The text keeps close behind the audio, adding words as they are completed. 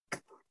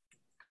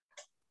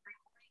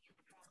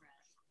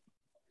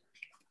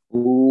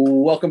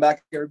Welcome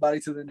back, everybody,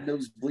 to the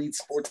Nosebleed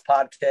Sports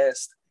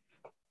Podcast.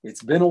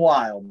 It's been a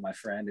while, my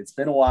friend. It's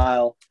been a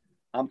while.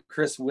 I'm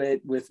Chris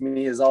Witt. With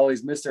me, as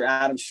always, Mr.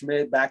 Adam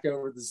Schmidt, back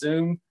over the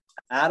Zoom.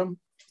 Adam,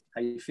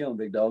 how you feeling,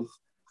 big dog?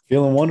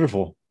 Feeling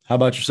wonderful. How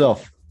about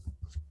yourself?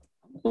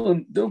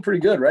 Doing pretty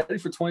good. Ready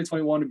for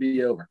 2021 to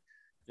be over.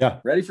 Yeah.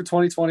 Ready for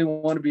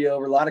 2021 to be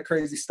over. A lot of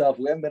crazy stuff.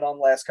 We haven't been on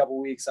the last couple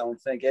of weeks. I want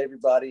to thank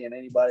everybody and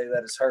anybody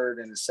that has heard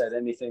and has said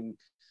anything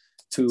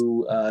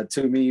to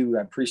me.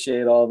 I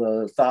appreciate all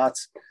the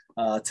thoughts.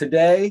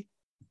 Today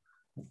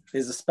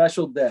is a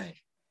special day,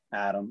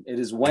 Adam. It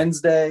is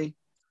Wednesday,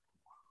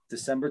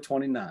 December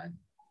 29.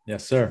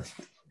 Yes, sir.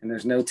 And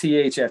there's no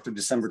TH after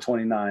December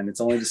 29.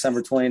 It's only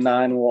December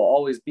 29. It will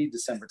always be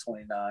December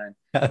 29.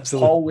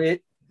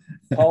 Absolutely.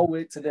 Paul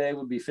Witt today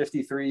would be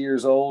 53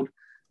 years old.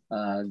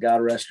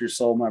 God rest your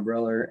soul, my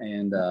brother.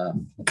 And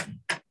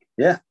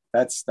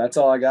that's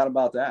all I got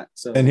about that.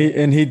 So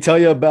he'd tell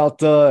you about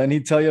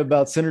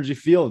Synergy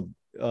Field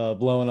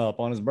blowing up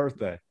on his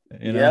birthday.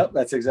 Yep,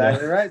 that's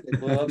exactly right. They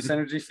blew up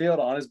Synergy Field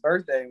on his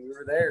birthday, and we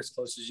were there as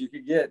close as you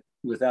could get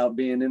without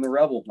being in the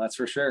Rebel. That's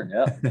for sure.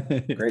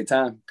 Yep.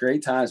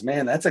 Great times,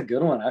 man. That's a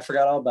good one. I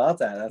forgot all about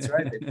that. That's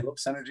right. They blew up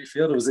Synergy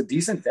Field. It was a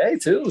decent day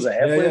too. It was a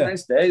halfway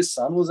nice day.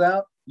 Sun was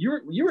out.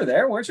 You were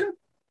there, weren't you?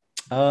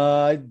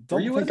 I don't. Were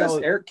you with us?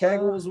 Eric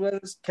Kagel was with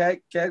us.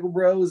 Kagel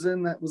Bro was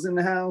in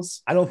the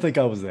house. I don't think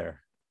I was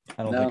there.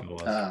 I don't think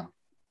I was.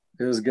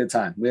 It was a good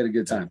time. We had a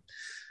good time.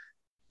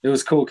 It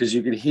was cool because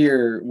you could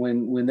hear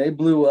when they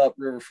blew up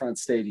Riverfront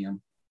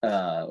Stadium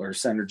or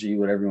Synergy,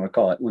 whatever you want to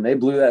call it. When they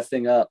blew that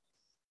thing up,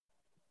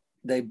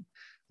 they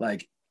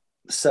like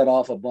set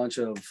off a bunch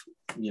of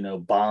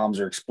bombs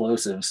or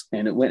explosives,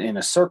 and it went in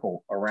a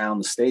circle around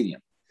the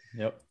stadium.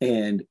 Yep.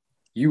 And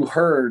you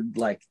heard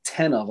like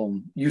 10 of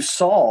them. You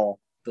saw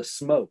the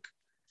smoke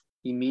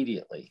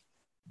immediately,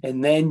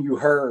 and then you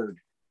heard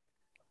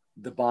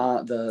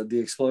the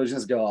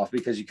explosions go off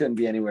because you couldn't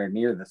be anywhere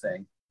near the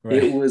thing.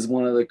 Right. It was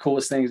one of the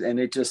coolest things, and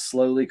it just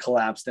slowly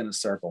collapsed in a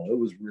circle. It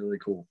was really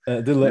cool.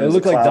 It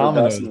looked like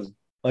dominoes,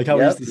 like how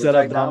we used to set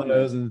up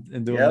dominoes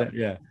and doing that.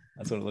 Yeah,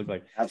 that's what it looked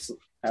like.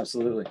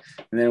 Absolutely.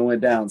 And then it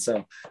went down.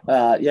 So,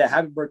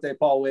 happy birthday,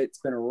 Paul Witt. It's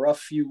been a rough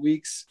few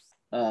weeks,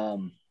 but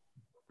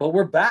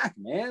we're back,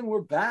 man.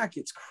 We're back.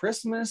 It's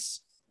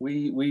Christmas.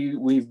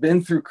 We've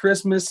been through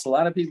Christmas. A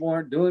lot of people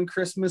aren't doing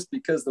Christmas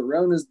because the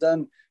Rona's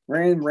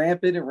ran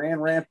rampant. It ran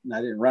rampant.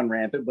 I didn't run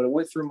rampant, but it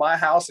went through my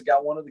house. It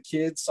got one of the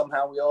kids.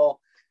 Somehow we all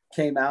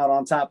came out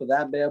on top of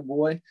that bad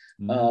boy.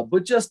 Mm-hmm.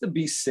 But just to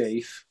be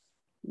safe,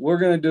 we're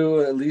going to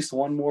do at least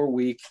one more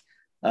week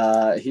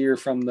here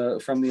from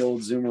the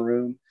old Zoomer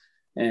room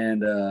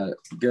and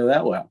go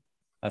that well.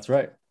 That's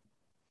right.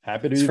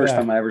 Happy to be back. First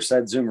time I ever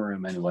said Zoomer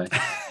room anyway.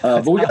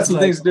 But we got some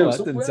things to do.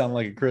 That didn't sound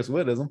like a Chris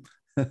Wittism.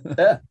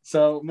 Yeah,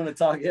 so I'm gonna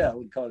talk. Yeah,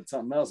 we'd call it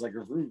something else, like a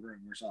room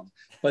or something.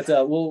 But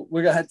I want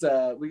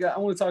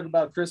to talk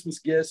about Christmas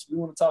gifts.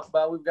 We've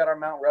got our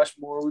Mount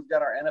Rushmore. We've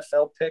got our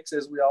NFL picks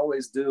as we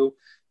always do.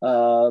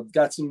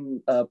 Got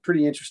some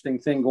pretty interesting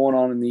thing going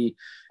on in the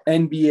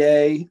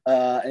NBA,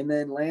 and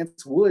then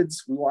Lance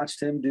Woods. We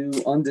watched him do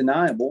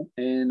Undeniable,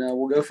 and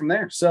we'll go from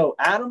there. So,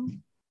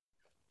 Adam,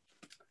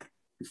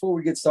 before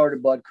we get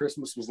started, bud,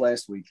 Christmas was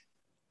last week.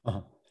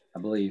 Uh-huh. I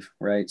believe,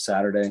 right?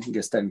 Saturday. I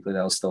guess technically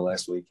that was still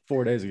last week.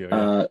 4 days ago.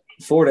 Yeah.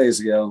 4 days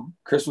ago.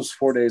 Christmas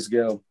 4 days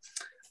ago.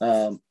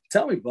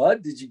 Tell me,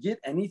 bud, did you get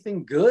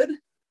anything good?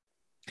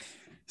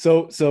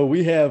 So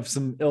we have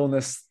some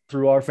illness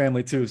through our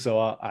family too. So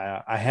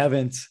I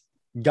haven't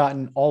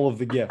gotten all of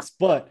the gifts,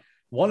 but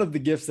one of the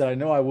gifts that I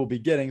know I will be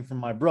getting from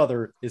my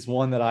brother is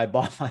one that I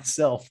bought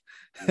myself.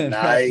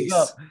 Nice.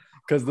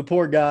 Because the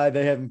poor guy,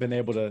 they haven't been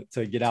able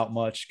to get out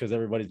much because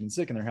everybody's been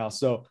sick in their house.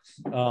 So,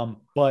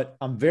 but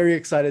I'm very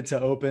excited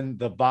to open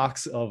the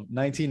box of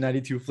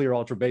 1992 Fleer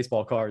Ultra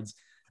baseball cards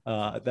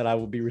that I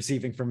will be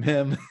receiving from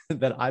him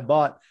that I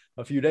bought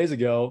a few days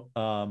ago.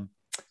 I'm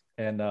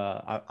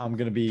going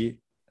to be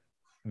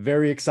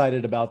very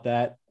excited about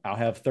that. I'll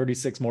have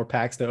 36 more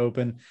packs to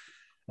open.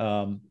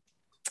 I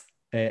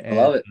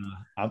love it.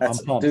 I'm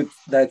pumped. Dude,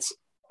 that's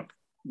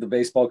the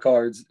baseball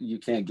cards. You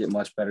can't get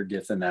much better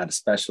gift than that,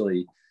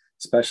 especially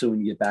when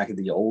you get back at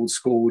the old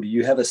school. Do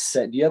you have a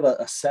set? Do you have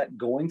a set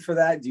going for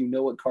that? Do you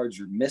know what cards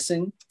you're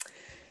missing?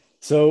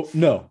 So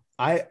no,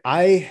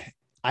 I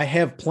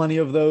have plenty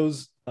of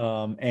those.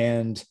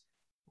 And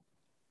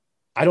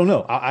I don't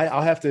know.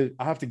 I'll have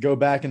to go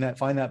back and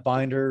find that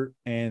binder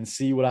and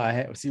see what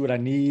I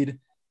need.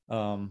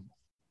 And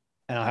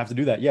I'll have to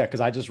do that. Yeah. Cause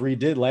I just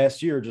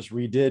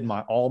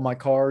redid all my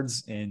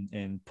cards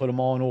and put them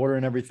all in order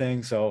and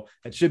everything. So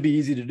it should be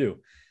easy to do.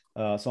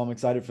 So I'm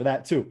excited for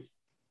that too.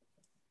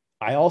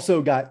 I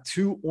also got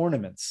 2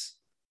 ornaments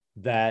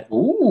that I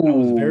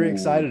was very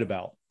excited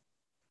about.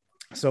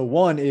 So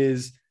one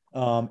is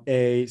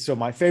so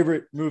my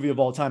favorite movie of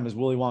all time is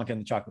Willy Wonka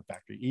and the Chocolate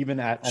Factory, even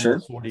at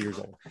almost 40 years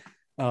old.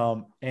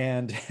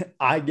 And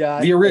I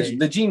got the original,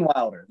 the Gene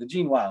Wilder, not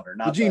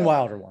the Gene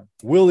Wilder one,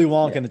 Willy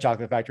Wonka and the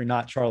Chocolate Factory,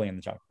 not Charlie and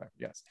the Chocolate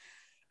Factory. Yes.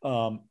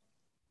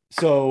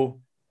 So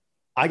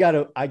I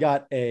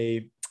got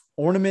a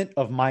ornament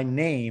of my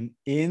name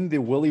in the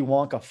Willy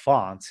Wonka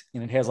font,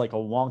 and it has like a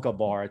Wonka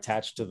bar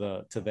attached to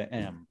the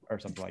M or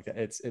something like that.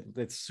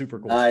 It's super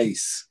cool.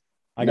 Nice.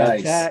 I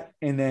got that,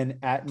 and then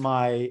on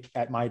my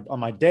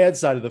dad's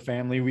side of the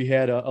family, we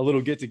had a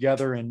little get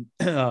together, and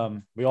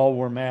we all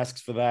wore masks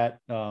for that.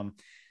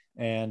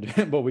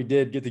 But we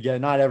did get together.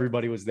 Not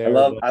everybody was there.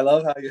 I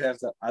love how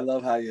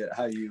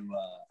you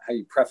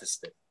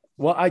prefaced it.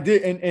 Well, I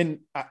did, and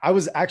I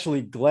was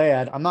actually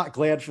glad. I'm not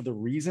glad for the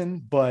reason,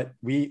 but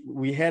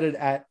we had it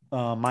at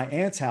my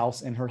aunt's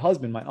house, and her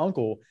husband, my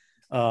uncle,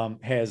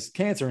 has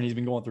cancer, and he's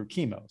been going through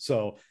chemo.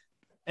 So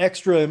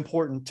extra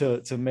important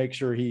to make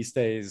sure he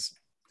stays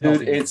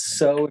healthy. Dude, it's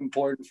so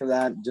important for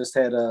that. Just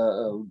had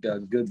a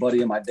good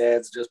buddy of my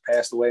dad's just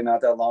passed away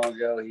not that long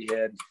ago. He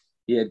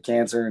had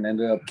cancer and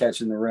ended up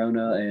catching the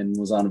Rona and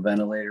was on a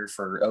ventilator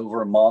for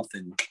over a month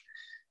and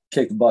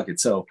kicked the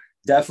bucket. So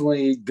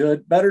definitely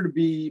good. Better to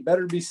be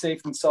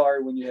safe than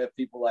sorry when you have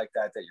people like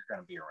that you're going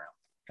to be around.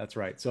 That's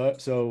right.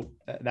 So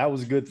that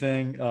was a good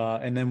thing.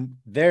 And then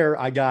there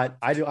I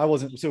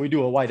wasn't, so we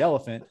do a white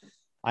elephant.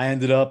 I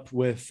ended up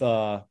with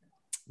a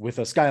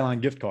Skyline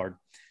gift card,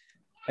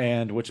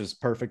 and which is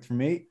perfect for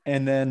me.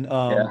 And then,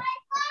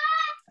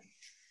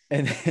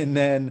 and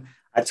then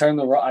I turned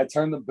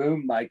the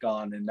boom mic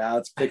on, and now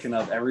it's picking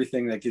up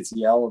everything that gets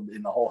yelled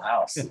in the whole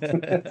house.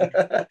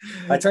 I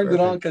turned it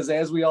on because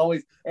as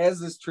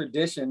this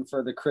tradition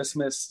for the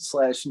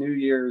Christmas/New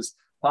Year's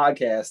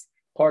podcast,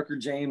 Parker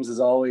James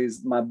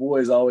my boy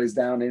is always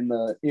down in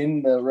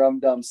the Rum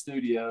Dum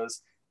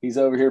Studios. He's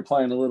over here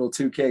playing a little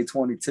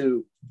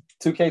 2K22.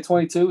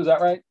 2K22, is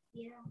that right?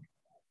 Yeah.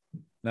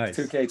 Nice.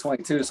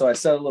 2K22. So I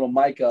set a little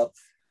mic up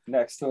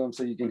next to him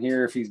so you can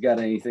hear if he's got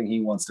anything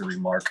he wants to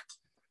remark.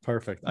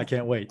 Perfect. I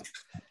can't wait.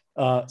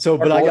 What's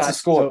the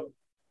score?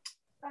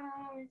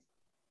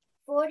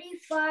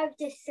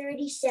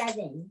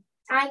 45-37.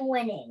 I'm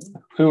winning.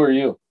 Who are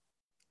you?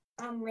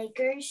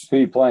 Lakers. Who are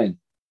you playing?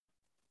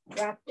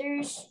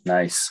 Raptors.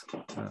 Nice.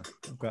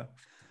 Okay.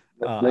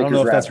 I don't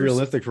know if that's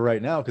realistic for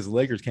right now because the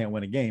Lakers can't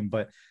win a game,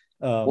 but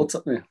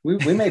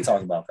we may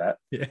talk about that.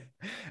 Yeah.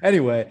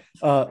 Anyway,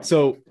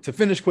 so to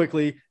finish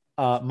quickly,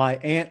 my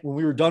aunt, when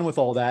we were done with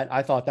all that,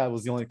 I thought that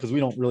was the only, because we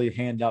don't really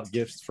hand out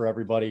gifts for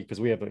everybody because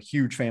we have a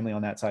huge family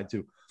on that side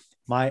too.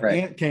 My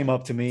aunt came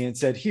up to me and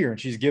said, here, and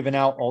she's giving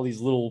out all these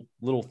little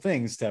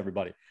things to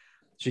everybody.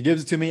 She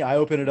gives it to me. I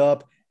open it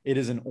up. It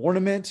is an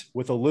ornament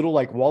with a little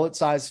like wallet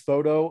sized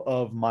photo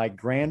of my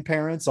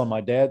grandparents on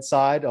my dad's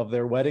side of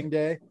their wedding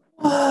day.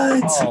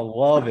 What? Oh,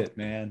 love it,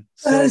 man.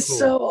 That is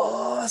so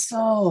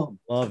awesome.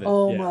 Love it.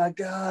 Oh my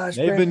gosh.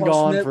 They've been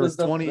gone for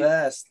 20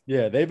 years.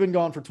 Yeah, they've been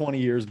gone for 20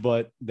 years,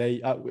 but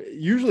they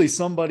usually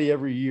somebody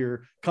every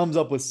year comes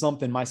up with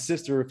something. My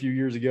sister a few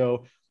years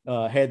ago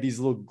had these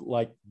little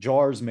like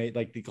jars made,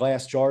 like the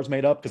glass jars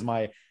made up, because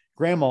my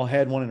grandma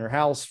had one in her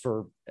house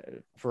for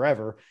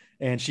forever,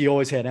 and she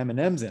always had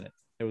M&Ms in it.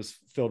 It was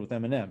filled with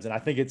M&Ms, and I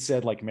think it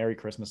said like Merry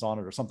Christmas on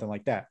it or something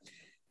like that.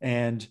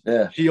 And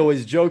she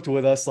always joked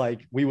with us,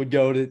 like we would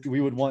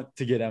want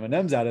to get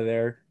M&Ms out of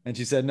there. And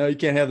she said, no, you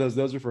can't have those.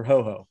 Those are for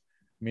ho-ho,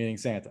 meaning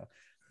Santa.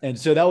 And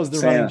so that was the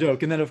running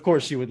joke. And then of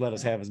course she would let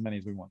us have as many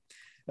as we want.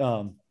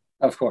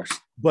 Of course.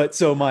 But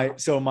so my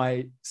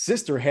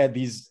sister had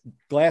these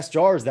glass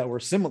jars that were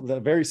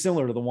very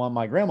similar to the one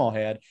my grandma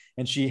had.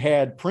 And she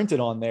had printed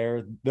on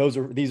there,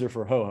 these are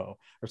for ho-ho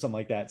or something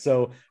like that.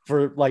 So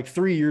for like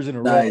 3 years in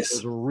a row, it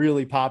was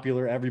really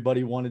popular.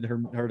 Everybody wanted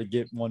her to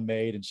get one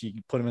made, and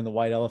she put them in the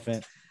white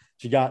elephant.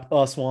 She got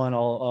us one,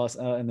 all us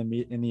in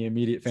the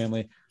immediate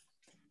family.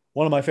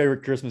 One of my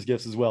favorite Christmas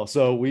gifts as well.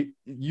 So we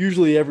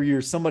usually every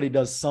year somebody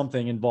does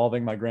something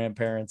involving my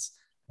grandparents.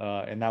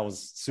 And that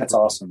was super That's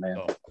awesome, man.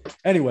 So,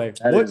 anyway,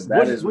 what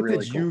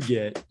did you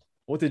get?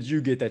 What did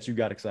you get that you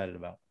got excited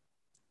about?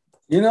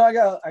 I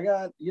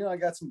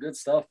got some good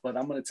stuff, but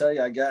I'm going to tell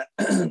you, I got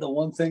the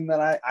one thing that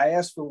I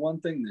asked for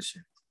one thing this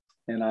year,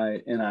 and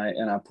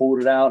I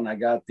pulled it out, and I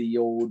got the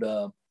old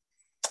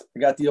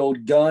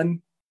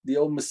gun, the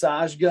old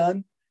massage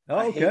gun. Oh,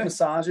 okay. I hate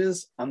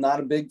massages. I'm not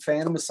a big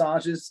fan of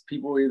massages.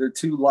 People are either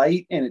too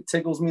light and it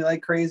tickles me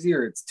like crazy,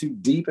 or it's too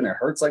deep and it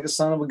hurts like a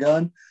son of a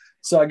gun.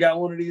 So I got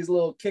one of these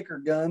little kicker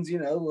guns,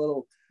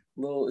 little,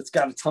 it's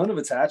got a ton of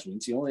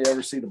attachments. You only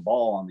ever see the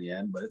ball on the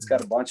end, but it's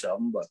got a bunch of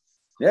them. But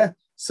yeah,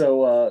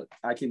 so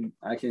I can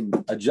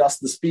adjust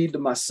the speed to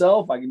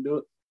myself. I can do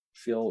it.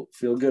 Feel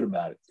good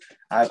about it.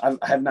 I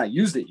have not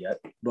used it yet,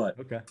 but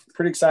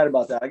pretty excited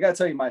about that. I got to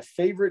tell you, my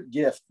favorite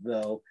gift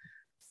though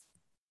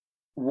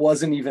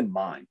wasn't even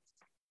mine.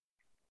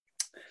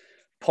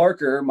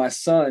 Parker, my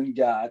son,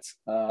 got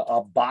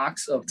a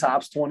box of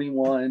Topps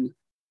 21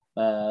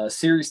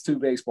 Series 2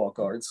 baseball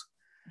cards,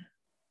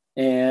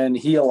 and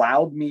he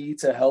allowed me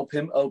to help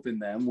him open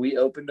them. We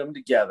opened them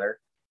together,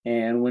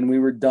 and when we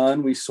were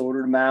done, we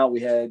sorted them out.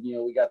 We had,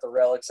 we got the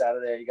relics out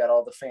of there. You got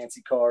all the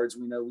fancy cards.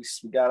 We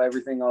got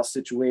everything all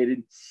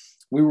situated.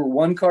 We were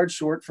one card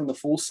short from the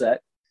full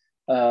set.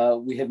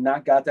 We have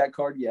not got that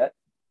card yet,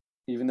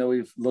 even though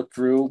we've looked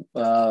through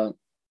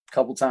a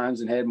couple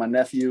times and had my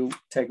nephew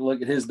take a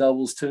look at his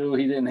doubles too.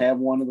 He didn't have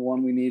one of the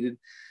one we needed.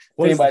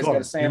 If anybody's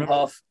got a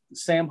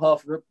Sam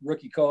Huff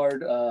rookie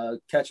card,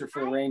 catcher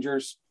for the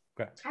Rangers.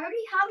 I already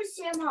have a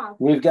Sam Huff.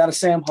 We've got a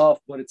Sam Huff,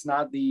 but it's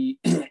not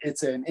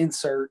it's an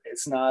insert.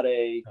 It's not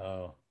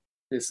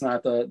it's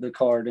not the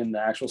card in the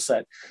actual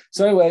set.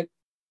 So anyway,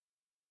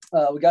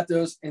 we got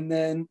those. And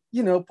then,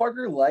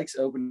 Parker likes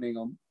opening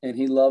them and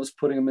he loves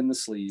putting them in the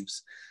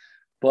sleeves.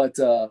 But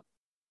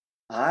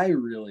I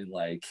really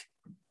like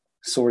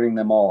sorting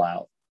them all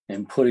out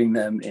and putting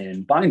them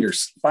in binder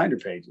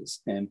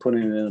pages and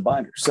putting it in a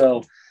binder.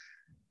 So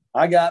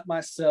I got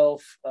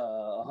myself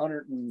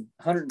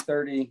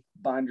 130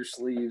 binder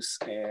sleeves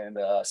and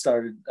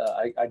started.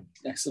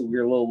 Actually, we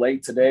were a little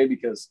late today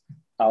because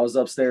I was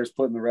upstairs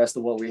putting the rest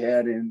of what we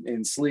had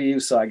in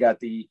sleeves. So I got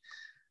the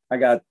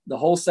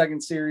whole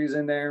second series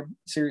in there.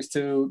 Series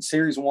 2,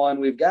 Series 1.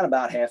 We've got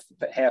about half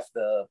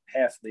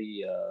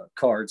the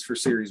cards for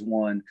Series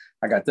 1.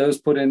 I got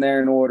those put in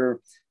there in order.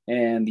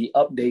 And the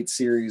update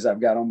series I've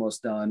got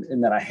almost done.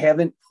 And that I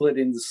haven't put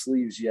in the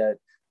sleeves yet,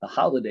 the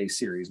holiday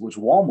series, which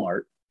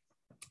Walmart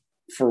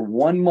for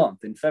 1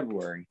 month in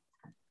for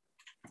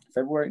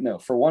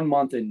 1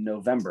 month in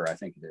November, I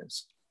think it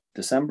is.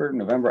 December,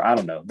 November, I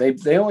don't know.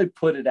 They only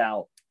put it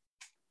out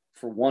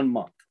for 1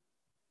 month.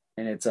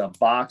 And it's a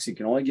box. You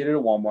can only get it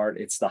at Walmart.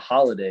 It's the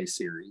holiday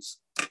series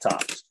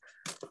tops.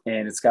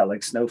 And it's got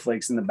like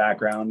snowflakes in the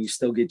background. You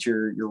still get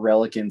your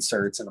relic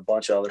inserts and a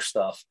bunch of other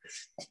stuff.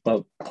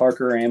 But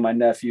Parker and my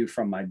nephew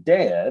from my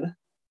dad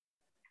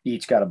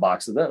each got a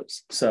box of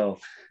those. So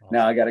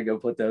now I got to go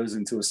put those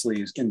into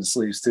sleeves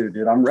too,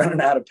 dude. I'm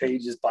running out of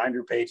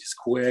binder pages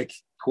quick.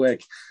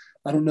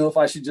 I don't know if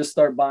I should just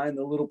start buying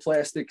the little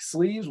plastic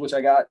sleeves, which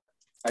I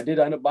did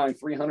end up buying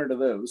 300 of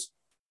those.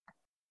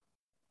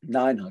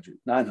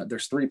 900.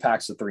 There's 3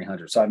 packs of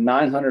 300. So I have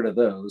 900 of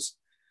those.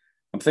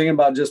 I'm thinking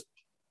about just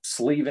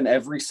sleeving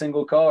every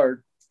single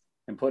card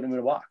and putting them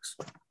in a box.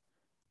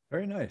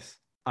 Very nice.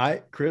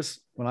 Chris,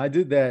 when I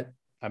did that,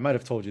 I might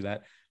have told you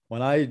that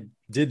when I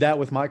did that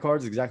with my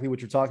cards, exactly what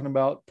you're talking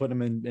about, putting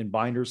them in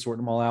binders,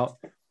 sorting them all out.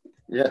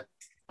 Yeah.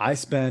 I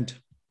spent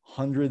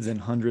hundreds and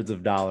hundreds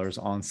of dollars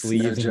on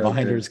sleeves and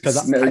binders.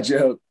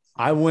 Joke.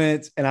 I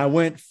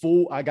went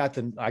full. I got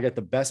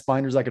the best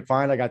binders I could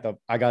find.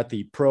 I got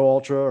the Pro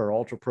Ultra or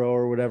Ultra Pro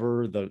or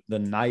whatever, the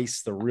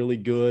really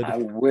good. I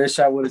wish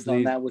I would have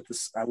done that with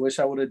the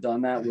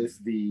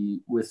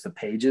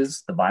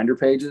pages, the binder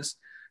pages,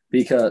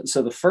 because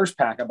the first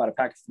pack,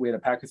 we had a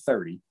pack of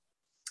 30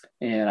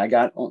 and I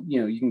got,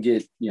 you can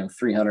get,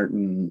 300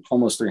 and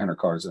almost 300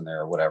 cards in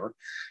there or whatever.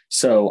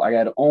 So I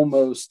had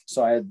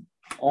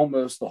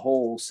almost the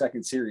whole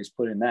second series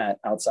put in that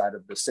outside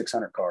of the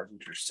 600 cards,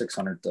 which are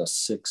 600 to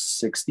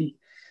 660.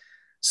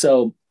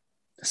 So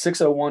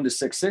 601 to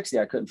 660,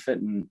 I couldn't fit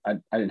in. I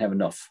didn't have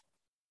enough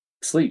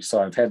sleeves.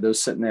 So I've had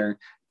those sitting there.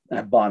 And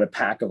I bought a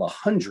pack of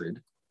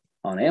 100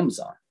 on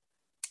Amazon.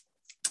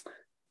 It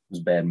was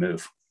a bad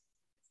move.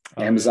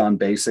 Amazon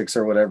Basics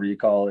or whatever you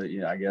call it,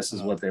 I guess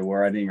is what they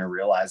were. I didn't even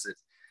realize it.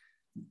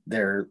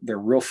 They're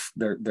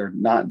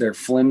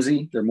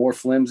flimsy. They're more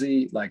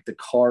flimsy. Like the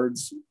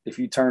cards, if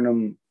you turn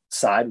them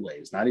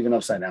sideways, not even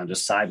upside down,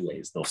 just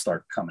sideways, they'll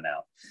start coming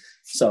out.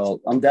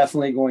 So I'm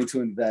definitely going to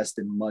invest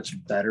in much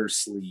better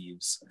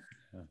sleeves,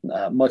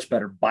 much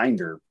better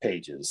binder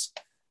pages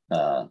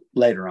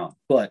later on.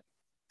 But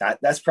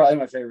that's probably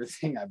my favorite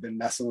thing. I've been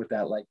messing with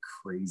that like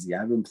crazy.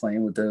 I've been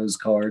playing with those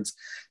cards.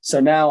 So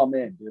now I'm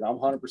in, dude. I'm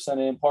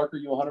 100% in. Parker,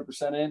 you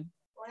 100% in?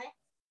 What?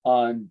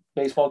 On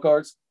baseball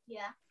cards?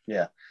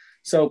 Yeah.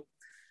 So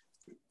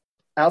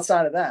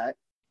outside of that,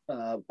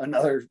 my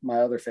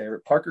other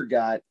favorite, Parker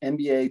got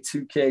NBA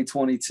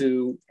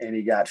 2K22 and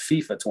he got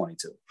FIFA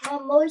 22. My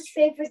most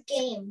favorite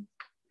game.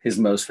 His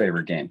most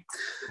favorite game.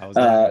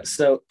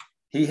 So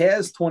he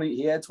had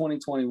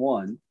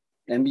 2021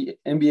 NBA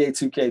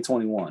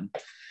 2K21.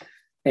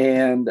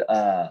 And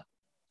I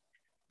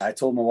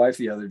told my wife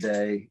the other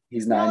day,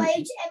 he's not. No,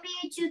 it's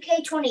NBA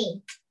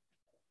 2K20.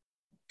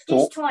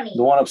 It's 20.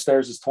 The one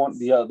upstairs is 20.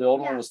 The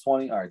old one was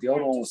 20. All right, the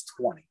old one was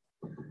 20,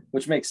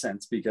 which makes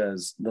sense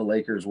because the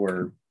Lakers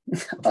were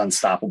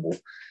unstoppable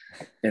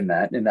in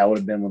that, and that would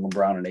have been when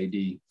LeBron and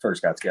AD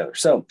first got together.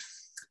 So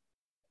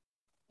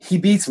he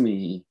beat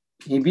me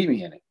in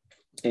it,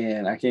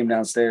 and I came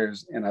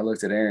downstairs and I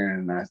looked at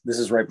Aaron, and this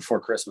is right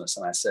before Christmas,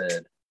 and I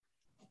said,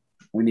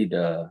 we need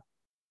to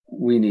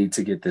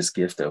get this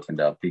gift opened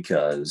up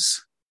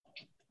because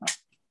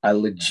I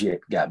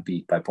legit got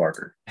beat by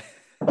Parker.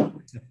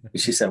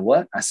 She said,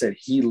 what? I said,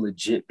 he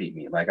legit beat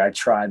me. Like I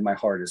tried my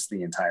hardest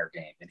the entire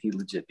game and he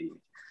legit beat me.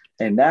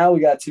 And now we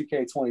got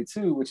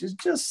 2K22, which is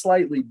just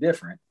slightly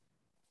different.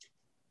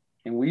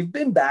 And we've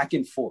been back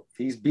and forth.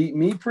 He's beat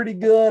me pretty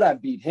good. I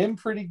beat him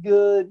pretty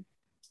good.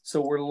 So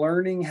we're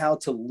learning how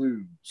to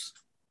lose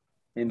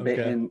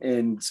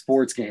in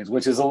sports games,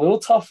 which is a little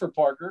tough for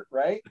Parker,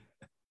 right?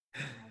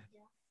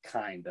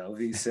 Kind of,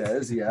 he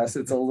says. Yes,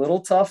 it's a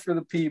little tough for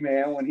the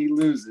P-man when he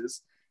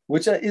loses.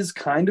 which is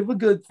kind of a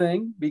good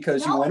thing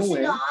because you No, want to it's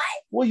win. not.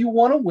 Well, you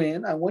want to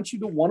win. I want you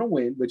to want to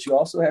win, but you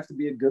also have to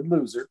be a good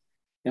loser.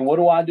 And what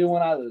do I do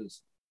when I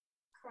lose?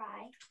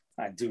 Cry.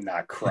 I do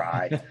not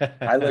cry.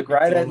 I look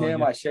right at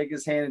him. I shake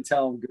his hand and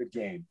tell him good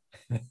game.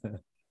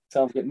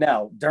 Tell him good.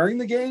 Now, during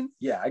the game,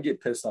 yeah, I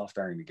get pissed off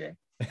during the game.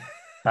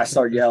 I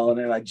start yelling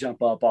and I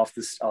jump up off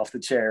the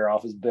chair,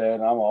 off his bed.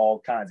 And I'm all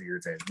kinds of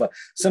irritated. But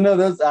so no,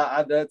 those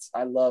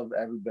I love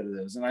every bit of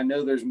those, and I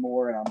know there's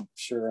more. And I'm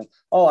sure.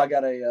 Oh, I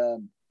got a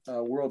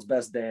world's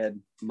best dad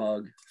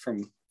mug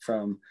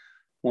from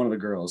one of the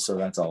girls. So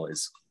that's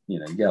always, you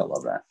gotta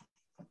love that.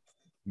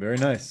 Very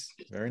nice.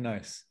 Very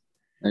nice.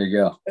 There you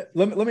go.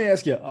 Let me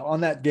ask you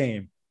on that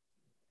game.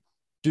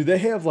 Do they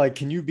have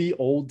can you be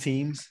old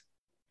teams?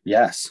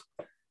 Yes,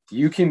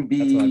 you can be.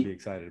 That's what I'd be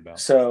excited about.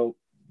 So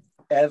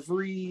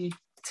every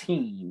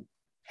team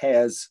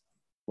has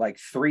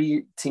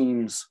 3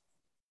 teams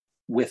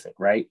with it,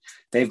 right?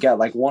 They've got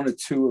 1 or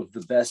 2 of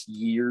the best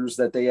years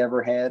that they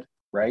ever had,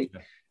 right?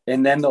 Okay.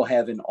 And then they'll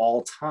have an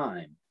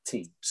all-time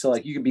team. So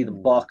you could be the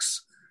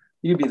Bucks.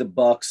 You could be the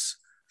Bucks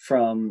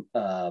from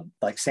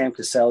Sam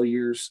Cassell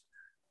years,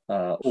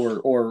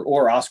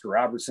 or Oscar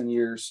Robertson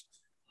years.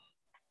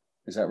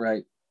 Is that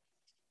right?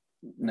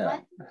 No.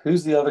 What?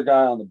 Who's the other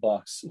guy on the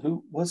Bucks?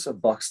 What's a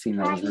Bucks team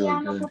that was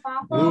really good?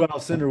 Lou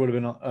Alcindor would have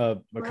been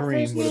on.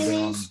 Kareem would have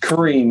been on.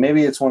 Kareem,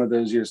 maybe it's one of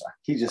those years.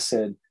 He just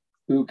said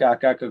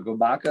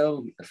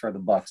Gobako for the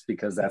Bucks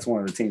because that's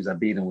one of the teams that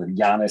beat him with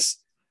Giannis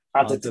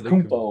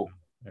Antetokounmpo.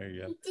 There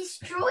you go. He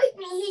destroyed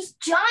me. He's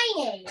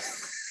giant.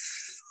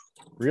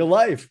 Real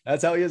life.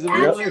 That's how he is in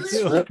real life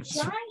too.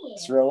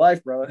 It's real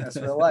life, bro. That's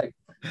real life.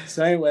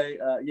 So anyway,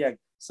 yeah.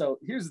 So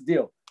here's the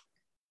deal.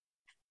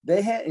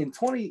 They had in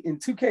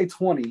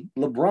 2K20,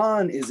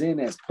 LeBron is in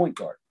as point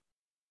guard.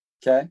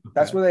 Okay.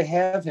 That's where they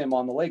have him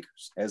on the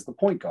Lakers as the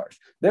point guard.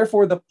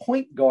 Therefore, the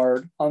point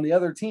guard on the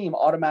other team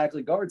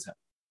automatically guards him.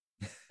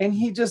 And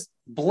he just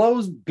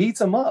beats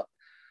him up.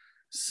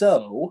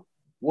 So,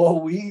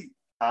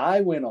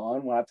 I went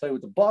on when I played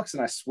with the Bucks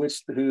and I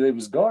switched who they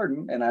was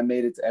guarding and I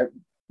made it to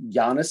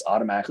Giannis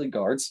automatically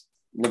guards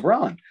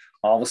LeBron.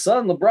 All of a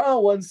sudden,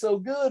 LeBron wasn't so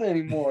good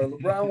anymore.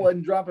 LeBron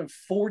wasn't dropping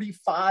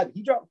 45.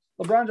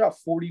 LeBron dropped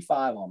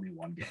 45 on me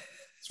one game.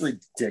 It's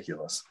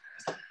ridiculous.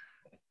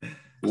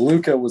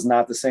 Luka was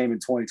not the same in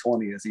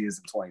 2020 as he is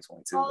in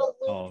 2022.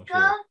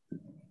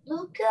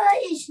 Luka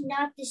is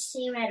not the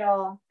same at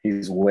all.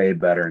 He's way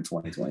better in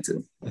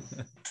 2022.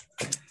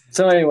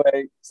 So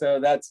anyway,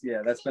 that's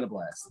been a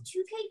blast.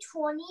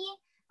 2K20,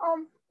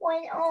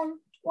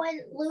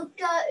 when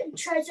Luka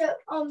tries to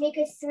make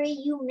a 3,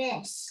 you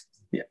miss.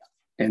 Yeah.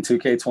 In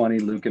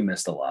 2K20, Luka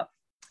missed a lot.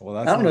 Well,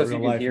 that's I don't know if you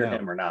can hear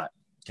him or not.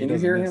 Can you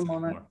hear him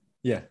on that?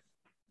 Yeah.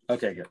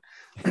 Okay,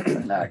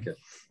 good. Not good.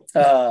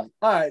 All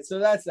right, so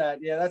that's that.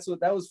 Yeah,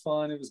 that was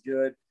fun. It was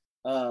good.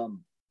 But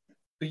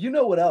you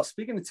know what else?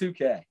 Speaking of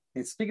 2K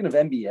and speaking of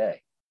NBA,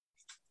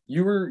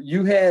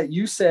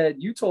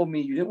 you told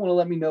me you didn't want to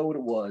let me know what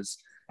it was,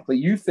 but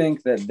you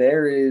think that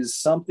there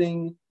is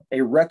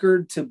a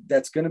record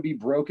that's going to be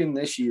broken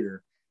this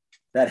year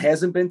that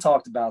hasn't been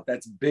talked about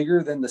that's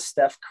bigger than the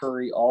Steph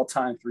Curry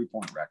all-time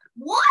 3-point record.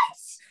 What?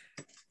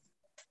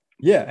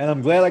 Yeah, and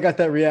I'm glad I got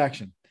that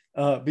reaction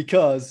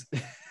because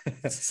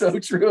it's so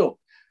true.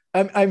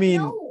 I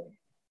mean,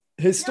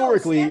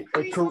 historically, Steph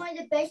Curry's one of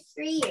the best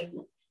 3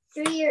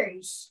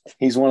 years.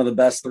 He's one of the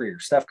best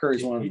 3ers. Steph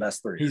Curry's one of the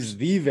best 3ers. He's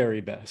the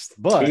very best,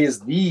 but he is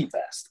the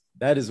best.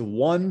 That is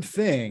one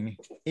thing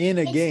in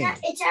a game.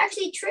 It's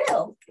actually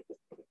true.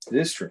 It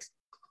is true.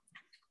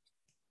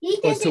 He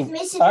doesn't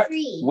miss a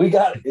 3. We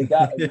got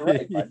it. You're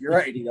right. You're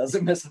right. He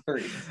doesn't miss a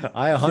 3.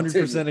 I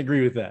 100%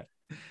 agree with that.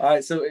 All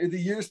right. So in the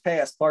years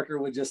past, Parker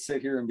would just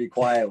sit here and be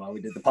quiet while we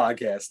did the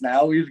podcast.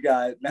 Now we've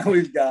got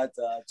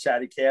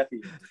Chatty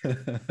Cathy.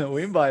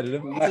 We invited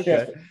him.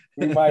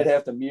 We might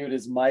have to mute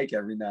his mic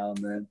every now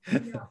and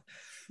then.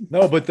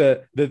 No, but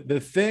the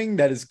thing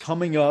that is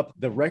coming up,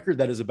 the record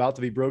that is about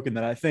to be broken,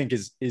 that I think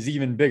is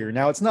even bigger.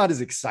 Now it's not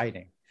as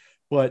exciting,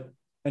 but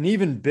an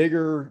even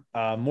bigger,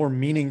 more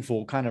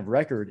meaningful kind of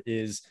record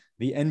is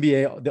the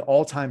NBA, the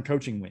all-time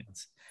coaching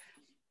wins.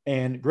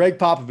 And Greg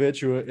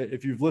Popovich, who,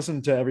 if you've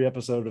listened to every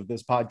episode of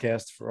this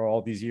podcast for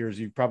all these years,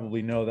 you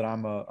probably know that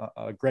I'm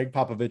a Greg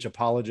Popovich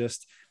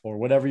apologist, or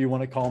whatever you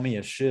want to call me,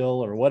 a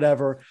shill or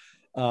whatever.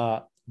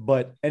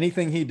 But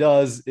anything he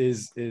does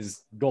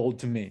is gold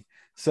to me.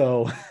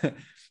 So,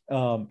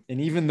 and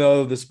even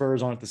though the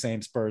Spurs aren't the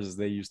same Spurs as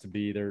they used to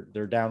be,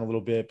 they're down a little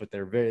bit, but they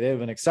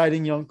have an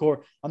exciting young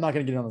core. I'm not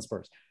going to get on the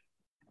Spurs.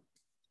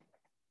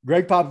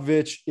 Greg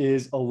Popovich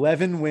is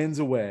 11 wins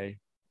away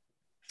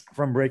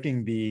from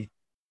breaking the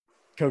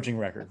coaching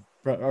record,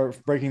 or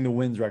breaking the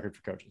wins record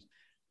for coaches.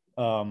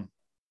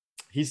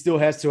 He still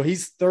has to.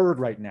 He's third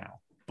right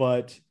now,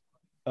 but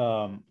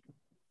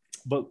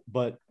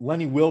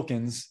Lenny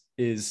Wilkins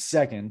is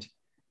second,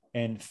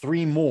 and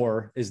 3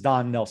 more is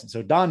Don Nelson.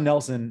 So Don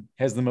Nelson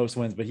has the most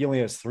wins, but he only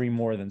has 3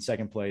 more than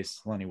second place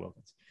Lenny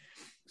Wilkins.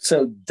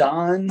 So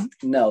Don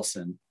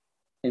Nelson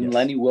and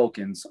Lenny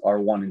Wilkins are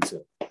 1 and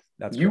 2.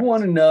 That's You correct.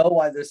 want to know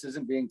why this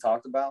isn't being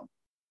talked about?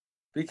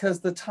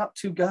 Because the top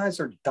two guys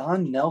are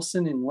Don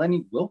Nelson and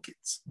Lenny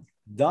Wilkens.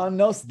 Don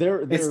Nelson,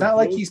 they're It's not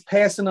like both- he's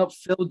passing up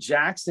Phil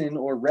Jackson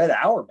or Red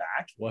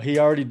Auerbach. Well, he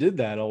already did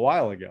that a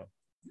while ago.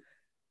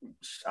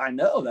 I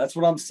know. That's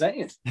what I'm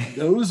saying.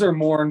 Those are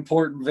more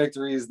important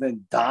victories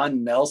than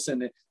Don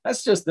Nelson.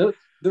 That's just the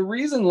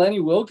reason Lenny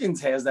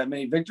Wilkens has that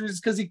many victories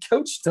is because he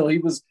coached till he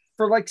was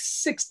for like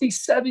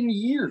 67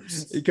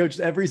 years. He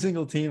coached every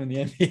single team in the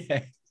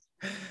NBA.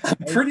 I'm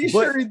pretty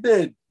sure he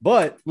did.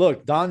 But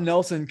look, Don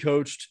Nelson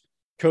coached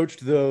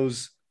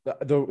those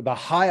the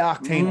high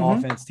octane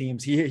offense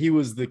teams. He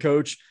was the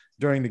coach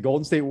during the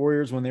Golden State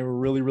Warriors when they were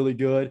really, really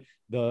good.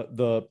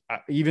 The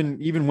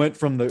even went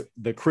from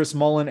the Chris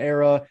Mullin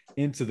era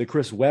into the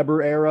Chris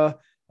Webber era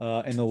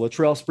and the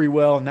Latrell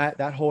Sprewell and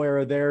that whole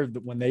era there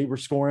when they were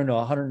scoring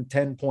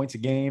 110 points a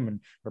game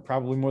or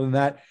probably more than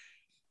that.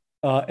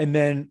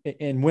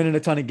 And winning a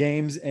ton of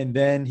games. And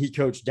then he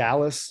coached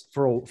Dallas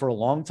for a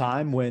long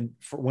time when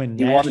He won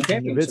Nash the and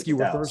championship Nowitzki with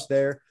were Dallas. first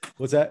there.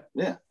 What's that?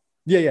 Yeah.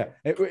 Yeah.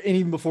 And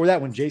even before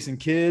that, when Jason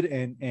Kidd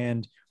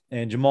and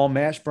Jamal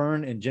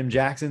Mashburn and Jim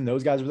Jackson,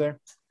 those guys were there.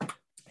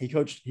 He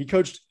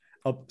coached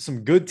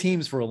some good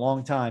teams for a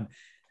long time.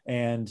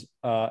 And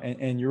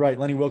you're right,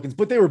 Lenny Wilkens,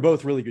 but they were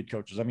both really good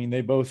coaches. I mean,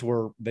 they both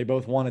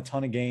won a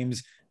ton of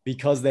games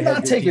because they had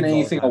Not good taking teams all the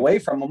anything time. away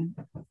from him.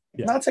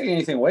 Yeah. Not taking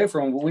anything away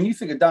from him. But when you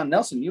think of Don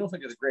Nelson, you don't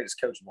think of the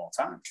greatest coach of all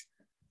time.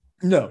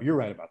 No, you're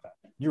right about that.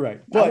 You're right.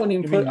 I But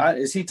wouldn't even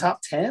is he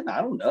top 10?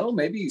 I don't know.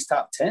 Maybe he's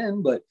top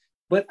 10, but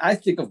I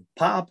think of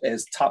Pop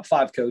as top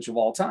 5 coach of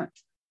all time.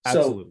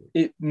 Absolutely.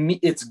 So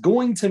it's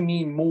going to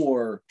mean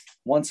more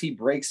once he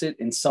breaks it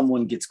and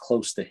someone gets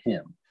close to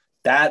him.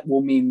 That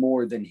will mean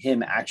more than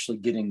him actually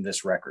getting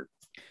this record.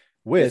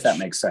 If that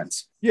makes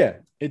sense. Yeah,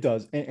 it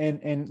does.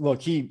 And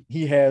look, he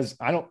has,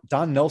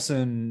 Don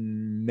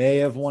Nelson may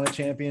have won a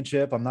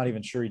championship. I'm not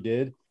even sure he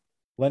did.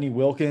 Lenny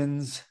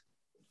Wilkens.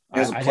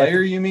 As a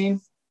player, you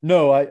mean?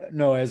 No,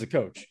 as a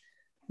coach.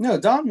 No,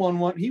 Don won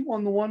one. He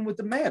won the one with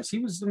the Mavs. He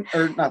was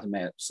not the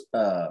Mavs.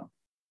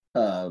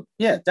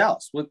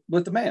 Dallas with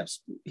the Mavs.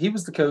 He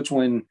was the coach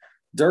when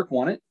Dirk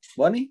won it,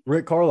 wasn't he?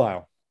 Rick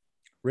Carlisle.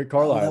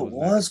 That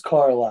was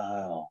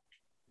Carlisle.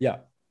 Yeah.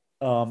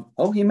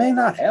 He may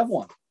not have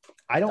one.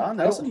 I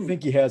don't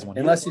think he has one.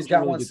 Unless he's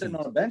got one sitting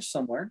on a bench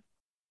somewhere,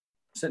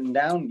 sitting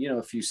down,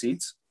 a few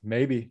seats.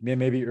 Maybe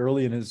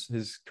early in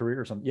his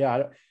career or something.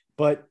 Yeah.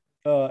 But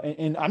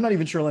and I'm not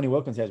even sure Lenny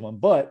Wilkens has one,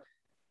 but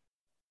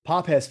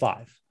Pop has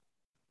 5.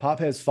 Pop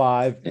has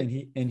 5,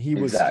 and he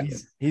was exactly.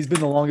 he's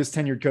been the longest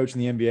tenured coach in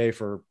the NBA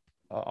for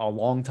a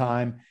long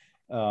time.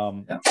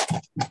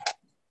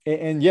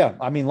 And yeah,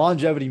 I mean,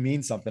 longevity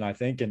means something, I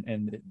think,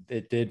 and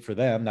it did for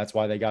them. That's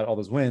why they got all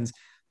those wins.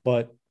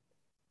 But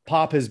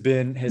Pop has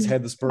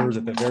had the Spurs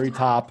at the very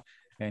top,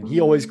 and he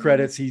always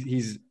credits.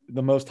 He's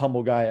the most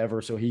humble guy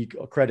ever, so he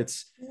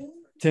credits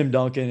Tim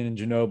Duncan and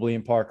Ginobili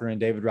and Parker and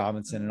David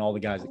Robinson and all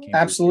the guys that came.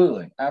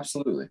 Absolutely.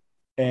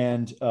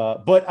 And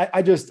but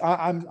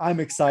I'm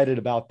excited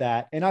about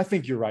that, and I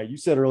think you're right. You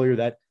said earlier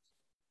that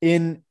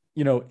in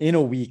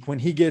a week when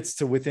he gets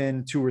to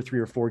within 2 or 3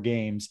 or 4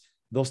 games,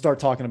 they'll start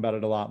talking about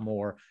it a lot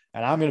more.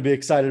 And I'm going to be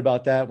excited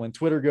about that when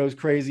Twitter goes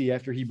crazy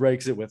after he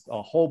breaks it with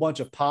a whole bunch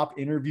of Pop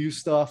interview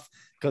stuff,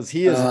 because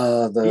he is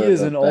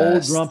an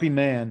old grumpy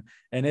man,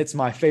 and it's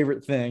my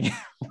favorite thing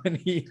when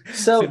he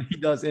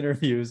does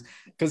interviews,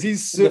 because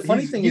he's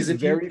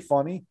very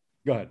funny.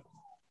 Go ahead.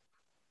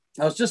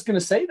 I was just going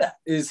to say that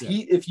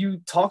if you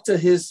talk to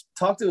his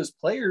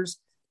players,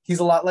 he's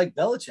a lot like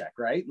Belichick,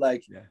 right?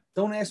 Like,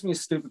 don't ask me a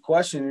stupid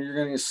question or you're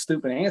going to get a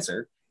stupid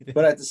answer.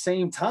 But at the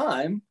same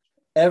time,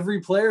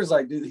 every player's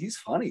like, dude, he's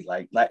funny.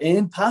 Like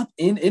and Pop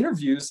in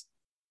interviews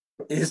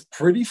is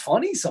pretty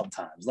funny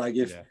sometimes. Like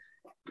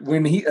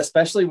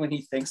especially when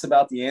he thinks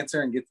about the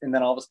answer and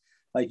then all of a sudden,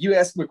 like, you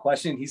ask him a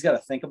question, he's got to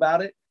think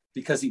about it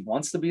because he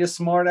wants to be a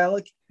smart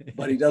aleck,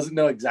 but he doesn't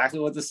know exactly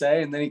what to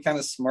say. And then he kind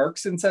of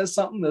smirks and says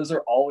something. Those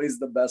are always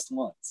the best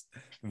ones.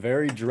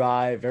 Very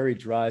dry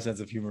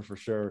sense of humor for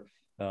sure.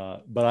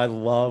 But I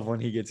love when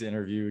he gets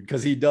interviewed,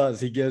 because he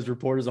gives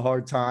reporters a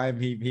hard time.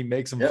 He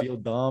makes them feel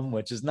dumb,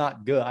 which is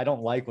not good. I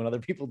don't like when other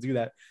people do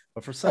that,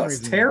 but for some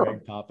reason,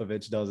 Greg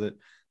Popovich does it.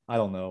 I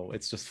don't know.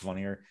 It's just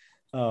funnier.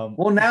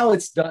 Well, now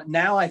it's done.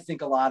 Now I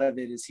think a lot of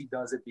it is he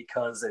does it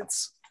because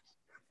it's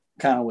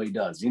kind of what he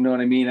does. You know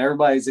what I mean?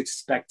 Everybody's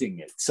expecting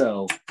it.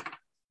 So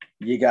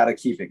you got to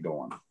keep it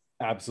going.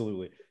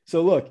 Absolutely.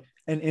 So look,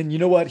 and you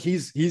know what?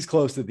 He's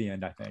close to the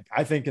end.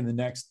 I think in the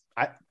next,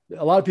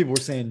 a lot of people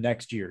were saying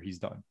next year he's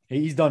done.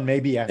 He's done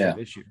maybe after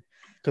this year,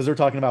 because they're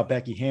talking about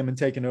Becky Hammon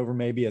taking over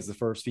maybe as the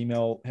first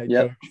female head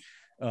coach.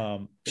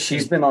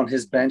 She's been on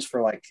his bench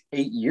for like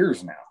 8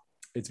 years now.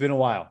 It's been a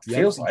while.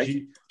 Feels like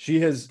she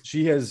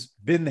has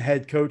been the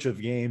head coach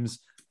of games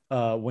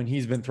when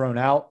he's been thrown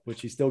out,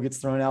 which he still gets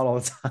thrown out all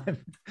the time.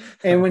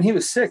 And when he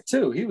was sick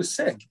too, he was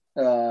sick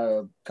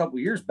a couple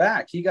of years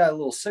back. He got a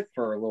little sick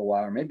for a little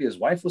while, or maybe his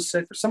wife was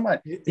sick or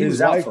somebody. He was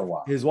out for a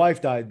while. His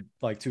wife died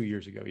like 2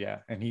 years ago. Yeah.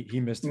 And he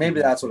missed.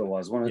 Maybe that's what it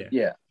was.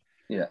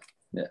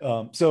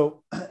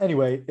 So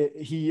anyway,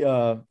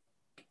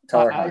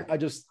 I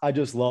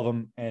just love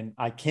him, and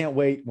I can't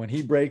wait when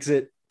he breaks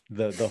it.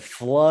 The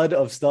flood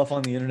of stuff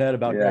on the internet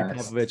about Greg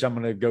Popovich, I'm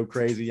gonna go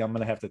crazy. I'm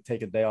gonna have to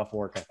take a day off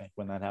work, I think,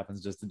 when that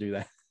happens, just to do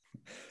that.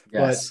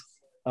 Yes.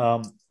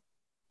 But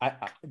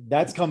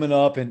that's coming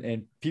up,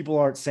 and people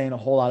aren't saying a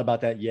whole lot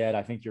about that yet.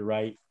 I think you're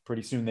right.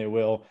 Pretty soon they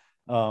will.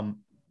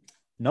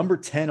 Number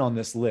 10 on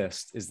this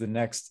list is the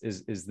next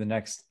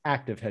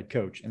active head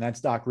coach, and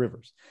that's Doc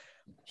Rivers.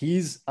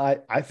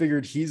 I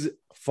figured he's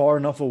far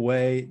enough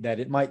away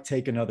that it might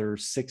take another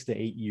 6 to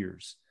 8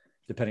 years,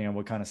 depending on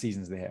what kind of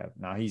seasons they have.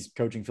 Now he's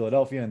coaching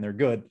Philadelphia and they're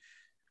good,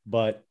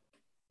 but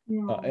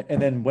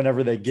and then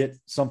whenever they get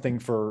something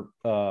for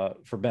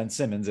Ben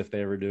Simmons, if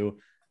they ever do,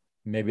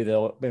 maybe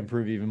they'll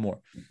improve even more.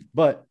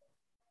 But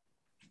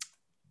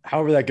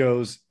however that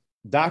goes,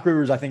 Doc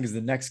Rivers, I think, is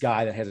the next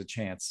guy that has a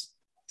chance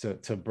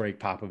to break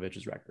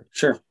Popovich's record.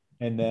 Sure.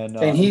 And then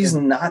and he's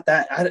not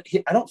that.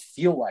 I don't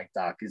feel like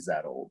Doc is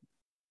that old.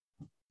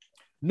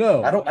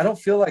 No, I don't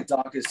feel like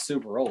Doc is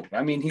super old.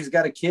 I mean, he's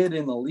got a kid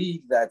in the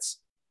league that's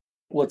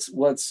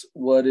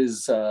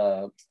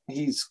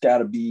he's got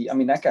to be. I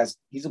mean,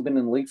 he's been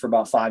in the league for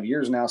about 5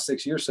 years now,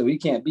 6 years, so he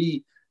can't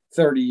be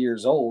 30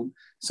 years old.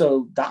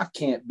 So Doc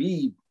can't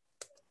be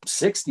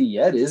 60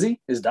 yet, is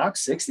he? Is Doc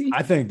 60?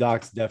 I think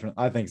Doc's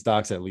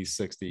at least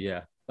 60.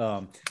 Yeah.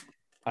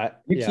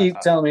 Keep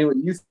telling me what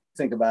you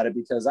think about it,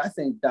 because I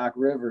think Doc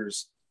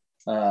Rivers.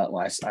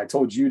 I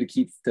told you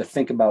to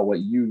think about what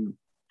you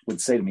would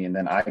say to me, and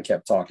then I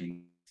kept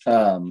talking.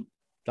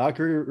 Doc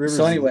Rivers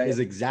is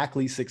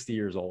exactly 60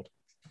 years old.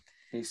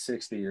 He's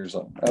 60 years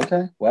old.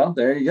 Okay, well,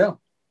 there you go.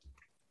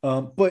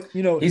 But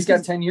he's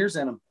got 10 years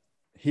in him.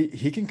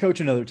 He can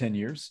coach another 10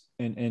 years,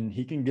 and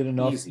he can get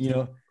enough. Easy.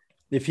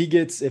 If he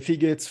gets,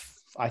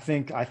 I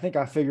think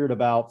I figured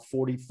about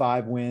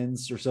 45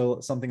 wins or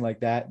so, something like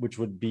that, which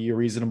would be a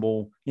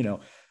reasonable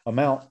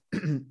amount.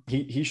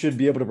 he should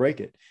be able to break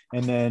it.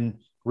 And then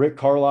Rick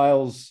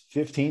Carlisle's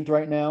 15th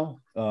right now.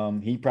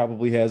 He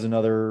probably has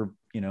another.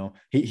 He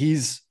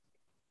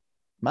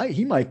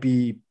might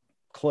be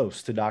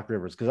close to Doc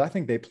Rivers, because I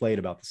think they played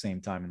about the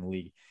same time in the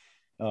league.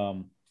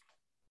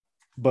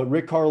 But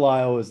Rick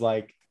Carlisle is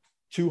like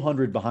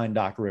 200 behind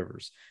Doc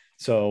Rivers.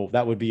 So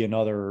that would be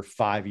another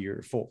 4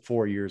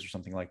 years or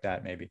something like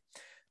that, maybe.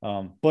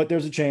 But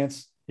there's a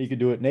chance he could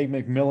do it. Nate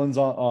McMillan's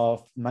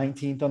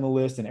 19th on the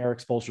list, and Eric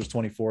Spoelstra's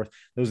 24th.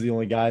 Those are the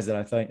only guys that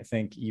I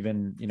think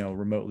even,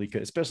 remotely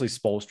could, especially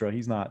Spoelstra.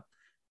 He's not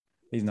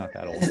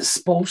that old.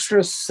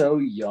 Spoelstra's so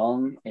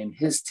young, and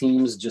his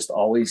teams just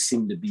always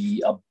seem to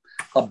be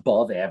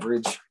above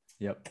average.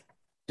 Yep.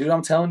 Dude,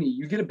 I'm telling you,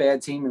 you get a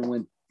bad team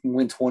and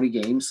win 20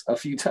 games, or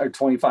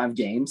 25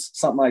 games,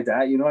 something like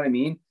that. You know what I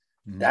mean?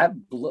 Mm-hmm. That,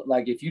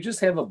 like, if you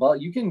just have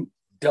you can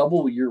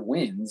double your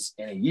wins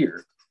in a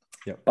year.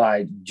 Yep.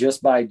 by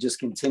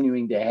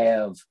continuing to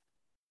have.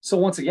 So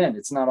once again,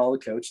 it's not all the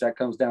coach. That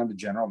comes down to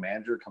general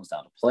manager. It comes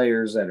down to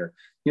players that are,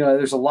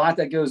 there's a lot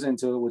that goes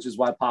into it, which is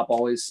why Pop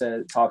always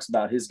talks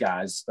about his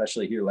guys,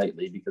 especially here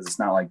lately, because it's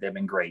not like they've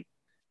been great.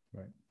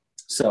 Right.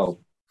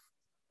 So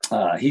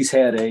he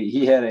had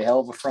a hell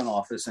of a front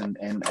office and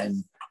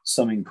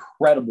some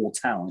incredible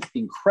talent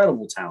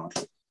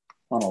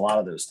on a lot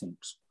of those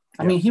teams.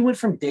 I mean, he went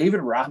from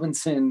David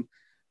Robinson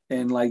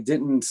and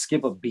didn't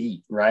skip a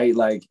beat, right?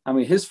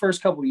 His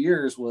first couple of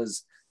years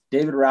was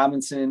David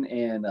Robinson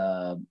and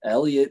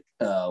Elliott.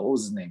 What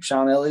was his name?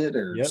 Sean Elliott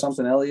or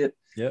something Elliott.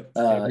 Yep.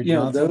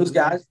 Those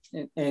guys,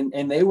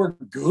 and they were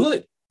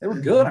good. They were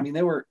good. I mean,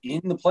 they were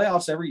in the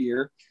playoffs every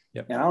year.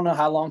 Yep. And I don't know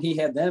how long he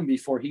had them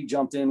before he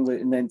jumped in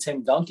and then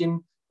Tim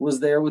Duncan was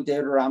there with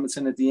David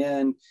Robinson at the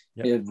end.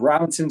 Yep. It had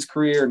Robinson's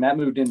career, and that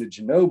moved into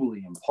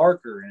Ginobili and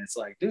Parker. And it's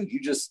like, dude,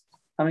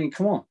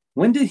 come on.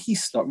 When did he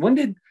start? When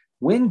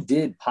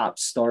did Pop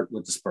start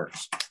with the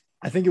Spurs?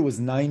 I think it was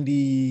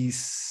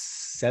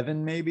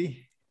 97,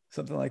 maybe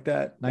something like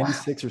that.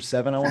 96 or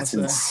 7. I want to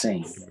say. That's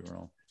insane. I could be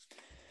wrong.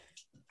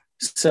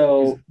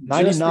 So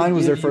 99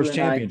 was their first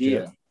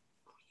championship.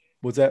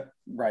 What's that?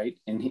 Right,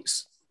 and he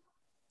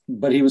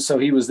was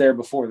there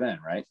before then,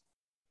 right?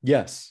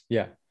 Yes.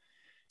 Yeah.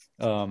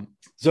 He was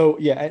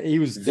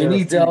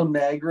Vinny Del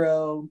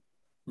Negro.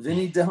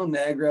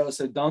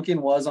 So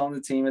Duncan was on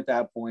the team at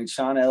that point.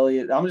 Sean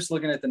Elliott. I'm just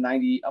looking at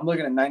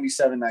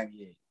 97,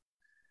 98.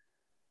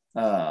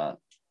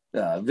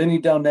 Vinny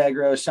Del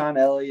Negro, Sean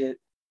Elliott.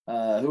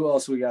 Who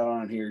else we got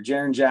on here?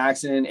 Jaren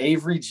Jackson,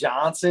 Avery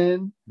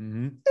Johnson.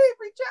 Mm-hmm.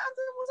 Avery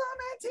Johnson was on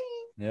that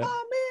team. Yep.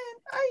 Oh man,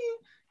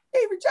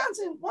 Avery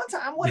Johnson one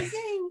time won a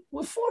game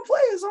with 4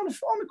 players on the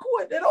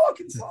court at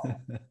Arkansas.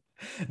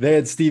 They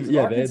had Steven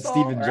Jackson.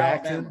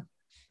 Alabama.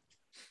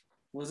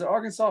 Was it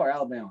Arkansas or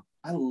Alabama?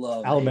 I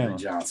love Alabama. Avery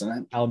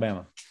Johnson.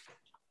 Alabama.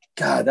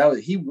 God,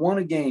 he won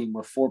a game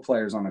with 4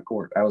 players on the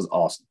court. That was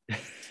awesome.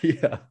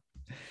 Yeah.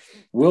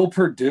 Will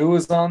Purdue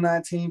was on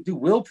that team. Dude,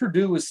 Will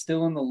Purdue was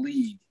still in the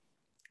league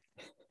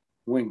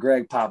when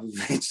Greg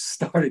Popovich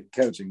started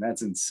coaching.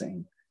 That's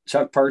insane.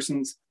 Chuck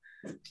Parsons,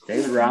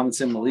 David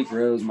Robinson, Malik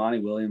Rose, Monty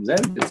Williams. That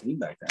was a good team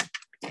back then.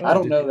 I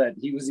don't know that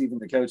he was even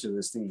the coach of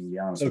this team, to be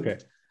honest with you.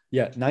 Okay.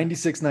 Yeah,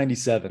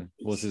 96-97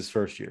 was his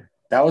first year.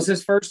 That was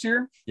his first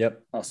year?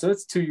 Yep. Oh, so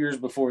it's 2 years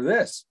before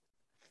this.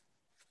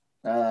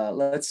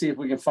 Let's see if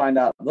we can find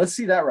out. Let's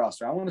see that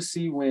roster. I want to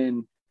see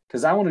when,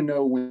 because I want to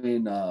know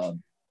when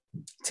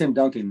Tim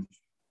Duncan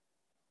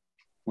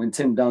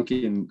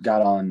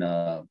got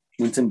on,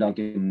 when Tim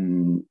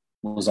Duncan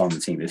was on the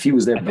team. If he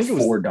was there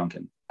before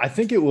Duncan. I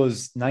think it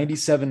was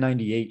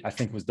 97-98, I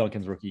think was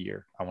Duncan's rookie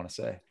year, I want to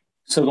say.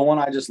 So the one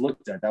I just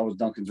looked at, that was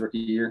Duncan's rookie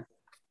year.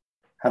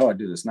 How do I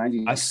do this?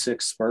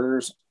 96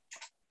 Spurs.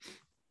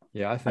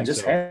 Yeah, I think I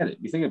just had it.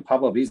 You think it'd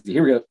pop up easy?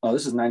 Here we go. Oh,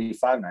 this is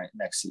 95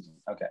 next season.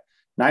 Okay.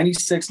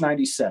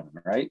 96-97,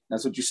 right?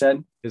 That's what you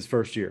said? His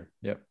first year.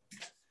 Yep.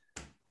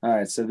 All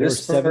right. So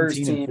this Spurs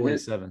team.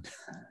 47.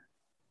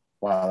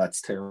 Wow,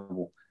 that's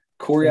terrible.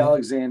 Corey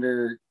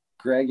Alexander,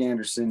 Greg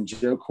Anderson,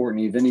 Joe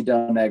Courtney, Vinny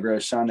Del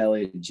Negro, Sean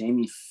Elliott,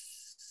 Jamie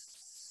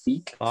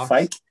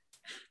Fike,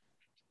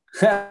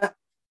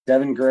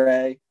 Devin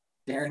Gray,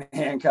 Darren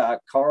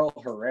Hancock, Carl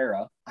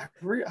Herrera. I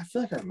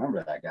feel like I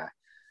remember that guy.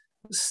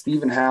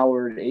 Stephen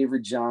Howard,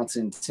 Avery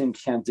Johnson, Tim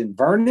Kempton,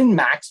 Vernon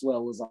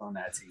Maxwell was on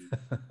that team.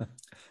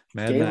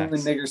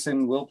 Galen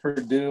Nickerson, Will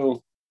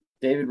Purdue,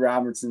 David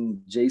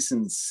Robertson,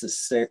 Jason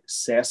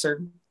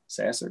Sasser,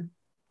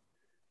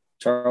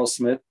 Charles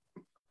Smith.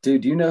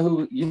 Dude, you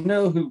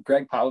know who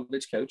Greg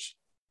Popovich coached?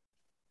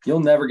 You'll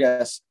never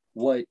guess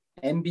what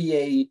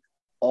NBA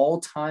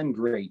all-time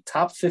great,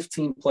 top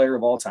 15 player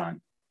of all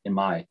time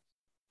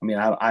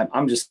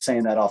I'm just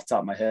saying that off the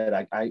top of my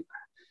head. I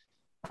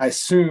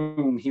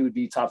assume he would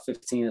be top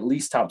 15, at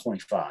least top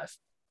 25.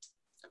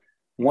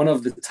 One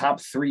of the top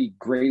 3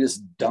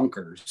 greatest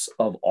dunkers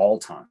of all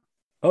time.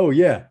 Oh,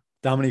 yeah.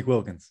 Dominique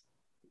Wilkins.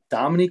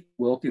 Dominique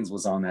Wilkins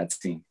was on that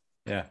team.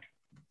 Yeah.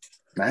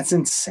 That's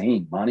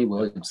insane. Monty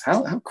Williams.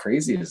 How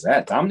crazy is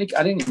that? Dominique,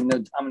 I didn't even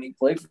know Dominique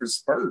played for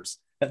Spurs.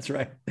 That's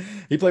right.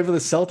 He played for the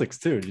Celtics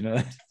too. Do you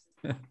know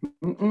that?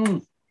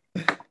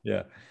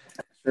 Yeah.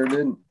 Sure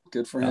didn't.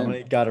 Good for him.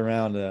 Dominique got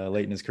around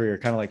late in his career,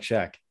 kind of like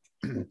Shaq.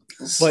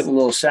 But a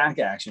little Shaq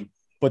action.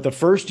 But the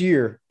first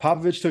year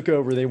Popovich took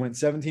over, they went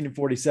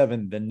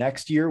 17-47. The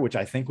next year, which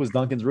I think was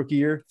Duncan's rookie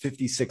year,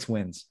 56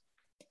 wins.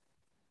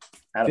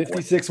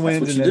 56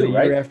 wins, and then the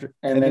year after,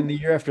 and then the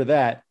year after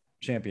that,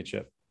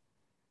 championship.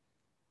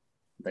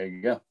 There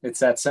you go. It's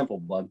that simple,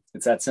 bud.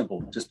 It's that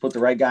simple. Just put the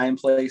right guy in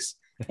place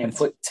and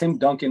put Tim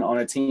Duncan on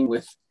a team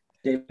with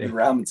David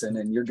Robinson,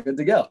 and you're good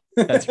to go.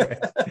 That's right.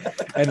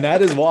 And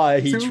that is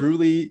why he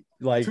truly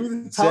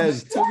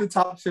says to the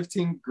top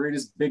 15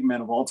 greatest big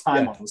men of all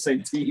time on the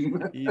same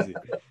team. Easy.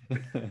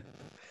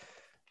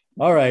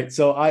 All right.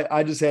 So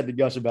I just had to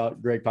gush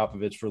about Greg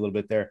Popovich for a little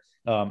bit there.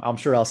 I'm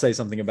sure I'll say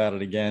something about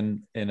it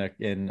again in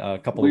a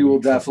couple of weeks. We will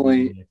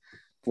definitely.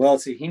 Well,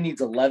 see, he needs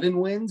 11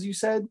 wins, you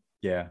said?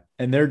 Yeah.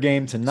 And their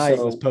game tonight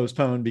was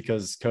postponed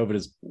because COVID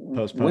is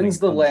postponed. When's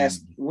the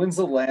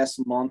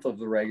last month of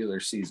the regular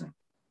season?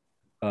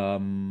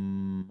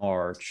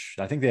 March.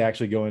 I think they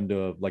actually go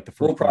into like the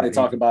first. We'll probably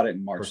talk about it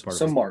in March.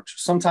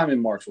 Sometime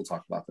in March, we'll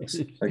talk about this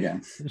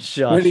again.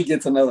 When he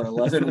gets another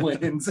 11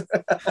 wins.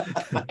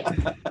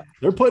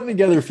 They're putting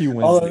together a few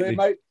wins. Although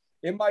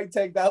it might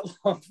take that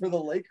long for the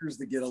Lakers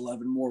to get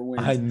 11 more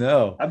wins. I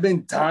know. I've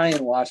been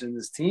dying watching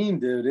this team,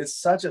 dude. It's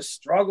such a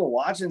struggle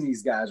watching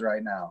these guys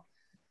right now.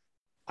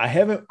 I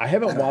haven't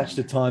watched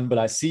a ton, but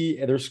I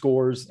see their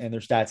scores and their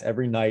stats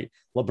every night.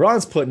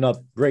 LeBron's putting up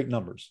great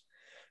numbers,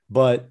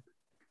 but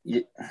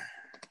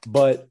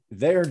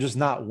they're just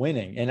not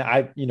winning. And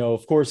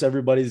of course,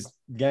 everybody's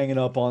ganging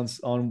up on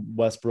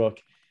Westbrook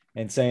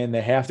and saying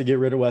they have to get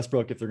rid of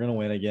Westbrook if they're going to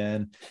win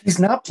again. He's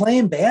not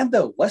playing bad,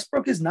 though.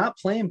 Westbrook is not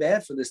playing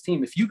bad for this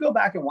team. If you go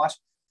back and watch,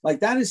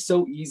 that is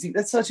so easy.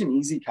 That's such an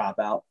easy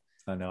cop-out.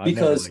 I know.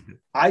 Because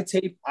I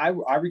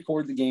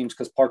record the games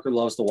because Parker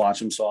loves to watch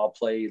them. So I'll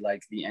play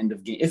the end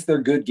of game. If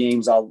they're good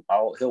games, he'll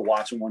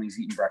watch them when he's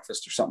eating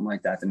breakfast or something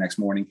like that the next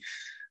morning.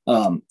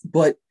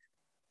 But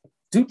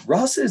dude,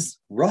 Russ is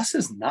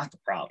not the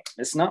problem.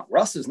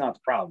 Russ is not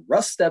the problem.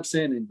 Russ steps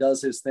in and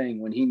does his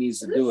thing when he needs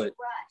to do it.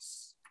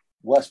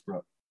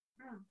 Westbrook.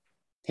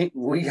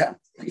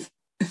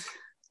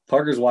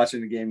 Parker's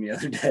watching the game the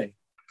other day.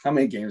 How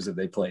many games have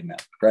they played now?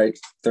 Right?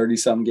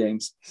 30-some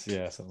games.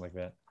 Yeah, something like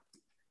that.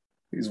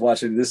 He's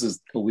watching. This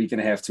is a week and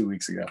a half, 2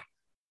 weeks ago.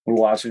 We're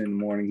watching in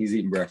the morning. He's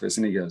eating breakfast,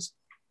 and he goes,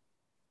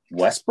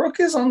 "Westbrook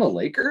is on the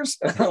Lakers?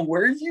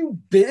 Where have you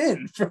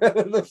been for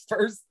the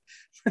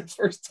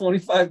first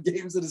 25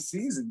 games of the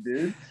season,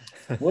 dude?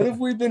 What have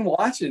we been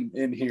watching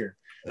in here?"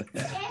 And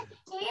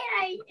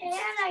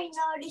I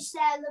noticed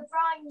that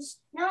LeBron's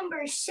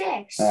number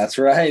 6. That's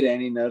right.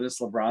 And he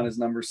noticed LeBron is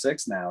number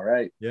 6 now,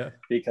 right? Yeah.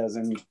 Because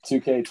in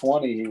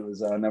 2K20, he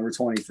was number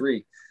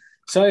 23.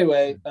 So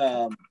anyway,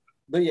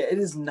 but yeah,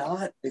 it's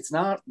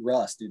not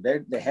Russ, dude.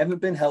 They haven't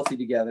been healthy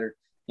together.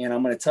 And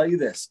I'm going to tell you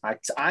this.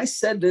 I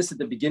said this at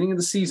the beginning of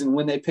the season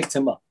when they picked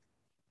him up.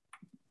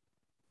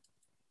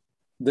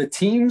 The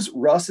teams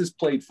Russ has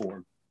played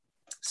for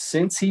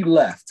since he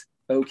left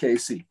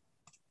OKC,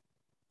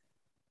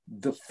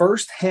 the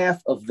first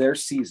half of their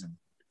season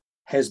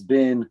has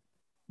been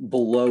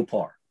below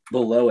par,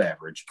 below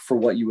average for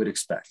what you would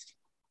expect.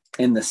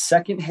 And the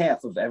second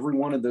half of every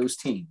one of those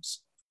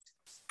teams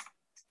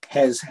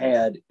has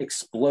had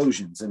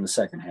explosions in the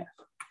second half.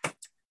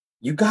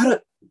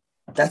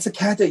 That's a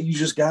cat that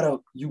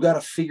you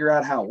gotta figure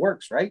out how it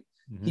works, right?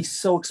 Mm-hmm. He's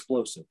so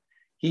explosive.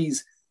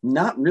 He's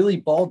not really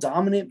ball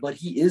dominant, but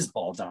he is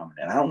ball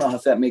dominant. I don't know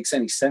if that makes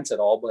any sense at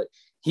all, but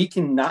he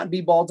can not be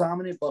ball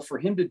dominant, but for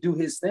him to do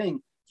his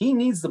thing, he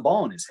needs the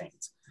ball in his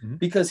hands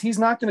because he's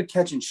not going to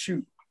catch and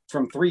shoot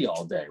from three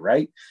all day,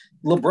 right?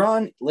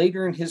 LeBron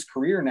later in his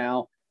career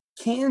now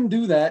can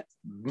do that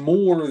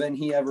more than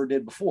he ever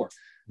did before.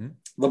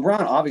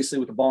 LeBron, obviously,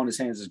 with the ball in his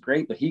hands is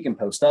great, but he can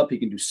post up. He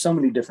can do so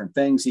many different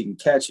things. He can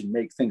catch and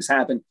make things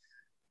happen.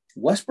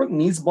 Westbrook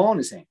needs the ball in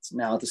his hands.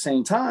 Now, at the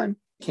same time,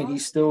 can he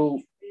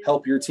still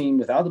help your team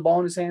without the ball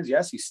in his hands?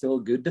 Yes, he's still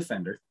a good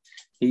defender.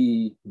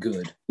 He's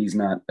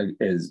not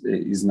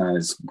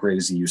as great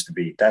as he used to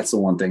be. That's the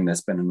one thing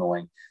that's been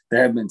annoying.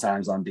 There have been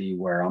times on D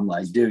where I'm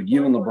like, dude,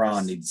 you and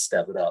LeBron need to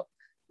step it up.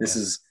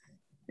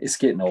 It's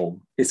getting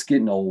old. It's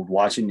getting old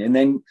watching. And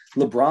then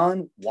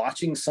LeBron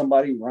watching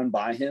somebody run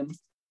by him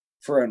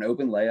for an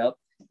open layup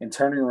and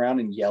turning around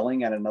and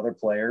yelling at another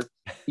player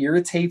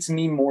irritates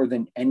me more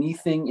than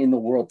anything in the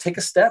world. Take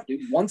a step,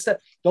 dude. One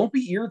step. Don't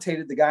be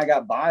irritated the guy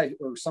got by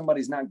or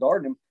somebody's not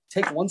guarding him.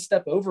 Take one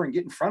step over and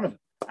get in front of him.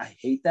 I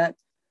hate that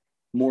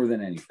more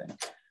than anything.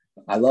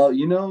 I love, I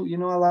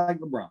like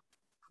LeBron.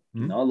 I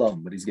love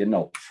him, but he's getting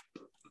old.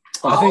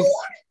 I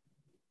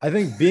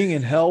think being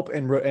in help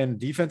and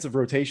defensive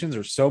rotations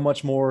are so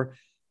much more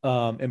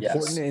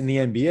important in the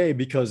NBA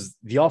because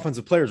the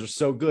offensive players are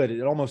so good. It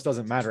almost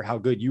doesn't matter how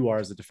good you are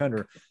as a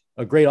defender.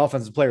 A great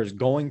offensive player is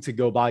going to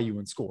go by you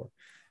and score.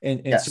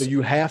 And so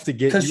you have to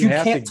get, because you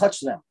can't touch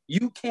them.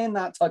 You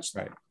cannot touch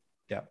them.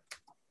 Right.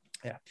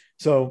 Yeah.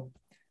 So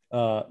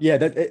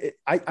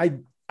I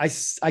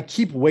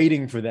keep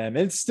waiting for them.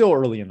 It's still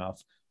early enough,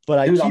 but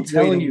I'm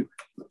telling you,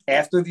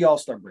 after the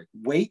All-Star break,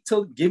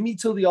 give me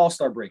till the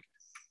All-Star break.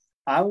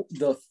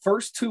 The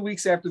first 2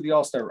 weeks after the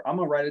All-Star, I'm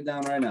going to write it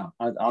down right now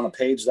on a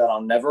page that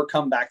I'll never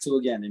come back to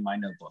again in my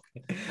notebook.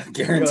 I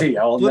guarantee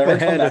I will never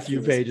come back a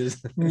few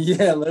pages.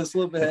 Yeah, let's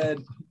flip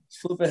ahead.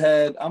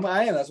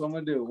 I am. That's what I'm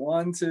going to do.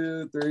 1,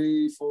 2,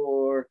 3,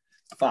 4,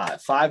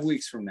 5. 5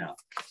 weeks from now.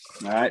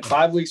 All right.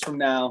 5 weeks from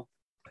now.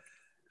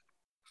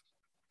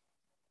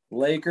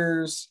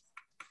 Lakers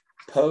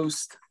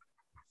post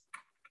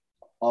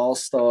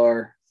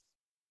All-Star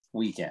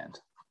weekend.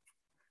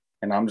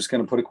 And I'm just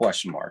going to put a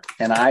question mark.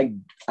 And I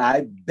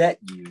bet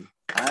you,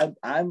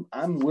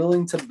 I'm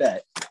willing to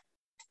bet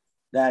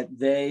that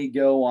they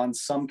go on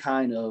some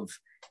kind of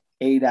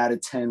 8 out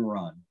of 10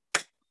 run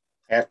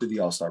after the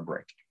All-Star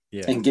break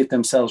and get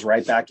themselves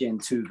right back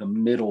into the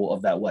middle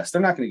of that West.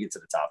 They're not going to get to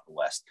the top of the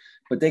West,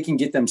 but they can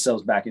get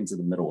themselves back into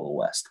the middle of the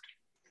West.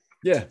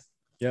 Yeah.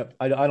 Yep.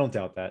 I don't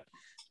doubt that.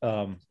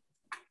 When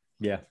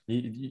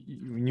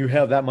you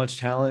have that much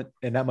talent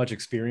and that much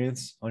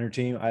experience on your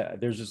team,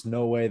 there's just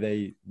no way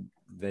they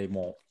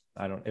won't.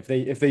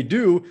 If they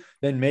do,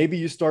 then maybe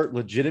you start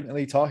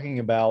legitimately talking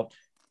about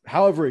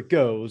however it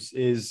goes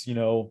is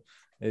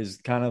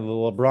kind of the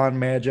LeBron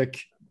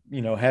magic,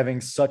 having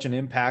such an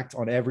impact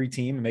on every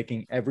team,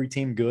 making every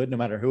team good, no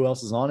matter who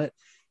else is on it.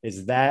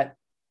 Is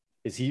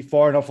he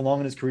far enough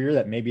along in his career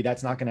that maybe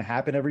that's not going to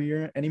happen every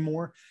year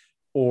anymore?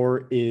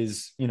 Or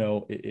is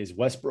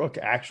Westbrook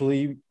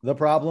actually the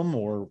problem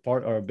or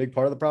a big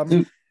part of the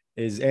problem?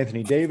 Is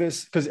Anthony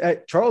Davis? Because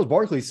Charles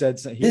Barkley said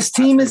this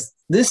team is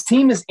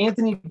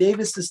Anthony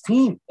Davis's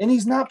team, and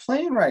he's not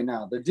playing right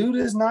now. The dude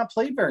has not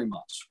played very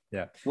much.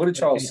 Yeah. What did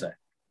Charles say?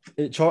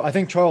 I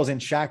think Charles and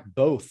Shaq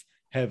both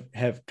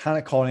have kind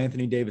of called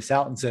Anthony Davis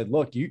out and said,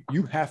 "Look,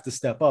 you have to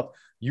step up.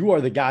 You are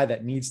the guy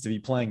that needs to be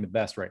playing the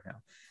best right now."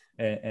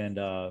 And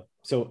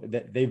so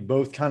that they've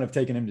both kind of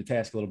taken him to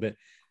task a little bit.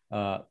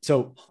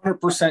 So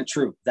 100%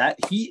 true that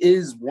he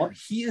is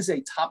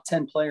a top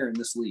 10 player in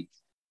this league.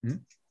 Mm-hmm.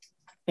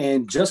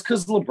 And just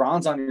because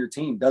LeBron's on your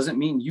team doesn't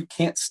mean you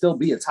can't still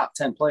be a top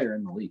 10 player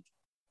in the league.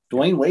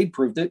 Dwayne Wade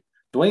proved it.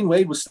 Dwayne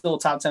Wade was still a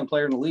top 10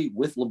 player in the league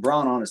with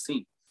LeBron on his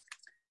team.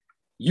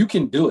 You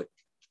can do it.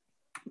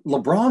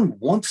 LeBron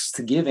wants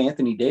to give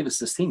Anthony Davis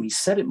this team. He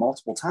said it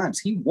multiple times.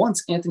 He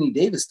wants Anthony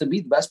Davis to be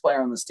the best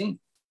player on this team.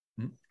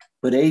 Mm-hmm.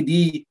 But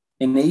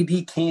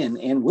AD can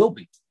and will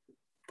be.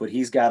 But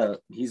he's going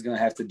to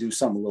have to do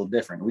something a little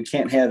different. We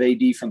can't have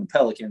AD from the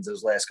Pelicans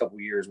those last couple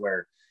of years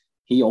where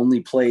he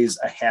only plays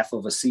a half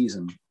of a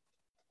season.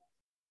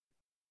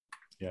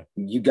 Yeah.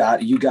 You got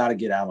to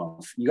get out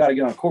on. You got to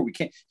get on court.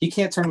 He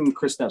can't turn into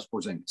Kristaps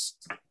Porzingis.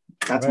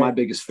 That's my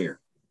biggest fear.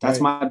 That's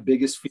my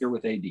biggest fear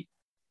with AD.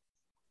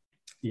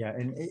 Yeah,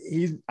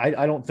 and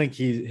I don't think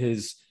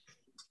his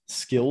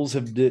skills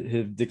have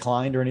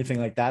declined or anything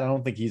like that. I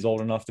don't think he's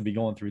old enough to be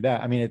going through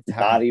that. I mean, it's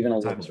not even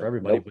a times for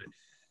everybody, but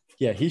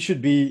yeah, he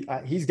should be.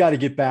 He's got to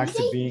get back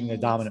to being a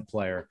dominant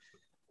player.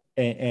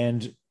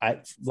 And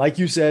like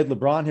you said,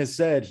 LeBron has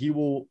said he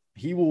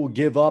will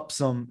give up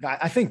some.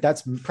 I think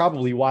that's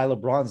probably why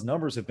LeBron's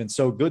numbers have been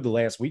so good the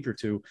last week or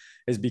two,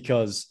 is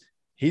because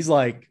he's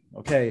like,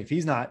 okay, if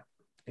he's not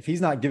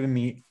giving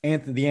me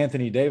the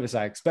Anthony Davis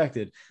I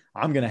expected,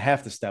 I'm going to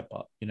have to step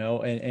up,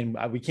 and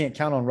we can't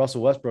count on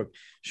Russell Westbrook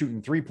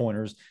shooting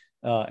 3-pointers.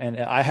 And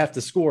I have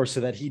to score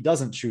so that he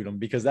doesn't shoot them,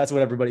 because that's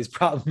what everybody's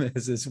problem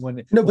is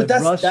when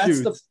Russ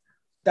shoots.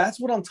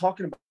 That's what I'm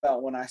talking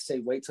about when I say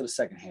wait till the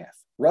second half.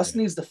 Russ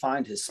needs to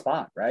find his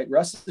spot, right?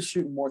 Russ is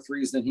shooting more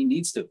threes than he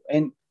needs to.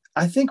 And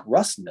I think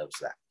Russ knows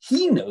that.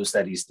 He knows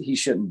that he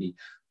shouldn't be.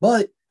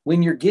 But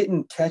when you're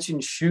getting catch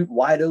and shoot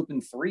wide open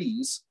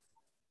threes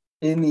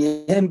in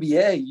the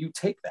NBA, you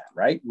take that,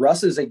 right?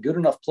 Russ is a good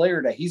enough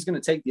player that he's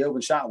going to take the open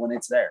shot when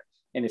it's there.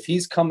 And if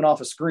he's coming off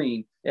a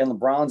screen and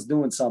LeBron's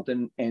doing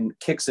something and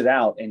kicks it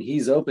out and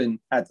he's open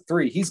at the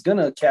three, he's going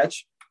to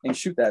catch and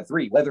shoot that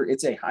three, whether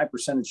it's a high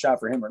percentage shot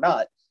for him or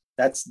not.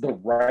 That's the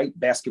right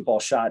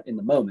basketball shot in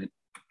the moment,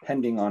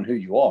 depending on who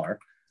you are.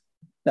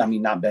 I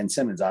mean, not Ben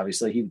Simmons,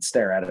 obviously. He would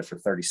stare at it for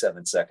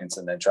 37 seconds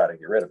and then try to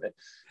get rid of it.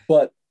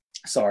 But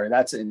sorry,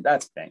 that's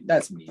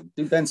mean.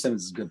 Dude, Ben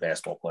Simmons is a good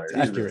basketball player.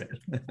 He's accurate.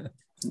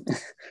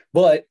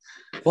 But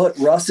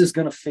Russ is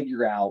going to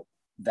figure out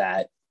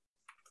that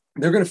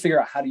they're going to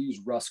figure out how to use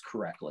Russ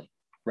correctly,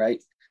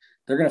 right?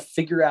 They're going to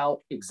figure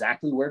out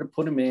exactly where to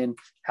put him in,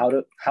 how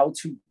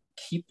to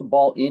keep the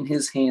ball in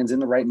his hands in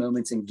the right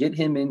moments and get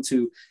him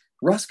into.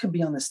 Russ could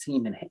be on this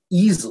team and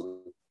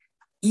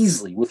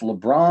easily with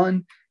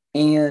LeBron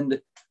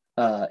and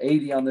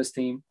AD on this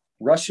team.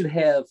 Russ should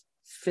have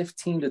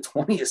 15 to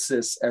 20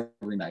 assists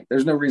every night.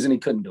 There's no reason he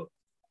couldn't do it.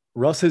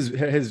 Russ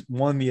has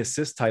won the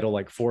assist title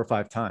like 4 or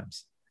 5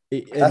 times.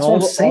 In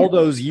all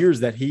those years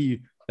that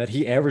he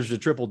averaged a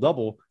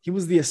triple-double, he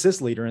was the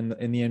assist leader in the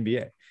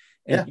NBA.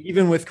 And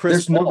even with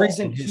Chris Paul,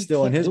 reason he's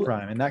still in his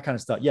prime and that kind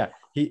of stuff. Yeah,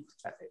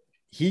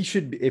 he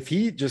should, if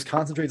he just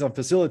concentrates on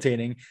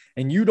facilitating,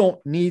 and you don't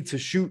need to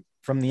shoot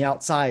from the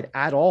outside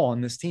at all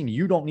on this team.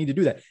 You don't need to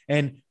do that.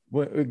 And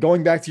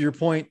going back to your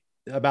point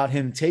about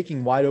him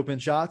taking wide open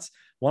shots,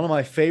 one of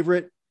my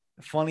favorite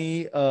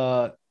funny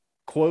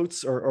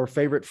quotes or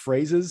favorite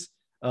phrases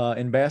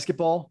in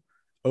basketball: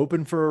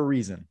 "Open for a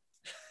reason."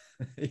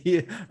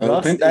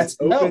 Russ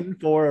open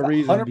for a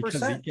reason 100%.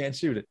 Because he can't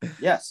shoot it.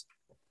 Yes.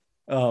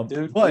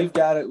 Dude, we've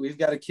got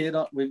a kid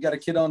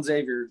on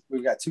Xavier.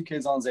 We've got 2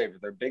 kids on Xavier.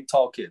 They're big,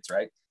 tall kids,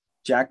 right?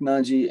 Jack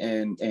Nungy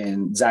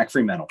and Zach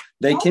Fremantle.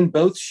 They can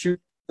both shoot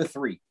the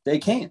three. They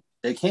can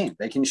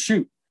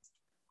shoot.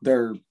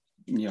 They're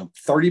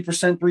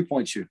 30%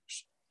 3-point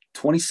shooters.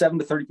 27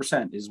 to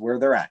 30% is where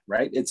they're at,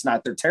 right? It's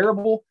not they're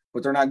terrible,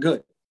 but they're not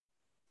good.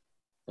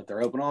 But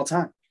they're open all the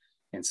time.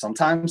 And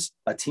sometimes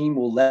a team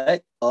will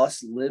let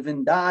us live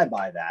and die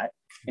by that.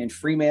 And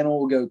Fremantle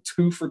will go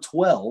 2 for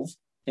 12.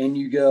 And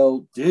you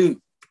go, dude,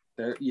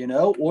 there,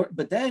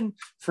 but then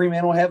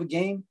Freeman will have a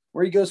game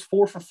where he goes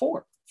 4 for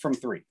 4 from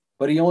 3,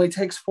 but he only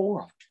takes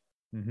 4 off.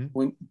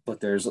 Mm-hmm. But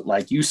there's,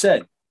 like you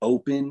said,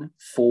 open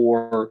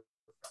for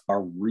a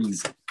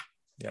reason.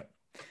 Yeah.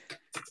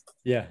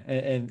 Yeah.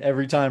 And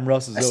every time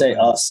Russ is say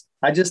us.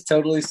 I just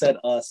totally said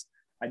us.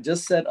 I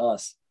just said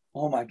us.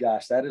 Oh my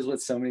gosh. That is what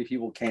so many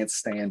people can't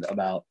stand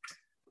about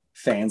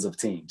fans of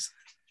teams.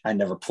 I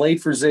never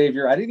played for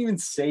Xavier. I didn't even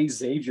say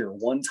Xavier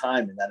one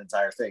time in that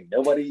entire thing.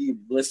 Nobody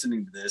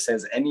listening to this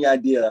has any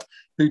idea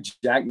who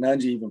Jack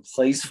Nungy even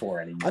plays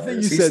for anymore. I think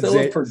you said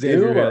Purdue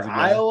Xavier or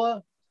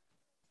Iowa.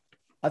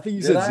 I think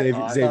you said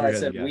Xavier. I thought I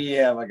said we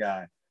have a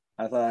guy.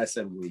 I thought I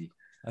said we.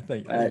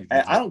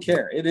 I don't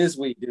care. It is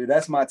we, dude.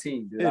 That's my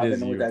team, dude. I've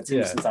been with that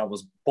team since I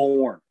was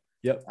born.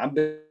 Yep. I've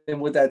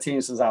been with that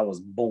team since I was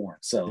born.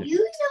 So you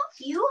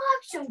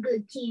have some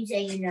good teams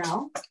that you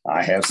know.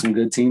 I have some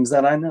good teams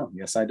that I know.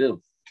 Yes, I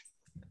do.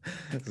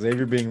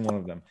 Xavier being one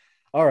of them.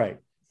 All right.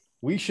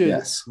 We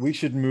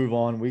should move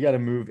on. We got to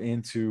move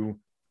into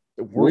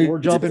we're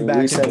jumping back.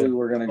 We said we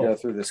were going to go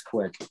through this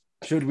quick.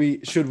 Should we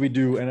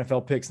do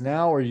NFL picks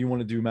now, or do you want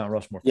to do Mount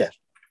Rushmore? Yeah.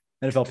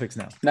 NFL picks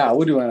now. No,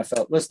 we'll do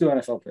NFL. Let's do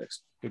NFL picks.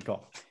 Good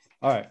call.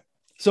 All right.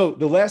 So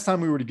the last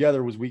time we were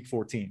together was week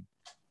 14.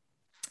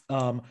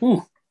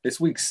 It's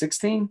week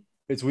 16.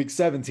 It's week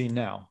 17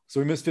 now. So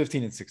we missed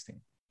 15 and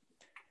 16.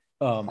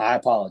 I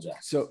apologize.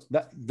 So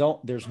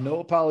there's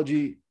no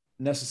apology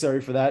necessary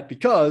for that,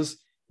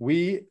 because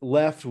we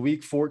left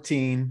week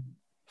 14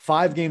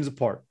 5 games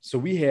apart. So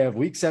we have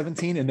week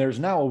 17 and there's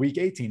now a week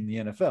 18 in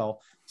the NFL.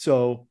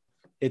 So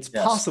it's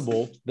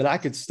possible that I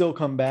could still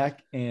come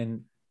back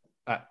and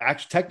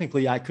actually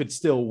technically I could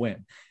still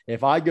win.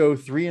 If I go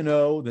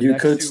 3-0 the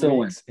next 2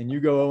 weeks and you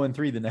go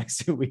 0-3 the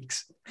next 2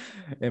 weeks,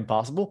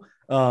 impossible.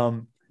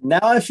 Now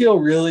I feel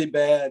really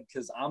bad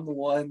because I'm the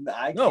one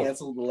that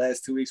canceled the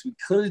last 2 weeks. We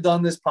could have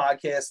done this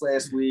podcast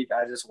last week.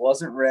 I just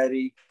wasn't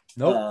ready.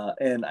 Nope.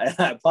 And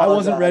I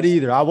wasn't ready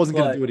either. I wasn't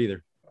going to do it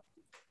either.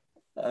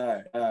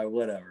 All right,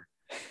 whatever.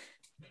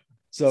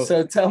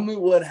 So tell me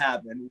what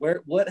happened.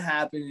 What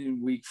happened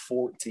in week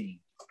 14?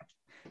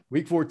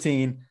 Week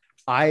 14,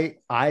 I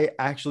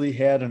actually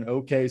had an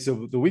okay.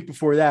 So the week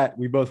before that,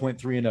 we both went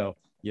 3-0.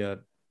 Yeah,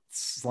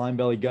 slime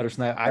belly gutter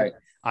snap.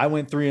 I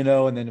went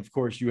 3-0, and then of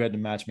course you had to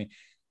match me.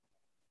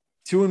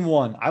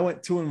 2-1. I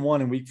went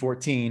 2-1 in week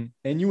 14,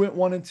 and you went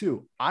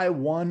 1-2. I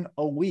won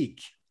a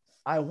week.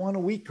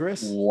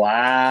 Chris.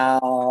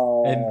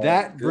 Wow. And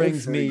that Good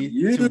brings for me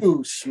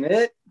you,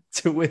 Schmidt.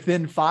 to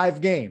within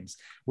 5 games,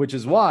 which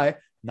is why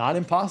not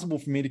impossible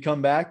for me to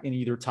come back and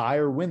either tie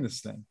or win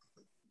this thing.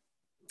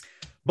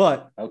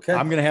 But okay,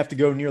 I'm going to have to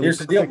go nearly Here's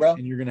the perfect, deal, bro.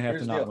 and you're going to have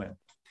Here's to the not deal. win.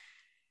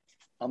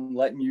 I'm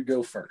letting you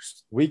go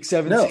first. Week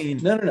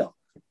 17. No.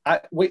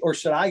 Or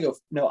should I go?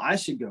 No, I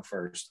should go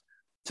first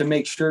to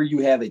make sure you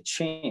have a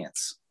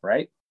chance,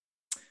 right?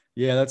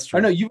 Yeah, that's true.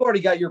 Or no, you've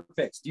already got your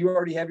picks. Do you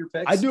already have your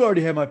picks? I do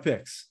already have my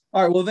picks.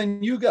 All right, well,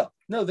 then you go.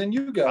 No, then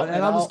you go.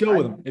 And I'll just go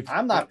with them.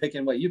 I'm not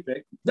picking what you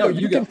pick. No,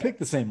 you can go. pick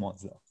the same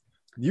ones, though.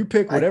 You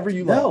pick whatever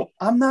you like. No,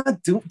 I'm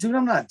not doing, dude.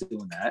 I'm not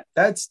doing that.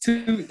 That's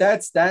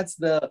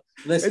the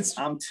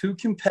listen. I'm too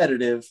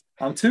competitive.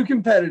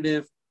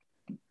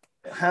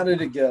 How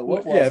did it go?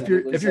 What was yeah,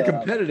 it? if you're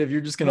competitive,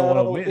 you're just going to want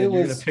to win, and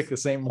you're going to pick the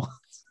same ones.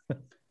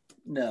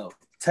 No,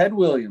 Ted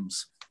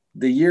Williams.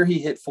 The year he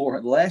hit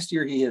 400, last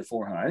year he hit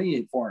 400. I think he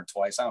hit 400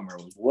 twice. I don't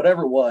remember.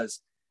 Whatever it was,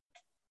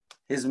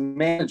 his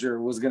manager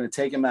was going to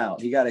take him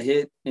out. He got a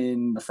hit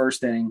in the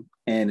first inning,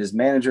 and his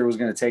manager was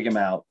going to take him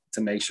out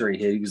to make sure he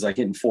hit. He was like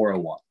hitting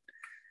 401.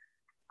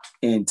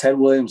 And Ted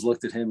Williams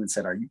looked at him and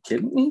said, "Are you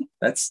kidding me?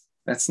 That's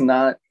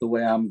not the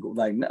way I'm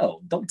like,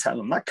 no, don't tell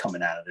him I'm not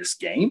coming out of this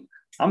game.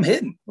 I'm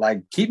hitting.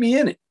 Like, keep me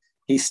in it."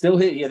 He still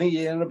hit. I think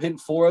he ended up hitting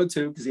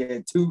 402 because he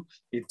had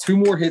two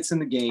more hits in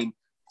the game.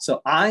 So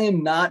I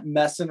am not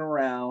messing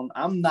around.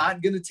 I'm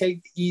not going to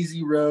take the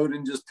easy road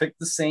and just pick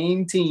the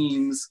same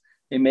teams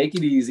and make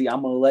it easy.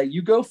 I'm going to let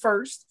you go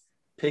first.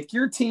 Pick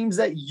your teams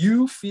that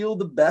you feel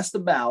the best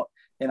about,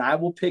 and I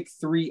will pick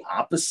 3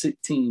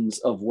 opposite teams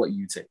of what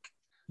you take.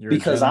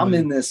 Because I'm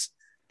in this.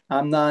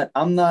 I'm not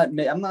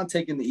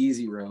taking the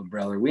easy road,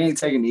 brother. We ain't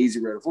taking the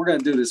easy road. If we're going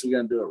to do this, we're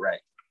going to do it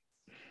right.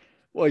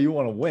 Well, you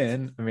want to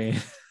win. I mean,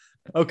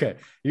 okay.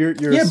 You're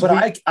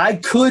but I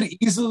could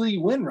easily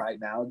win right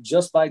now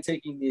just by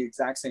taking the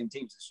exact same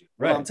teams as you.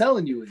 Right. What I'm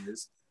telling you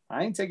is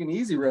I ain't taking the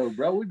easy road,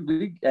 bro. We're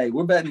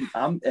betting.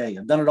 I've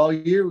done it all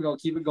year. We're going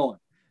to keep it going.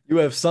 You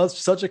have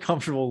such a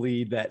comfortable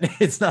lead that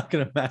it's not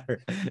going to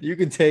matter. You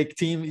can take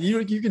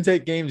you can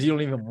take games you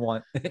don't even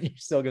want, and you're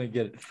still going to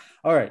get it.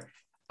 All right.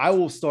 I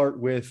will start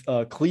with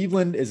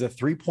Cleveland is a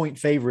 3-point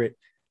favorite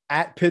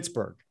at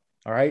Pittsburgh.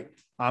 All right.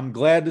 I'm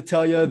glad to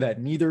tell you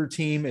that neither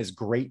team is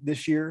great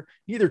this year.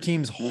 Neither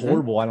team's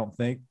horrible, I don't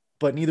think,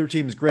 but neither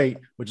team is great,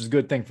 which is a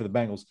good thing for the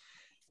Bengals.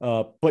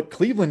 But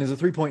Cleveland is a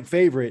 3-point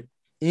favorite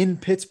in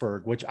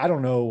Pittsburgh, which I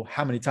don't know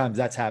how many times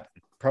that's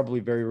happened. Probably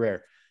very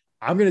rare.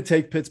 I'm going to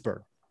take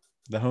Pittsburgh,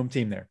 the home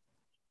team there.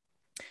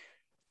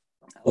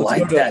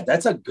 That.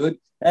 That's a good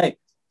 – hey,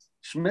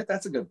 Schmidt,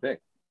 that's a good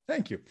pick.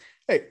 Thank you.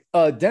 Hey,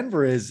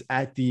 Denver is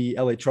at the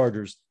LA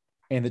Chargers,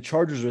 and the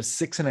Chargers are a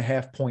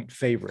 6.5-point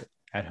favorite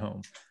at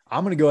home.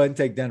 I'm going to go ahead and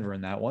take Denver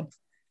in that one.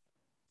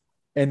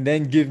 And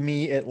then give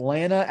me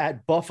Atlanta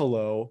at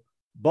Buffalo.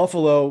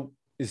 Buffalo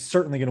is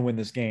certainly going to win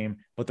this game,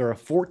 but they're a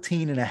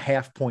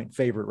 14.5-point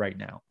favorite right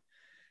now.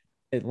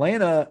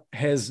 Atlanta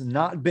has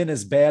not been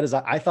as bad as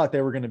I thought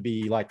they were going to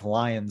be, like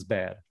Lions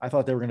bad. I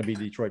thought they were going to be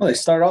Detroit. Well, they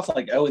started off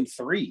like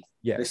 0-3.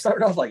 Yeah. They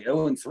started off like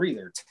 0-3.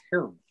 They're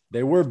terrible.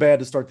 They were bad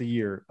to start the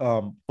year.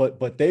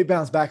 But they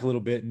bounced back a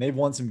little bit, and they've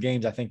won some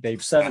games. I think they've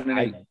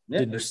 7-8.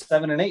 Yeah, they're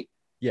 7-8.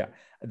 Yeah.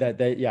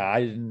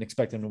 I didn't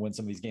expect them to win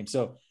some of these games.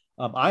 So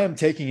I am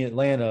taking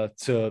Atlanta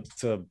to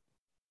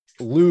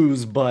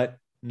lose, but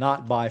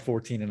not by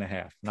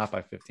 14.5, not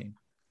by 15.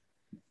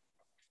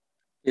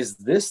 Is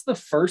this the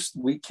first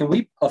week? Can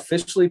we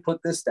officially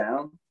put this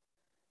down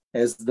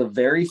as the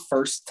very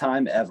first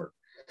time ever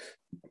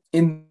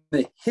in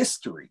the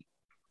history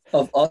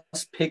of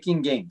us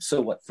picking games?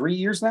 So what, 3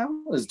 years now?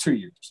 Is it 2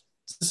 years?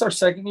 Is this our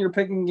second year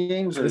picking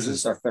games, or is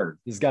this our third?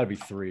 It's got to be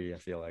 3, I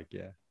feel like,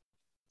 yeah.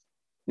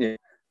 Yeah.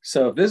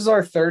 So if this is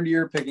our third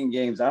year picking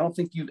games, I don't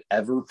think you've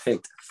ever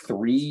picked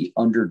 3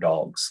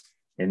 underdogs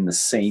in the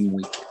same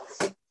week.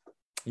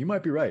 You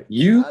might be right. I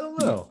don't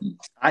know.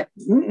 I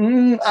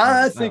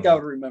think I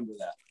would remember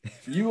that.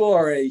 You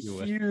are a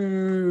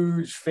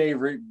huge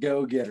favorite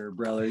go-getter,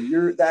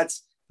 brother.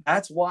 That's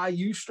why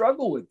you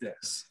struggle with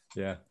this.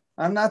 Yeah.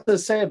 I'm not to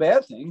say a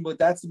bad thing, but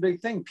that's the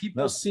big thing.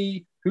 People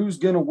see who's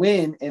going to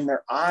win, and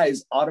their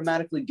eyes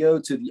automatically go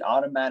to the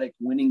automatic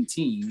winning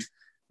team.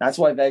 That's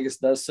why Vegas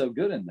does so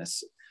good in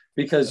this,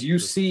 because you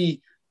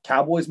see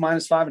Cowboys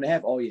minus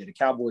 5.5. Oh yeah, the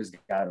Cowboys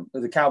got them.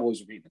 The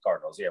Cowboys are beating the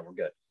Cardinals. Yeah, we're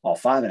good. Oh,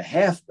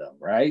 5.5 though,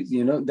 right?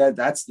 You know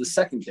that's the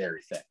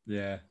secondary thing.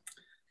 Yeah.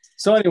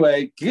 So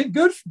anyway, good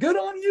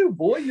on you,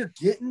 boy. You're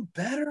getting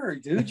better,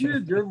 dude.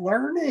 You're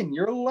learning.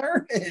 You're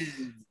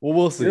learning. Well,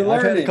 we'll see.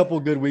 I've had a couple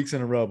of good weeks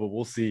in a row, but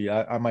we'll see.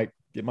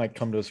 It might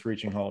come to a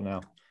screeching halt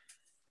now.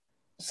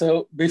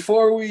 So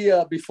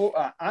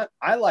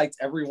I liked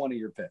every one of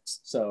your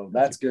picks, so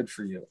that's good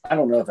for you. I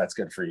don't know if that's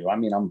good for you. I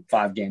mean, I'm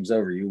 5 games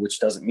over you, which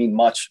doesn't mean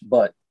much,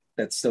 but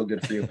that's still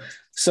good for you.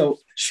 So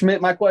Schmidt,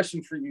 my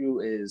question for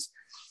you is,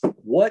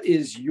 what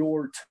is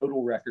your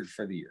total record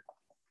for the year?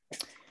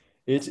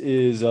 It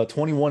is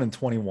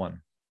 21-21.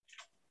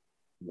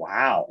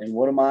 Wow. And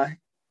what am I?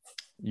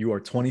 You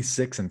are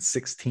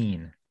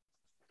 26-16.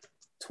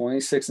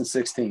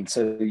 26-16.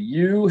 So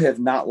you have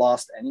not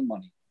lost any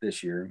money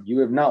this year. You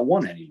have not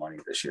won any money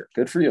this year.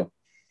 Good for you.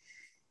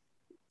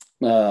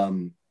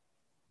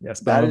 Yes,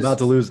 but I'm about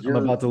to lose. I'm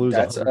about to lose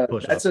That's 100 a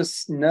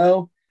push-ups.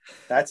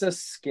 that's a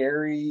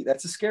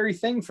scary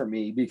thing for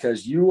me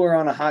because you are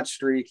on a hot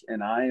streak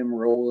and I am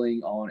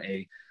rolling on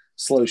a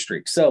slow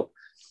streak. So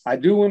I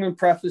do want to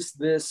preface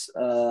this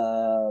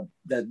that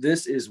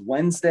this is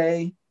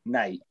Wednesday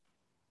night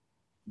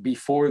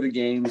before the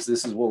games.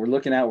 This is what we're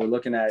looking at. We're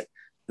looking at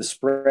the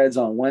spreads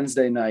on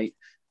Wednesday night.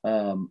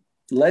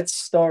 Let's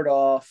start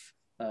off.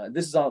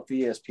 This is off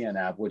the ESPN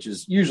app, which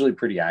is usually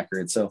pretty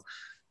accurate. So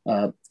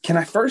can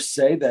I first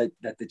say that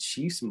the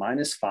Chiefs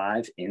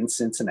 -5 in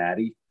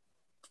Cincinnati,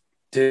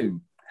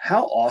 dude,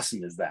 how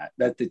awesome is that?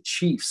 That the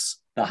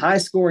Chiefs, the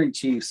high-scoring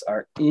Chiefs,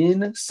 are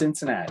in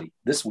Cincinnati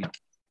this week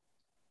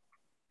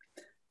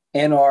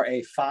and are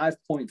a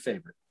 5-point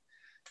favorite.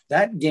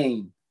 That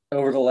game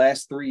over the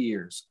last 3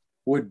 years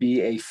would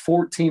be a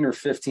 14 or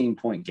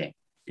 15-point game.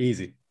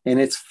 Easy. And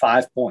it's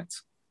 5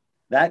 points.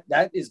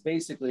 That is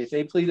basically, if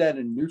they played at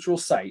a neutral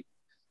site,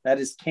 that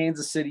is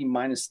Kansas City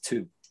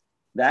 -2.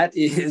 That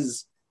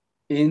is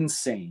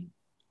insane.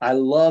 I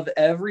love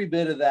every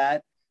bit of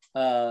that.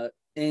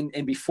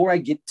 And before I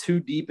get too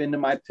deep into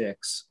my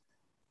picks,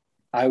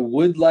 I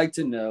would like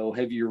to know,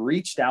 have you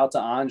reached out to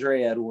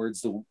Andre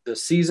Edwards? The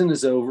season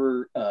is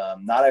over,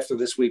 not after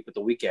this week, but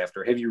the week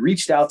after. Have you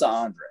reached out to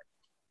Andre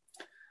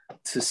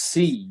to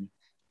see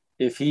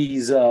if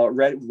he's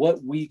ready,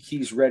 what week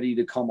he's ready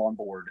to come on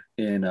board?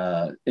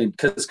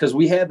 Because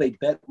we have a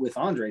bet with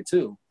Andre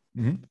too.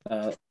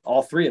 Mm-hmm.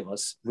 All three of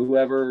us,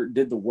 whoever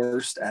did the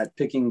worst at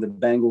picking the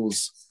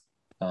Bengals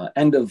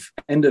end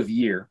of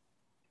year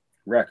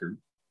record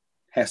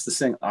has to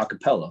sing a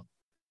cappella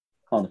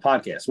on the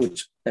podcast,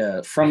 which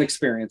from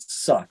experience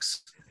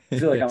sucks. I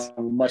feel like I'm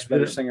a much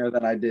better singer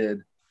than I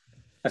did.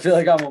 I feel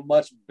like I'm a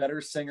much better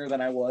singer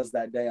than I was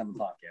that day on the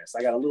podcast.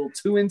 I got a little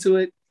too into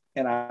it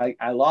and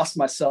I lost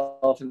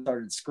myself and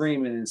started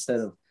screaming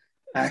instead of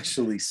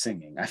actually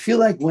singing. I feel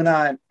like when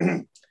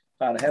if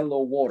I'd had a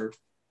little water,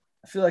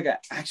 I feel like I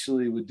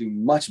actually would do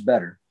much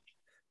better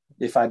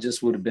if I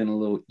just would have been a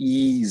little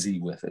easy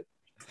with it.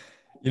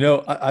 You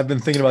know, I've been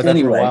thinking about that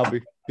for a while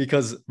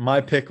because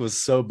my pick was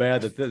so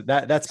bad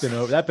that's been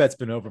over. That bet's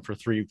been over for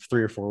three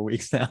or 4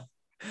 weeks now.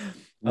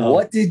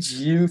 What did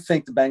you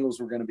think the Bengals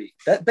were going to be?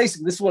 This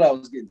is what I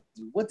was getting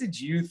to. What did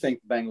you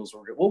think the Bengals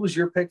were? What was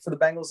your pick for the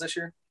Bengals this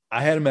year?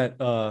 I had them at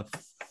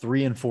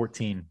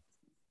 3-14.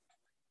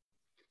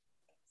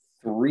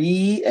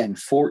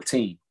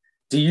 3-14.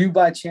 Do you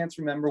by chance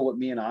remember what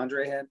me and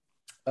Andre had?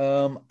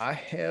 I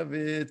have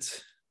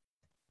it.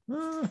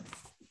 Might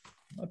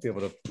be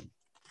able to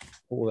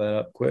pull that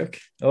up quick.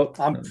 Oh,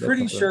 I'm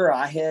pretty sure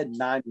I had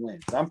 9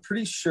 wins. I'm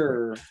pretty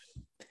sure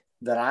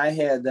that I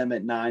had them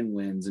at 9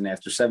 wins, and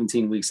after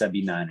 17 weeks, I'd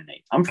be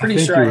 9-8. I'm pretty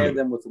sure I had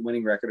them with a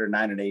winning record of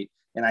 9-8,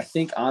 and I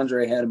think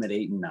Andre had them at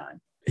 8-9.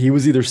 He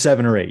was either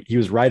 7 or 8. He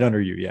was right under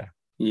you. Yeah.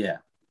 Yeah.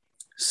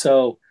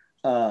 So,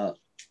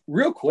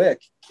 real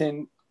quick,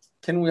 can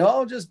we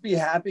all just be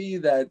happy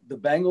that the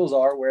Bengals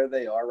are where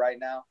they are right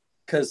now?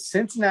 Because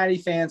Cincinnati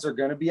fans are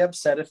going to be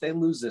upset if they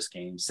lose this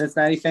game.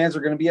 Cincinnati fans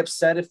are going to be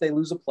upset if they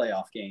lose a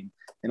playoff game.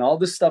 And all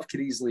this stuff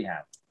could easily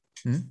happen.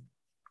 Mm-hmm.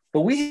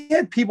 But we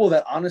had people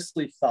that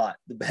honestly thought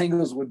the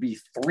Bengals would be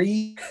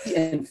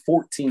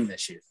 3-14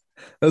 this year.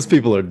 Those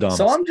people are dumb.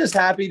 So I'm just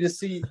happy to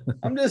see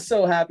 – I'm just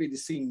so happy to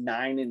see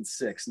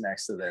 9-6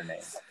 next to their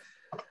name.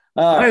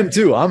 I am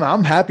too.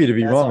 I'm happy to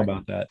be wrong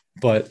about that.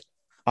 But –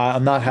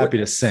 I'm not happy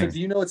to sing. So do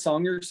you know what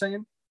song you're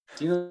singing?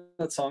 Do you know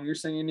what song you're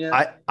singing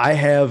yet? I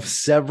have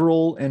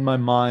several in my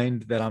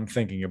mind that I'm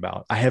thinking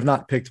about. I have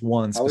not picked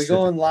one specific.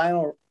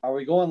 Are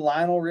we going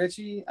Lionel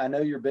Richie? I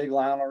know you're a big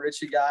Lionel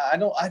Richie guy.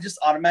 I just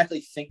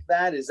automatically think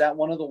that. Is that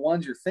one of the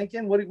ones you're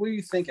thinking? What are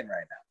you thinking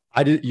right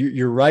now?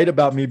 You're right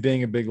about me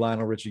being a big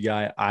Lionel Richie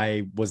guy.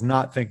 I was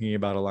not thinking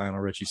about a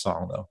Lionel Richie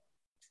song though.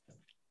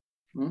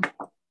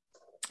 Mm-hmm.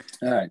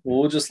 All right. Well,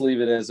 we'll just leave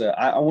it as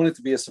I want it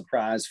to be a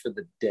surprise for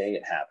the day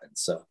it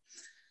happens. So,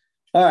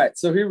 all right.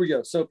 So here we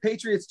go. So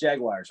Patriots,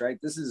 Jaguars, right?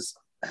 This is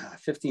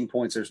 15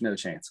 points. There's no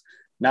chance.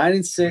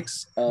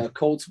 9-6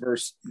 Colts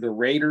versus the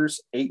Raiders,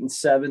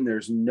 8-7.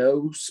 There's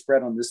no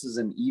spread on this. Is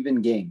an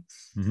even game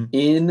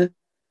in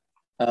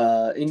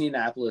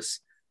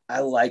Indianapolis. I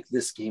like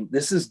this game.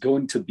 This is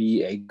going to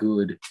be a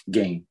good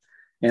game.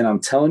 And I'm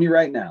telling you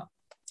right now,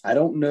 I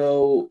don't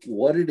know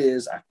what it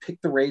is. I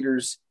picked the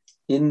Raiders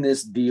in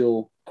this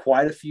deal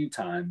quite a few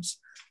times.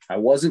 I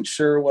wasn't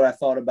sure what I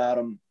thought about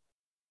them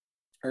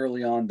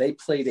early on. They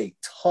played a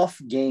tough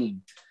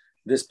game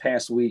this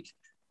past week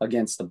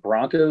against the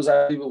Broncos.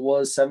 I believe it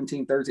was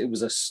 17-13. It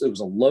was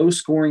a low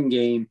scoring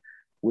game,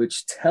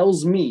 which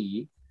tells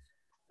me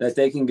that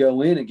they can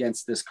go in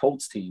against this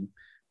Colts team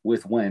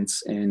with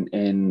Wentz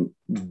and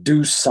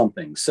do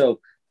something. So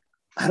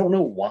I don't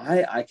know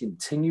why I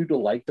continue to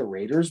like the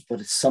Raiders,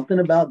 but it's something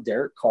about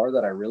Derek Carr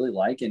that I really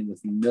like. And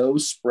with no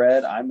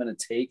spread, I'm going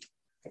to take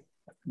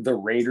the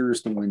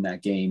Raiders to win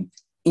that game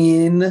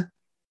in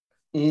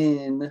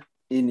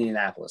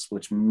Indianapolis,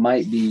 which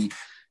might be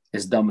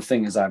as dumb a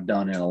thing as I've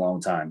done in a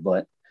long time,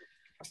 but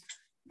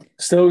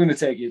still going to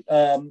take it.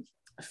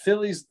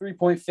 Philly's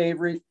 3-point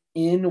favorite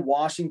in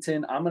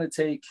Washington. I'm going to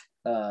take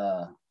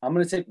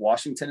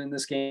Washington in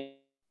this game.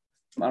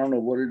 I don't know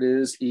what it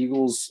is.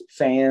 Eagles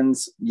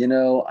fans,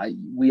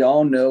 we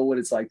all know what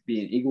it's like to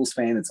be an Eagles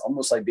fan. It's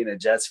almost like being a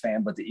Jets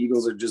fan, but the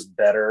Eagles are just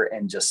better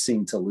and just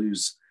seem to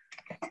lose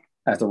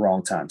at the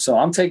wrong time. So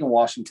I'm taking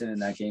Washington in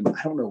that game.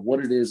 I don't know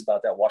what it is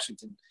about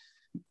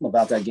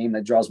that game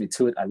that draws me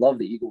to it. I love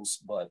the Eagles,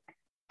 but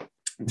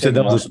I'm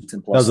taking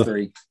Washington plus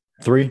 3.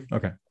 3?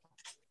 Okay.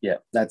 Yeah,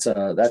 that's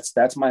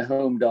my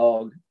home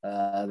dog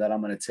that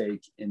I'm going to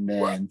take, and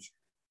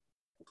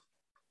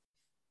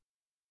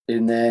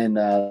then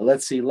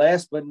let's see.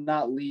 Last but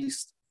not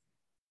least,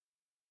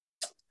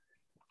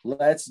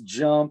 let's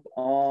jump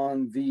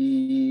on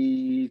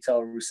the. Tell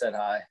her we said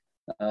hi.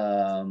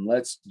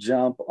 Let's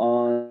jump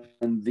on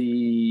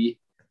the.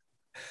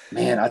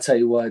 Man, I'll tell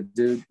you what,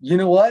 dude. You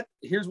know what?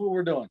 Here's what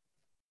we're doing: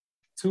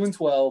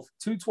 2-12,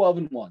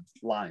 2-12-1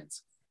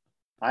 Lions.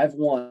 I've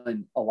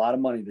won a lot of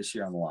money this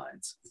year on the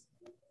Lions.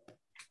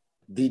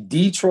 The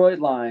Detroit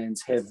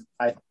Lions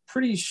I'm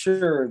pretty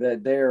sure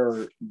that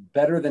they're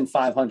better than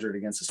 500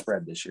 against the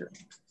spread this year.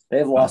 They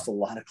have lost a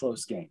lot of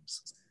close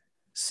games.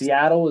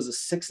 Seattle is a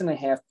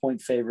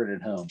 6.5-point favorite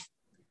at home.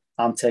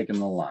 I'm taking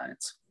the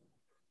Lions.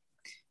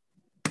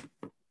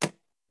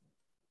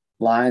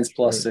 Lions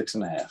plus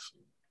 6.5.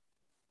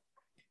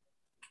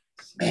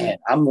 Man,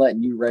 I'm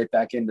letting you right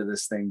back into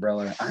this thing,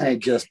 brother. I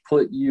just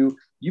put you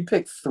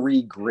picked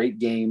 3 great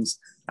games.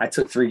 I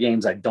took 3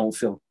 games I don't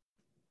feel.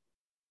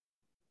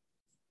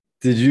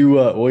 Did you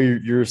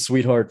you're a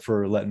sweetheart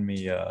for letting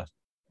me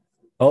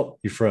oh,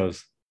 you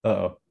froze.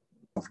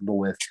 Comfortable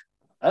with.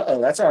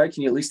 That's all right.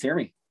 Can you at least hear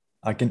me?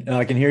 I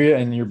can hear you,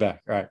 and you're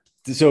back. All right.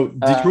 So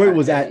Detroit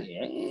was at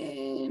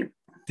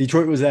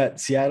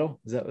Seattle.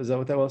 Is that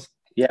what that was?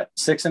 Yeah,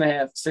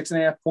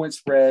 6.5 point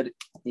spread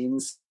in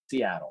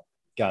Seattle.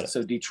 Got it.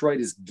 So Detroit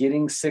is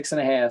getting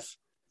 6.5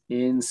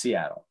 in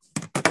Seattle.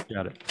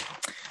 Got it.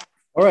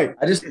 All right.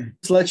 I just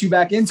let you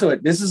back into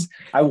it.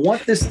 I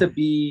want this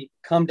to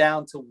come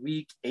down to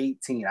week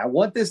 18. I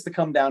want this to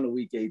come down to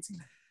week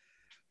 18.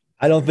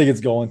 I don't think it's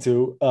going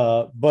to,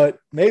 but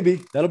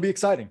maybe that'll be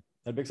exciting.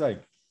 That'd be exciting.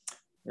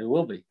 It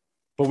will be.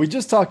 But we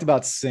just talked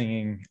about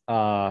singing,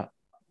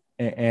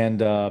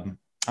 and I'm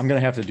going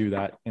to have to do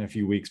that in a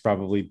few weeks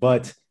probably.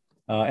 But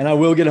and I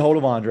will get a hold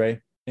of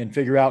Andre and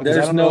figure out. There's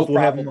I don't know if we'll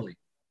probably.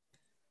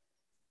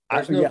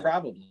 There's no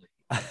probably.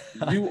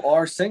 You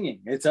are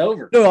singing. It's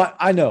over. No,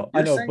 I know.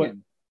 You're I know. singing. But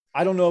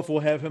I don't know if we'll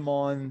have him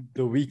on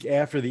the week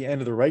after the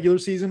end of the regular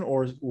season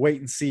or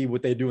wait and see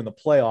what they do in the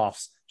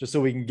playoffs just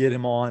so we can get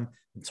him on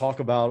and talk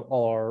about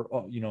our,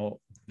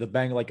 the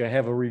Bengals. Like I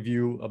have a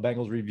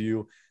Bengals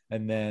review.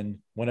 And then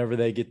whenever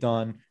they get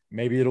done,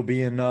 maybe it'll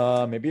be in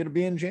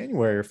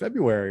January or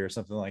February or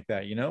something like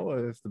that,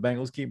 if the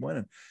Bengals keep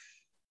winning.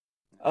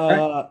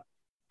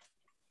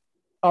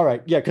 All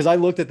right. Yeah. Cause I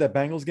looked at that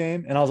Bengals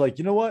game and I was like,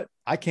 you know what?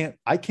 I can't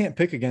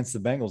pick against the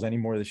Bengals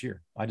anymore this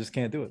year. I just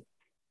can't do it.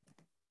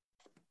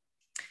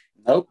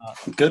 Nope.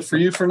 Good for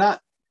you for not.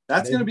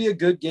 That's going to be a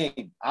good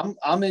game.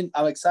 I'm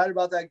excited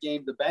about that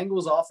game. The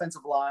Bengals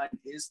offensive line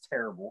is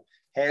terrible,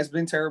 has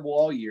been terrible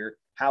all year.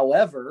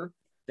 However,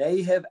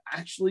 they have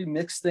actually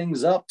mixed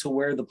things up to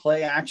where the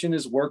play action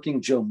is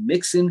working. Joe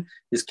Mixon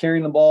is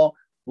carrying the ball,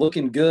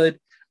 looking good.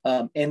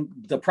 And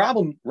the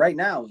problem right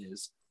now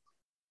is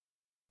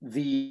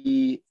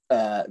the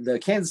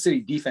Kansas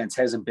City defense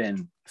hasn't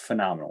been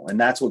phenomenal, and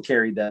that's what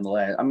carried them the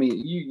last. I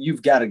mean,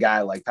 you've got a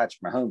guy like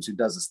Patrick Mahomes who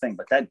does this thing,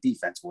 but that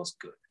defense was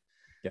good,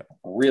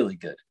 really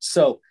good.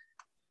 So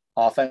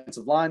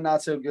offensive line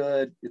not so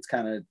good. It's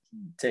kind of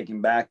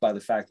taken back by the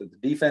fact that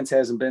the defense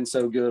hasn't been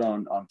so good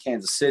on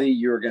Kansas City.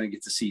 You're going to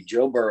get to see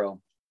Joe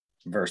Burrow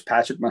versus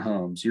Patrick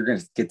Mahomes. You're going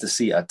to get to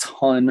see a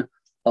ton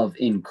of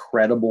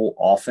incredible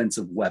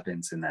offensive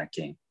weapons in that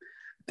game.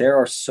 There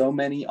are so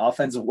many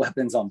offensive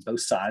weapons on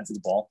both sides of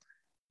the ball.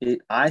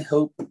 I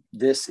hope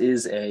this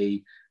is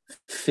a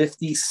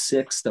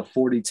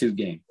 56-42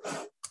 game.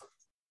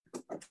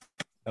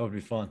 That would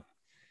be fun.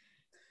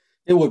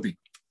 It would be.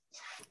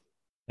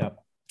 Yeah.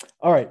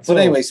 All right. So, but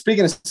anyway,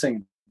 speaking of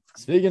singing,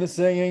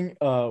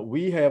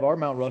 we have our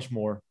Mount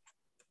Rushmore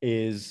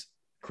is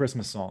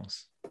Christmas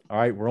songs. All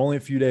right. We're only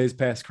a few days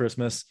past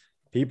Christmas.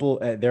 People,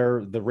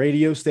 they're the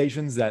radio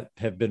stations that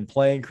have been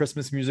playing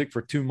Christmas music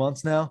for 2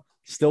 months now.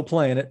 Still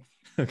playing it.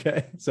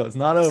 Okay. So it's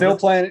not over. Still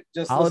playing it.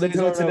 Just holidays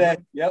listen to it today.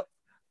 Over.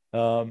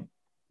 Yep.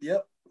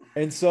 Yep.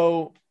 And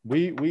so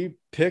we're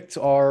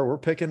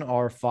picking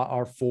our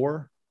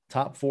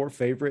top four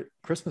favorite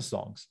Christmas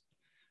songs.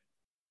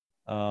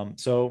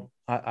 So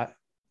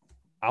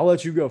I'll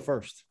let you go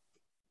first.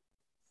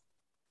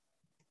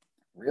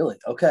 Really?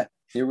 Okay.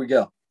 Here we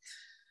go.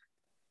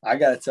 I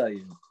got to tell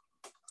you,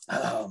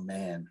 oh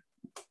man,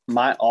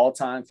 my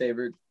all-time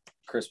favorite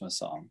Christmas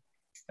song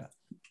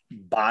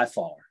by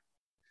far.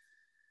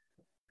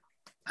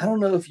 I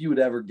don't know if you would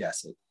ever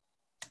guess it,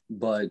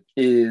 but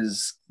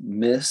is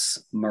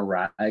Miss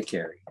Mariah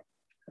Carey.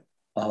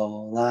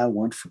 All I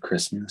want for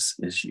Christmas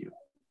is you.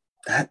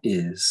 That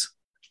is,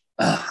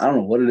 I don't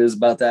know what it is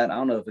about that. I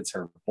don't know if it's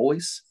her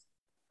voice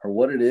or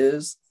what it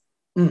is.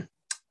 I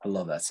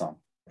love that song.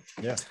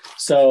 Yeah.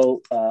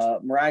 So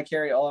Mariah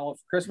Carey, All I Want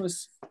for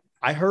Christmas.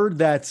 I heard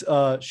that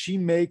she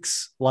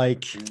makes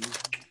like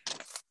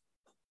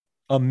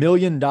 $1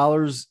 million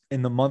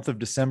in the month of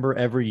December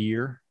every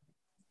year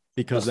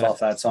because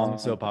that song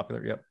is so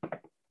popular. Yep.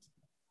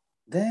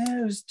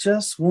 There's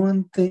just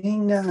one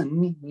thing I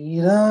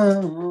need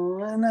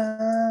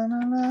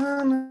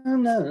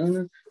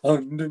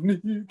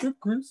underneath the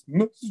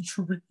Christmas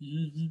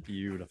tree.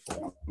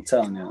 Beautiful. I'm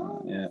telling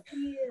you, yeah.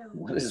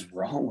 What is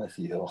wrong with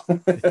you?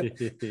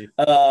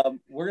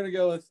 We're gonna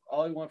go with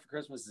All You Want for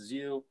Christmas Is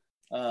You.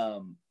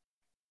 I'm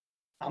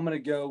gonna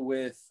go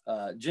with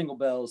Jingle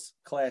Bells,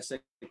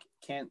 classic.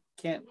 Can't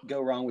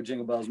go wrong with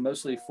Jingle Bells.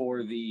 Mostly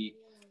for the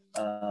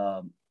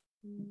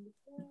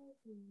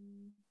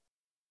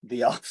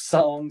off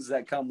songs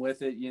that come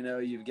with it. You know,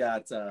 you've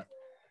got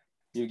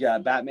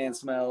Batman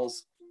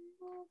Smells.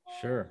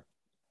 Sure.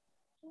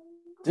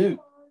 Dude,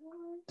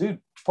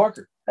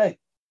 Parker, hey,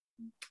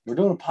 we're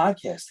doing a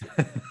podcast.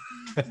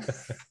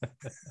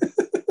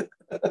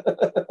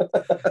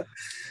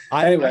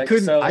 I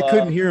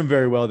couldn't hear him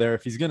very well there.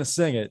 If he's gonna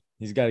sing it,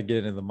 he's got to get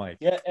it in the mic.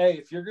 Yeah, hey,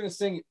 if you're gonna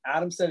sing,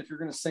 Adam said if you're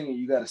gonna sing it,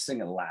 you got to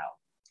sing it loud.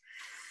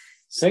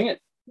 Sing it.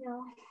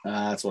 No.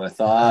 That's what I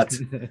thought.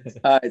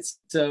 All right,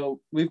 so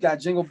we've got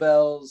Jingle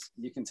Bells.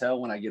 You can tell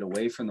when I get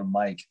away from the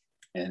mic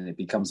and it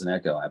becomes an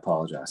echo. I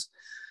apologize.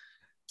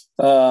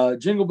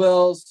 Jingle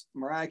Bells,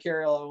 Mariah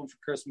Carey, All I Want for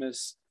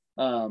Christmas.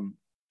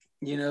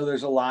 You know,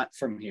 there's a lot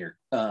from here,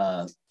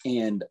 and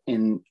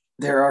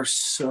there are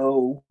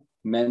so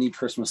many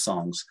Christmas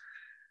songs.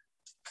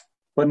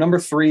 But number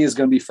 3 is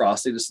going to be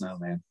Frosty the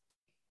Snowman.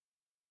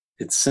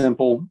 It's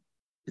simple.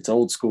 It's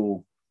old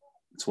school.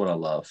 It's what I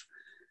love.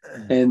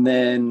 And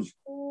then,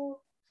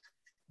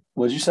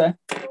 what'd you say?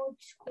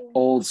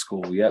 Old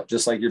school. Yep,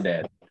 just like your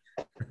dad.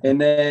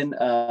 And then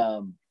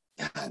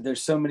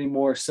there's so many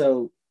more.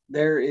 So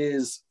there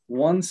is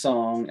one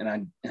song, and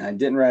I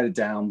didn't write it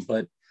down,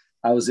 but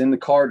I was in the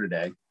car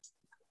today,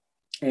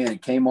 and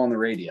it came on the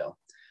radio.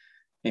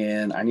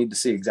 And I need to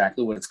see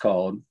exactly what it's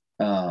called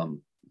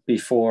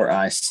before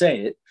I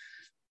say it.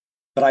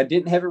 But I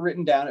didn't have it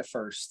written down at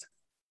first.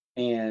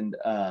 And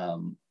I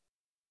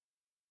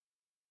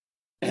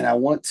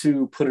want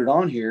to put it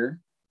on here,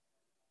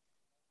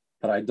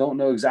 but I don't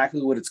know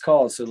exactly what it's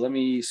called. So let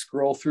me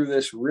scroll through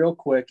this real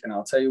quick, and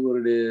I'll tell you what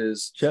it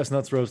is.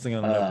 Chestnuts roasting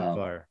on an open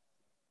fire.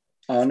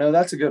 Oh, no,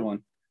 that's a good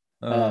one.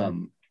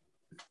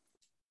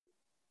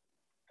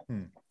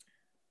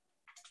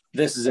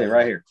 This is it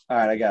right here. All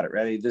right, I got it.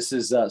 Ready? This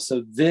is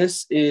so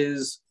this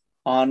is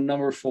on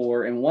number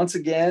 4. And once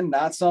again,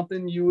 not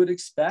something you would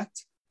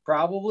expect,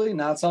 probably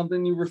not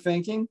something you were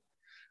thinking.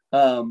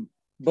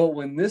 But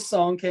when this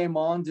song came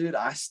on, dude,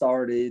 I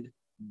started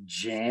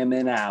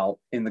jamming out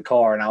in the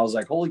car, and I was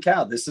like, holy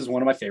cow, this is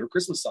one of my favorite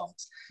Christmas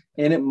songs.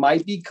 And it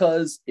might be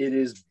because it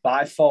is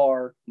by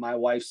far my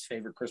wife's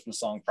favorite Christmas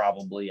song,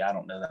 probably. I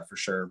don't know that for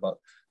sure, but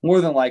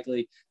more than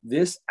likely,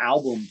 this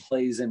album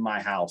plays in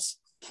my house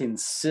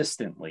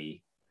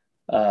consistently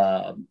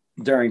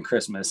during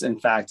Christmas. In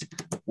fact,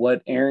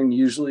 what Aaron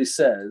usually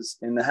says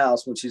in the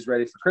house when she's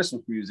ready for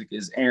Christmas music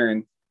is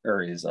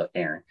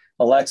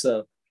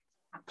Alexa,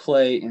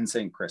 play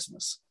NSYNC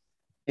Christmas.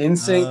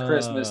 NSYNC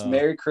Christmas,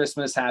 Merry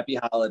Christmas, Happy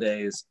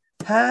Holidays.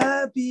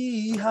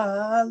 Happy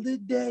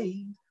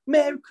Holidays,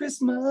 Merry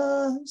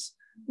Christmas,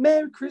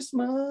 Merry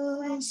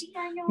Christmas,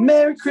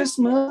 Merry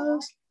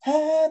Christmas,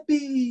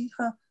 Happy.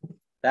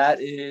 That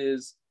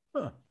is,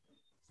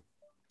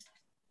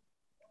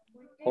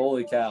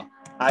 holy cow.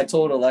 I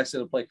told Alexa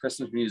to play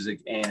Christmas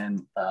music,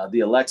 and the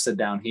Alexa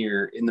down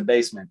here in the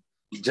basement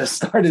just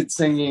started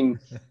singing,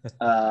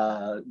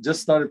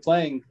 just started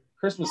playing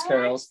Christmas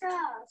carols.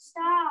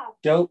 Stop.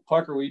 Go,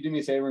 Parker, will you do me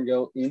a favor and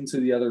go into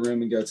the other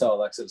room and go tell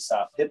Alexa to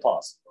stop? Hit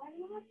pause. Why do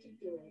you have to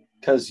do it?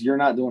 Because you're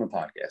not doing a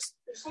podcast.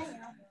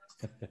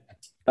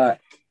 All right.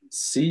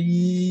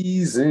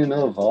 Season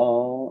of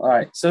all. All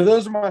right. So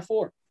those are my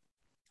 4.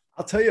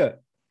 I'll tell you,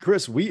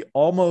 Chris, we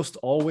almost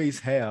always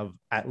have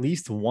at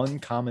least one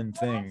common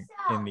thing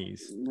in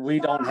these. We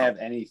don't have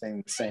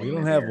anything the same. We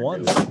don't have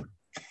one.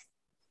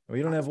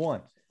 We don't have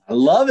one. I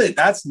love it.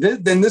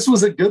 Then this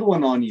was a good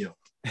one on you.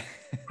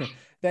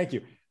 Thank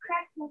you.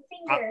 Crack my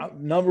finger.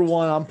 Number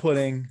 1, I'm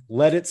putting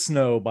Let It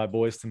Snow by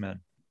Boyz II Men.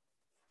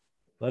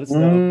 Let It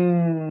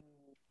Snow.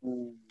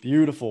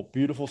 Beautiful,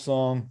 beautiful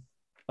song.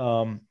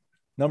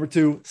 Number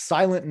 2,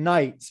 Silent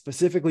Night,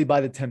 specifically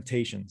by The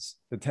Temptations.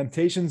 The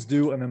Temptations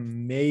do an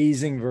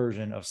amazing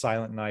version of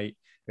Silent Night.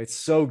 It's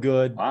so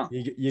good. Wow.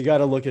 You got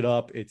to look it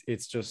up.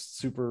 It's just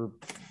super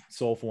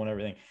soulful and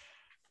everything.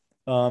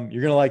 You're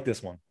going to like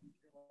this one.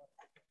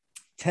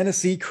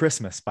 Tennessee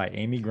Christmas by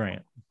Amy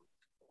Grant.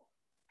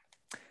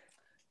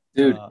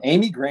 Dude,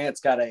 Amy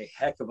Grant's got a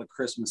heck of a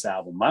Christmas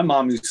album. My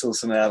mom used to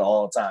listen to that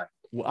all the time.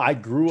 I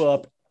grew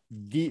up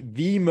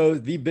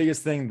the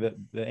biggest thing, that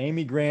the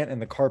Amy Grant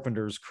and the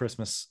Carpenters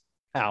Christmas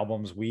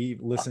albums we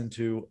listen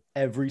to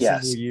every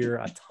Yes. single year,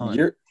 a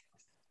ton.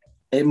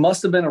 It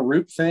must have been a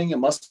root thing. It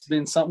must have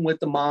been something with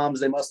the moms.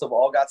 They must have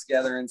all got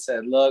together and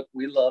said, look,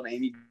 we love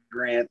Amy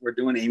Grant. We're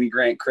doing Amy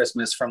Grant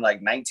Christmas from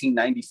like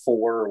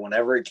 1994 or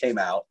whenever it came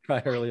out.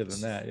 Probably earlier than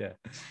that, yeah.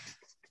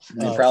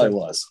 It probably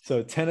was.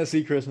 So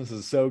Tennessee Christmas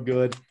is so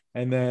good.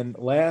 And then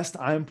last,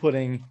 I'm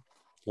putting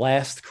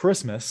Last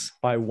Christmas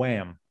by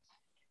Wham.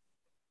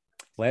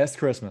 Last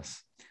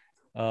Christmas.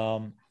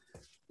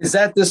 Is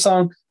that the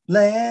song?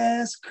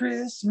 Last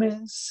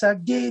Christmas, I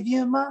gave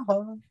you my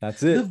heart.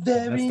 That's it. The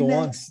very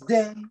That's the next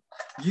day,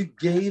 you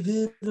gave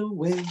it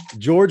away.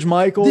 George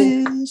Michael.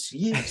 This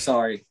year.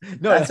 Sorry.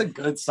 No, that's a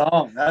good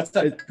song. I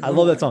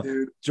love that song.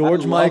 Dude.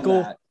 George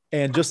Michael. That.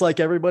 And just like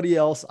everybody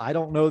else, I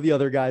don't know the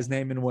other guy's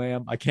name in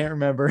Wham. I can't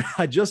remember.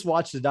 I just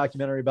watched a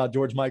documentary about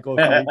George Michael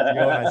a few weeks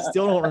ago, and I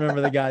still don't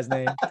remember the guy's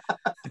name.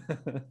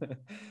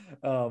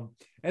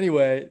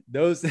 Anyway,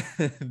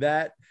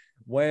 that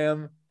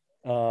Wham,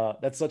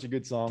 that's such a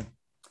good song.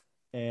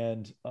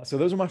 And so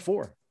those are my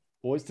four: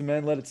 Boyz II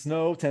Men, Let It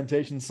Snow;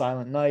 Temptation,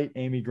 Silent Night;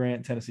 Amy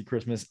Grant, Tennessee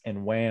Christmas;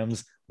 and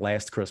Wham's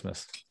Last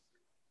Christmas.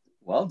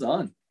 Well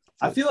done.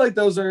 I feel like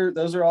those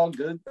are all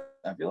good.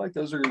 I feel like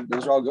those are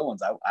all good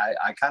ones.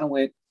 I kind of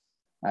went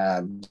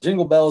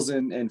Jingle Bells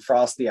and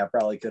Frosty. I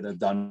probably could have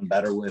done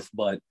better with,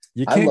 but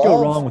you can't go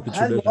wrong with the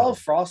tradition. I love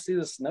Frosty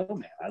the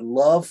Snowman. I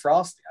love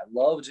Frosty. I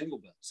love Jingle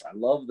Bells. I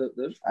love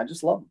I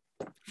just love them.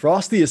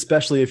 Frosty,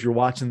 especially if you're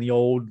watching the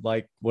old,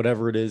 like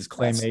whatever it is,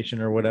 claymation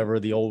or whatever,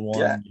 the old one.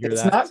 Yeah,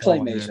 it's not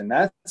claymation.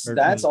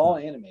 That's all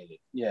animated.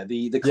 Yeah,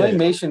 the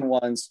claymation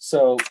ones.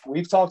 So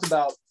we've talked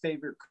about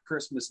favorite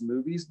Christmas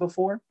movies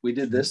before. We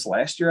did this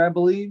last year, I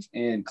believe,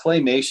 and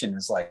claymation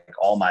is like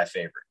all my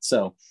favorite.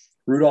 So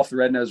Rudolph the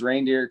Red-Nosed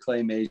Reindeer,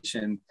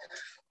 claymation.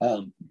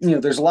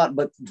 There's a lot,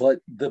 but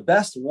the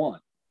best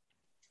one,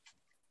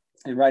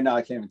 and right now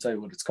I can't even tell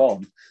you what it's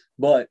called,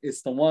 but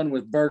it's the one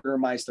with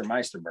Burgermeister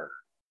Meisterburger.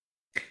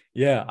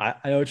 Yeah,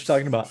 I know what you're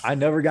talking about. I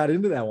never got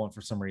into that one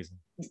for some reason.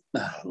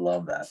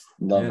 Love that.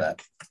 Love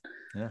that.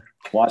 Yeah.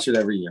 Watch it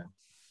every year.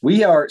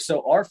 Our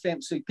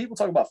family, so people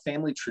talk about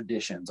family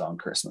traditions on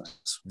Christmas,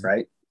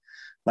 right?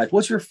 Like,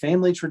 what's your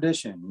family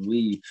tradition?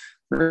 We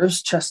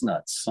roast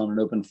chestnuts on an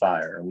open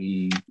fire.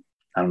 I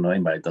don't know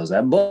anybody that does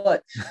that,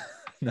 but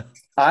no.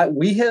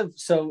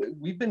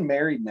 We've been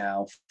married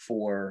now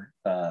for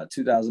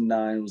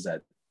 2009. Was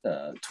that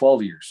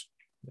 12 years?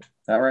 Is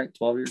that right?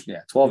 12 years?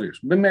 Yeah, 12 years.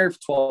 We've been married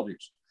for 12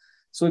 years.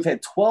 So we've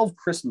had 12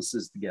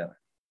 Christmases together.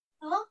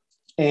 Uh-huh.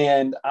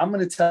 And I'm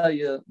going to tell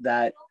you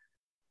that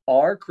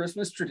our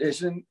Christmas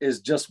tradition is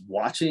just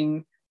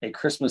watching a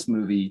Christmas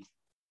movie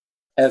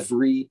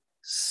every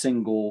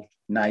single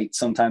night,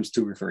 sometimes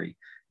 2 or 3.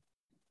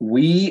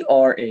 We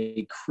are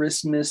a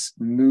Christmas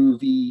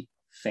movie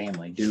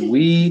family. Am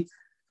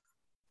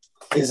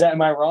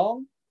I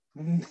wrong?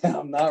 No,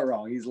 I'm not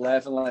wrong. He's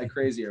laughing like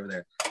crazy over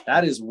there.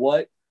 That is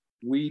what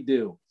we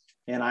do.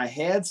 And I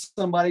had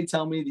somebody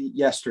tell me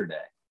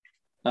yesterday,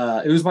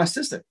 it was my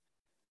sister.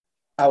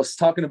 I was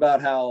talking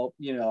about how,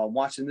 I'm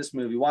watching this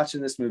movie.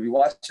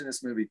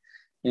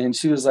 And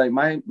she was like,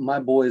 my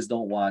boys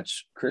don't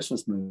watch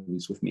Christmas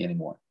movies with me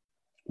anymore.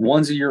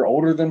 One's a year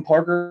older than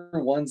Parker.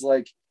 One's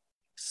like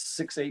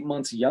 6-8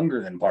 months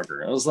younger than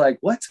Parker. I was like,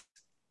 what?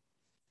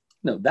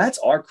 No, that's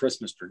our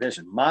Christmas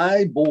tradition.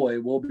 My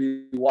boy will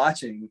be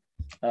watching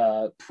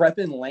Prep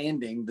and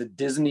Landing, the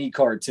Disney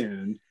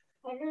cartoon.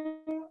 I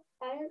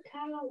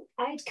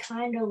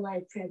kind of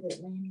like Prep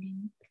and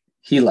Landing.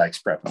 He likes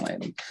Prep and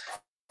Landing.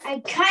 I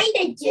kind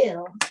of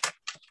do.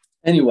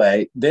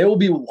 Anyway, they will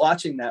be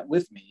watching that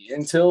with me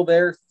until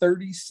they're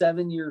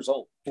 37 years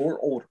old or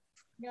older.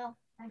 No.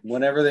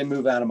 Whenever they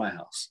move out of my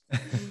house.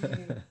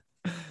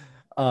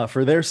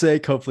 For their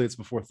sake, hopefully it's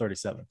before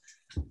 37.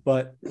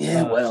 But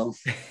well.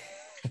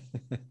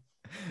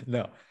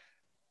 No.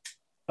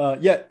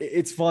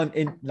 It's fun.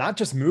 And not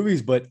just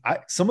movies, but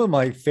some of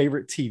my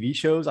favorite TV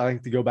shows, I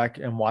like to go back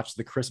and watch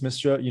the Christmas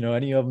show,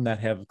 any of them that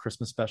have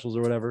Christmas specials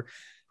or whatever.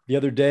 The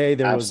other day,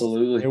 there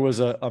was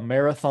a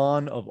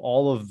marathon of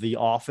all of the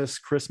Office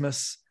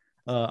Christmas.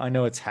 I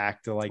know it's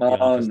hacked to like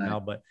Office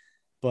now,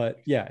 but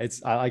yeah,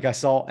 it's I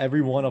saw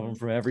every one of them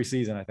from every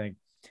season. I think.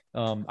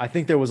 I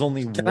think there was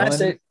only one. Can I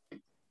say?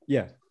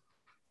 Yeah.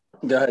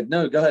 Go ahead.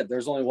 No, go ahead.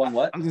 There's only one.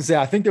 What? I was gonna say.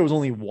 I think there was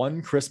only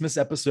one Christmas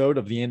episode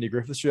of the Andy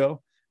Griffith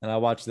Show, and I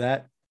watched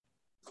that.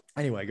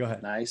 Anyway, go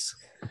ahead. Nice.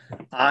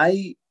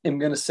 I am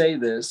going to say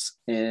this,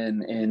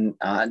 and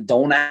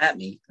don't at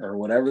me or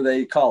whatever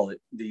they call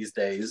it these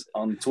days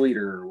on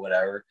Twitter or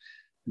whatever,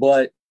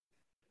 but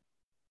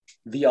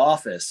The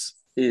Office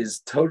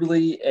is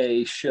totally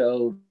a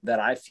show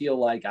that I feel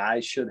like I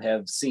should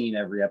have seen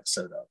every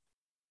episode of.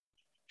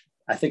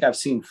 I think I've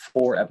seen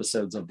 4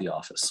 episodes of The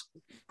Office.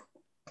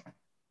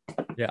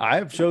 Yeah, I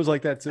have shows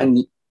like that too.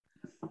 And,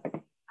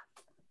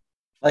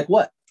 like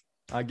what?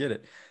 I get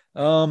it.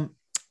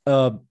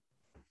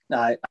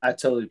 I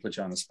totally put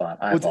you on the spot.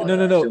 No.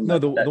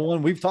 The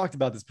one we've talked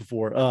about this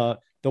before.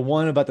 The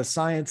one about the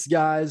science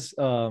guys.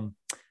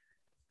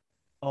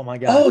 Oh my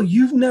god. Oh,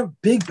 you've never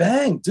Big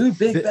Bang, dude.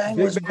 Big Bang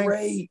Big was Bang.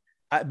 great.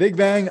 Big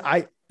Bang. Great.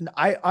 Big Bang.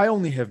 I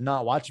only have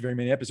not watched very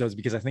many episodes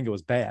because I think it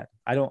was bad.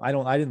 I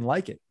didn't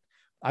like it.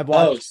 I've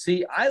Oh, watched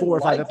see, I 4 or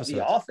 5 like The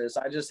episodes. Office.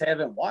 I just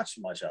haven't watched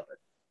much of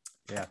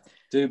it. Yeah,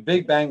 dude.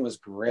 Big Bang was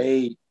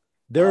great.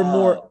 there are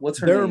more. What's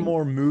her There are name?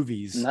 more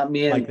movies Not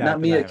Mia. like that Not that I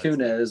Mia haven't seen.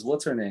 Kunis.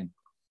 What's her name?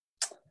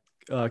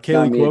 Kaylee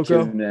Not Mia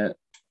Cuoco. Kunis.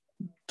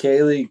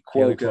 Kaylee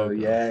Kaylee Cuoco.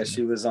 Cuoco, Yeah, yeah.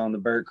 she was on the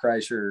Bert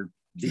Kreischer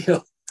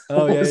deal.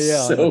 Oh It yeah, was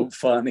yeah. so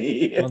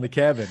funny. On the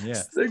cabin.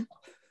 Yeah. It's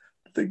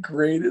the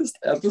greatest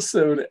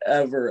episode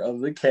ever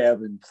of The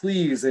Cabin.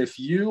 Please, if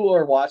you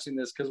are watching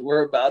this, because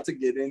we're about to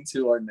get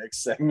into our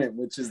next segment,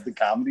 which is the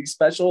comedy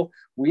special.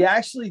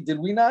 Did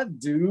we not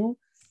do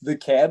The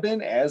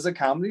Cabin as a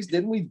comedy?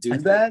 Didn't we do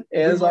that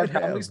as our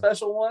comedy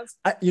special once?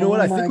 You know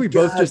what? I think we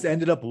both God. just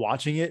ended up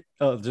watching it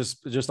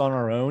just on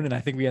our own, and I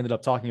think we ended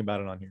up talking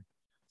about it on here.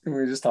 And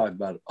we were just talking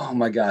about it. Oh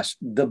my gosh.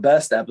 The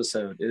best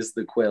episode is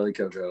the Quelly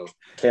Coco.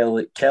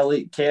 Quelly,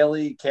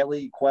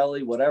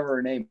 whatever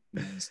her name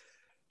is.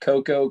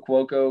 Coco,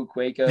 Quoco,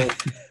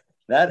 Quaco.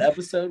 That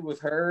episode with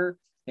her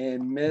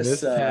and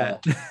Miss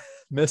Pat.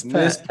 Miss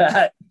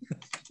Pat.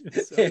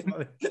 So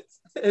funny.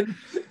 and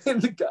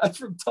the guy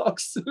from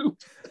Talk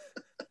Soup.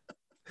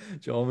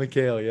 Joel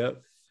McHale.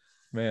 Yep.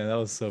 Man, that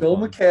was so Bill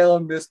fun. McHale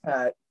and Miss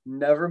Pat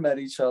never met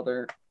each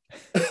other.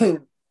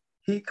 And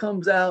he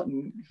comes out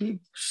and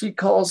she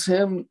calls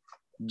him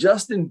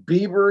Justin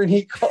Bieber and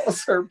he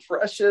calls her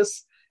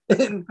Precious.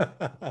 And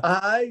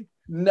I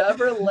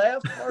never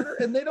laughed harder,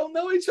 and they don't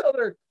know each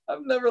other.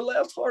 I've never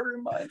laughed harder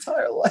in my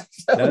entire life.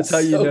 That's how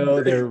you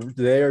know great.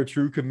 they are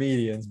true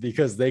comedians,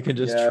 because they can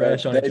just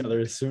trash on each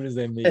other as soon as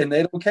they meet. And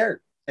they don't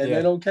care. Yeah.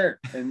 They don't care.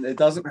 And it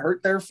doesn't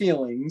hurt their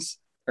feelings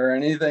or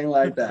anything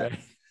like that.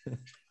 Right.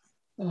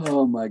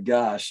 Oh my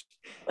gosh.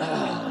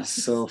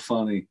 So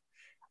funny.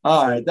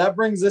 All right. That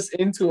brings us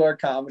into our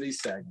comedy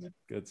segment.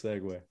 Good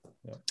segue.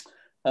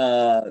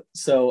 Yeah.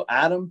 So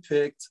Adam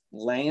picked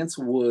Lance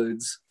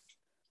Woods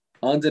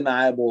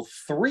Undeniable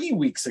 3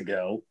 weeks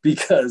ago,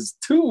 because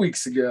 2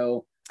 weeks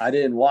ago I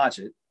didn't watch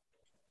it,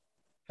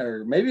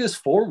 or maybe it was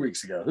 4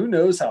 weeks ago. Who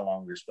knows how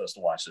long we were supposed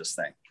to watch this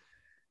thing?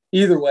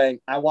 Either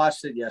way, I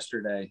watched it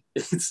yesterday.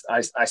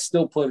 I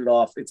still put it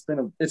off. It's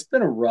been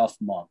a rough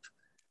month.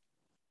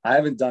 I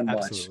haven't done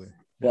much,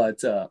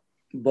 but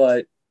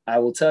I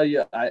will tell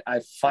you,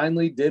 I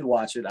finally did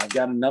watch it. I've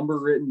got a number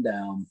written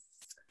down,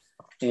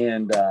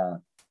 and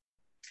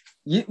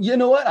you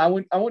know what? I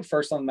went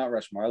first on Mount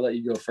Rushmore. I'll let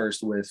you go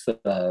first with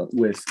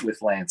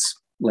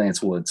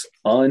Lance Woods.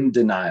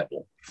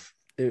 Undeniable.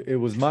 It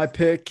was my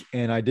pick,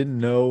 and I didn't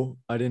know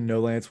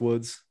Lance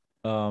Woods.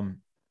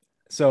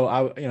 So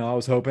I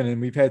was hoping,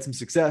 and we've had some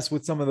success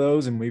with some of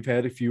those, and we've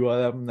had a few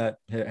of them that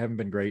haven't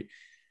been great.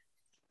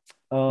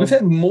 We've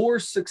had more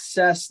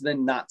success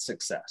than not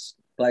success.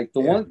 Like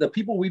the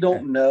people we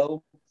don't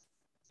know,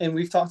 and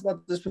we've talked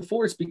about this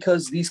before. It's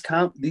because these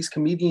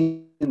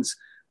comedians,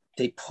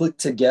 they put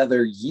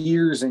together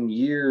years and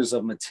years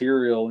of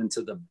material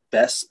into the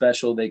best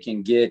special they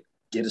can get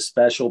a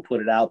special, put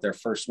it out. Their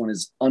first one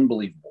is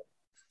unbelievable.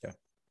 Yeah.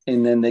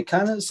 And then they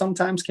kind of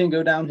sometimes can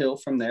go downhill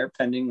from there,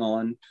 depending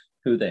on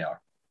who they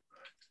are.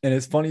 And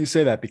it's funny you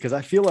say that, because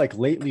I feel like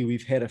lately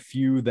we've had a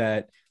few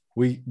that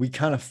we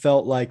kind of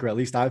felt like, or at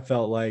least I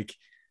felt like,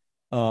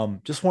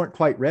 just weren't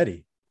quite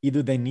ready.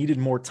 Either they needed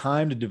more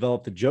time to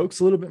develop the jokes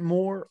a little bit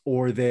more,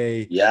 or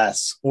they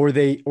just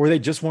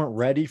weren't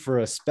ready for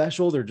a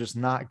special. They're just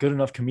not good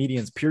enough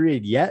comedians,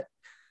 period, yet.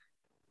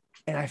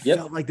 And I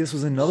felt like this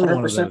was another 100%.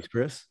 One of those,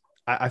 Chris.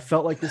 I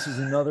felt like this was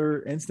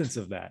another instance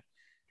of that.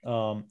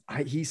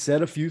 He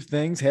said a few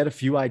things, had a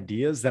few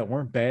ideas that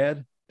weren't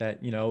bad,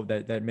 that,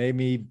 that made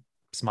me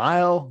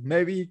smile,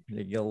 maybe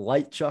a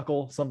light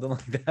chuckle, something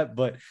like that,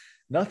 but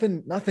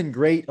nothing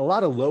great. A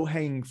lot of low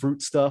hanging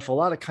fruit stuff, a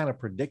lot of kind of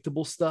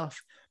predictable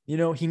stuff.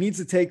 He needs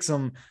to take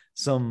some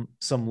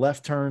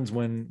left turns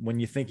when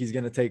you think he's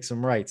going to take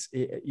some rights.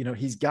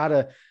 He's got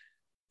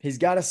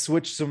to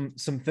switch some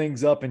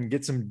things up and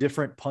get some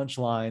different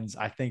punchlines,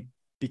 I think,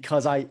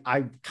 because I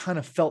kind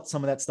of felt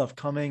some of that stuff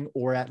coming,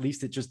 or at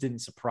least it just didn't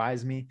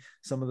surprise me,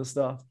 some of the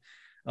stuff.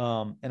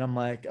 And I'm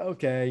like,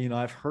 okay,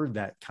 I've heard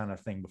that kind of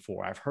thing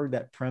before. I've heard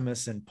that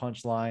premise and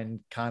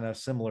punchline kind of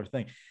similar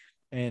thing.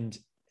 And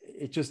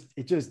it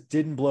just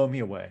didn't blow me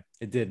away.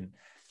 It didn't.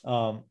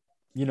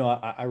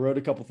 I wrote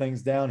a couple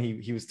things down.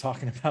 He was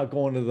talking about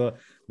going to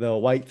the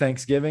white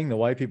Thanksgiving, the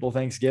white people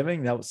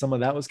Thanksgiving. Some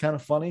of that was kind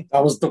of funny.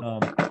 That was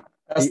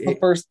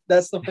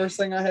that's the first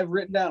thing I have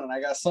written down, and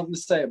I got something to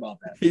say about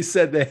that. He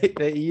said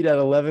they eat at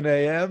 11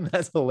 a.m.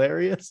 That's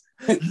hilarious.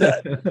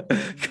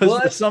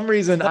 Because for some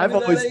reason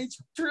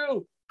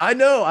true. I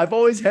know I've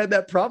always had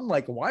that problem.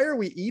 Like, why are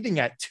we eating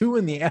at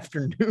 2 p.m?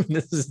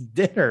 This is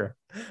dinner.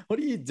 What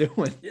are you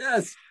doing?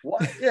 Yes.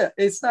 Yeah,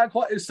 it's not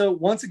quite. So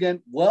once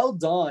again, well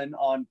done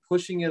on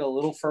pushing it a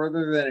little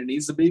further than it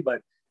needs to be,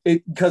 but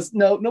because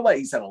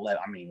nobody eats at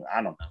 11. I mean,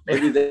 I don't know.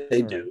 Maybe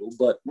they do,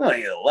 but not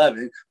at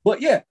 11.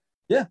 But yeah,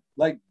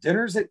 like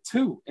dinner's at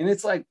 2, and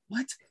it's like,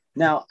 what?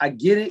 Now I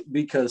get it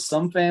because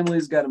some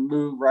families got to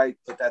move, right?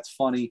 But that's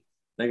funny.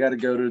 They got to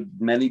go to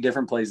many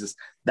different places.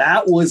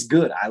 That was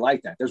good. I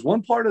like that. There's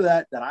one part of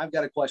that I've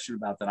got a question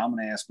about that I'm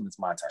going to ask when it's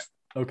my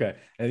turn. Okay.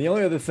 And the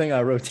only other thing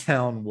I wrote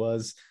down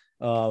was,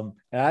 and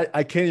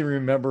I can't even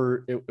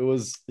remember. It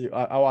was,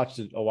 I watched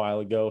it a while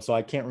ago, so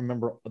I can't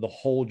remember the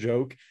whole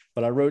joke,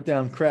 but I wrote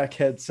down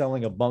crackhead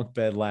selling a bunk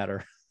bed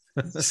ladder.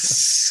 I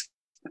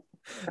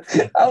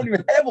don't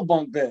even have a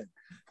bunk bed.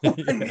 What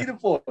do I need it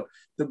for?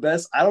 The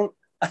best. I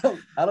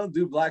don't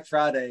do Black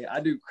Friday. I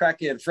do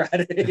Crackhead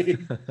Friday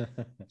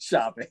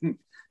shopping.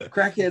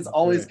 Crackheads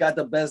always got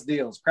the best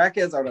deals.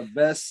 Crackheads are the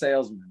best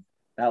salesmen.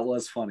 That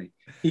was funny.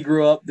 He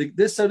grew up.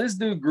 This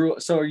dude grew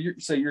up. So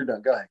you're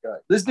done. Go ahead.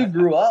 This dude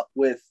grew up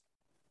with.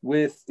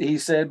 He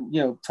said,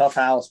 tough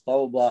house, blah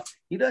blah blah.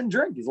 He doesn't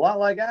drink. He's a lot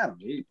like Adam.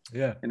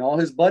 And all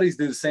his buddies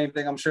do the same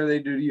thing. I'm sure they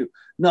do to you.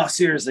 No,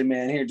 seriously,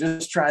 man. Here,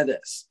 just try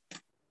this.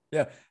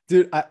 Yeah,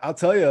 dude, I'll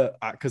tell you,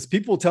 because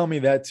people tell me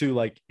that too.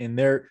 Like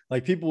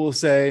people will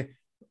say,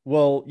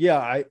 well,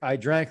 yeah, I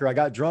drank or I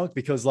got drunk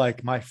because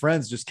like my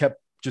friends just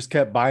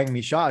kept buying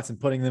me shots and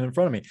putting them in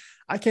front of me.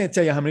 I can't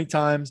tell you how many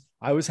times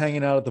I was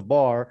hanging out at the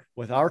bar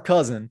with our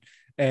cousin,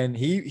 and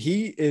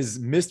he is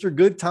Mr.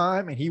 Good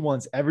Time, and he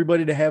wants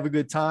everybody to have a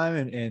good time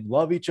and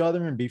love each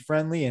other and be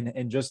friendly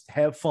and just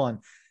have fun.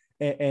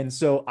 And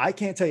so I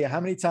can't tell you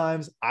how many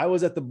times I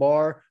was at the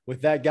bar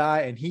with that guy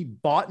and he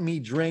bought me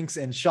drinks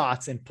and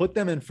shots and put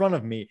them in front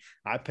of me.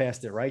 I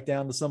passed it right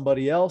down to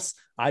somebody else.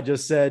 I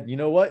just said, you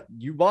know what?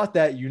 You bought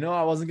that.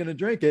 I wasn't going to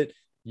drink it.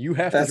 You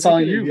have That's to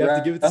on it. you. You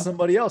have to give it to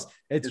somebody else.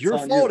 It's your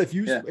fault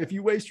you. if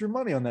you waste your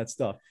money on that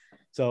stuff.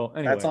 So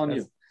anyway, that's on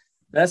you.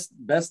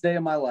 Best day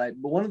of my life.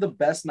 But one of the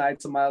best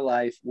nights of my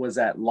life was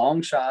at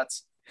Long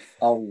Shots,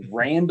 a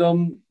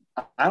random,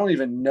 I don't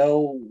even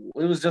know.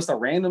 It was just a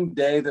random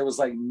day. There was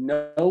like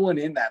no one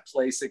in that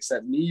place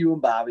except me, you,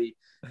 and Bobby.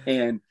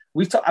 And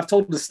I've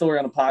told the story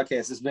on a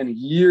podcast. It's been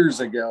years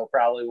ago,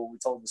 probably when we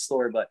told the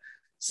story, but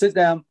sit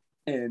down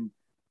and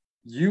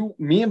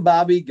me and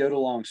Bobby go to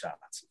Long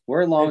Shots.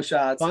 We're at Long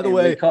Shots. By the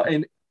way,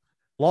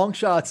 Long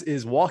Shots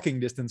is walking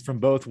distance from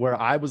both where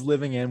I was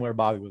living and where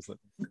Bobby was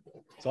living.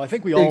 So I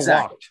think we all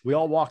walked. We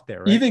all walked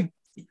there, right?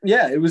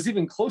 It was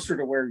even closer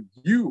to where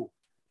you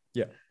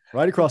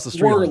right across the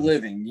street. We're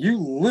living. You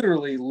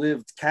literally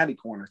lived catty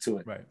corner to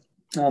it, right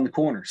on the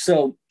corner.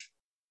 So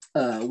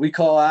we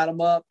call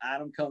Adam up.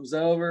 Adam comes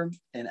over,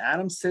 and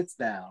Adam sits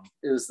down.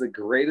 It was the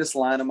greatest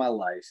line of my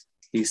life.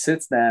 He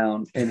sits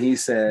down and he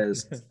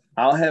says,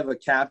 "I'll have a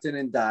captain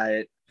and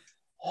diet.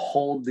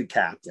 Hold the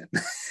captain."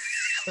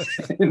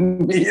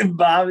 And me and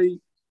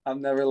Bobby, I've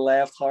never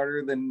laughed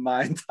harder than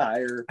my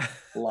entire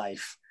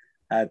life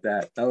at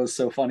that. That was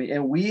so funny.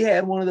 And we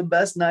had one of the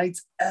best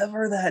nights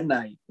ever that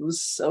night. It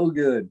was so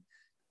good.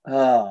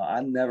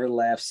 I never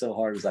laughed so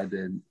hard as I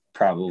did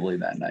probably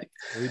that night.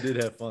 We did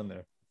have fun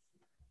there.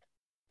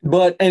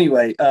 But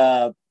anyway,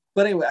 so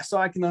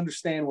I can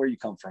understand where you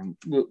come from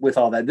with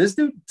all that. This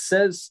dude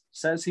says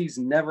he's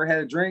never had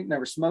a drink,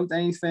 never smoked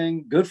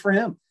anything. Good for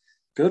him.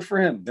 Good for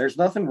him. There's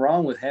nothing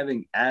wrong with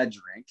having a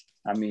drink.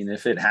 I mean,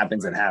 if it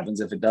happens, it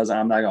happens. If it doesn't,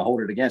 I'm not going to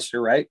hold it against you,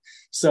 right?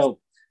 So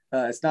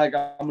it's not like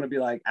I'm going to be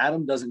like,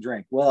 Adam doesn't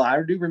drink. Well,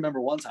 I do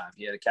remember one time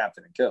he had a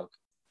Captain and Coke.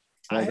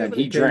 I have an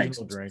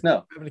occasional drink.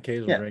 No, I have an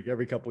occasional drink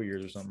every couple of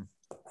years or something.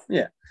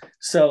 Yeah.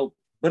 So,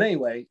 but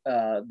anyway,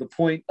 the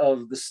point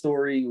of the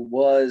story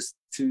was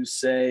to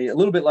say a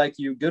little bit like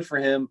you, good for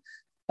him.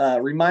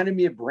 Reminded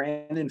me of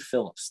Brandon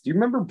Phillips. Do you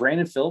remember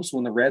Brandon Phillips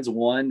when the Reds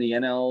won the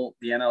NL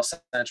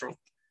Central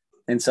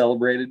and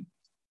celebrated?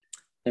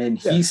 And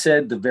he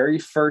said the very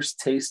first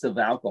taste of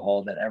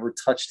alcohol that ever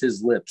touched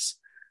his lips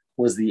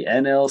was the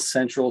NL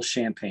Central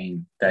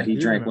champagne that he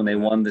drank when they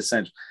won the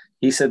Central.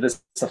 He said this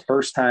is the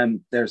first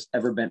time there's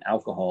ever been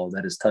alcohol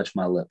that has touched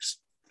my lips.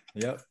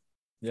 Yep.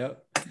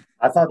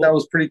 I thought that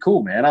was pretty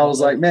cool, man. I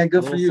was like, man,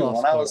 good for you.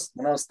 When I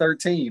was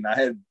 13, I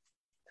had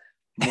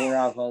more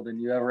alcohol than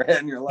you ever had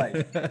in your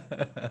life.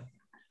 I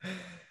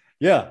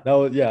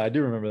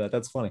do remember that.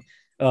 That's funny.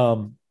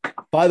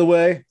 By the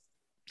way,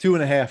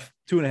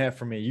 2.5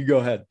 for me. You go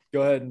ahead.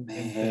 And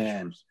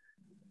finish.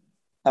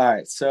 All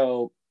right.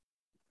 So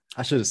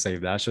I should have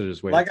saved that. I should have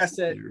just waited. Like I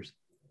said,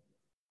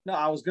 no,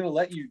 I was going to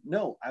let you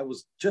know. I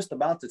was just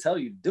about to tell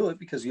you to do it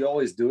because you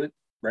always do it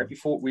right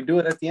before we do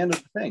it at the end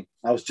of the thing.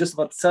 I was just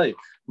about to tell you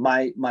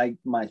my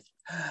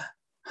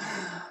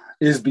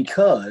is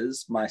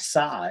because my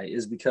sigh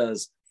is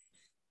because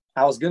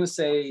I was going to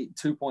say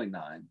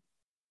 2.9,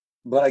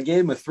 but I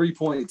gave him a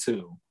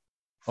 3.2.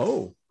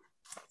 Oh,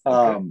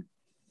 okay.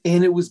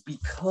 And it was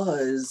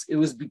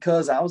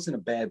because I was in a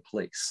bad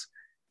place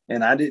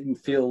and I didn't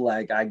feel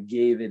like I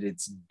gave it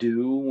its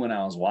due when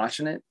I was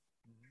watching it.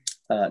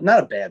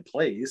 Not a bad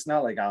place,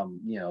 not like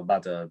I'm,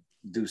 about to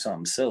do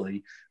something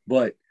silly,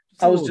 but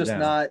I was just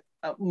not,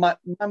 my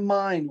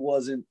mind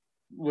wasn't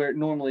where it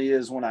normally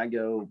is when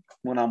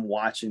I'm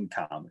watching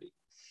comedy.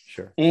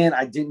 Sure. And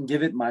I didn't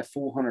give it my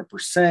full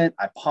 100%.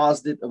 I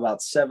paused it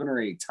about 7 or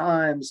 8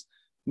 times,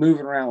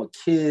 moving around with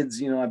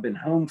kids. I've been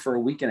home for a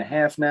week and a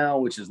half now,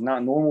 which is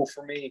not normal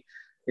for me.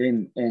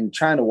 and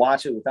trying to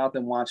watch it without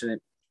them watching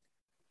it.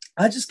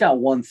 I just got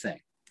one thing.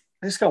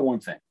 The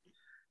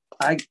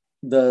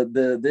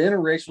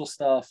interracial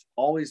stuff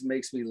always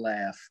makes me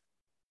laugh.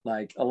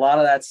 Like a lot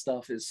of that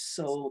stuff is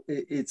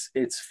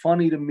it's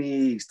funny to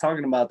me. He's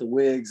talking about the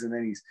wigs, and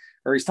then he's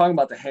talking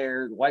about the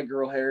hair, the white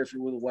girl hair, if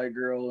you're with a white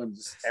girl, and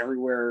just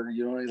everywhere,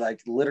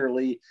 like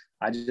literally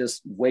I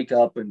just wake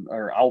up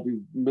or I'll be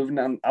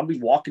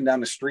walking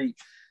down the street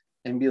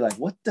and be like,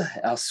 what the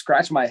hell? I'll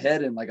scratch my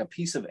head and like a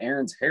piece of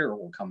Aaron's hair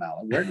will come out.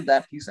 Like, where did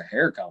that piece of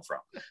hair come from?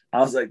 I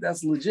was like,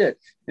 that's legit.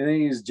 And then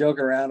he's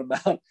joking around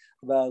about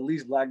at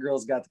least black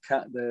girls got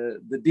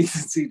the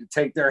decency to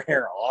take their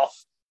hair off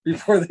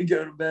before they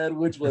go to bed,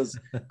 which was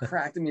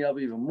cracking me up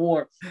even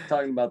more.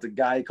 Talking about the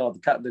guy he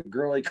called the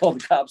girl he called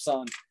the cops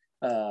on,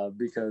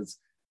 because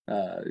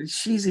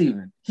he's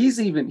even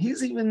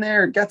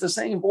there, got the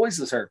same voice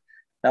as her.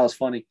 That was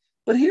funny.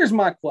 But here's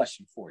my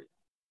question for you.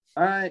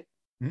 All right.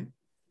 Mm-hmm.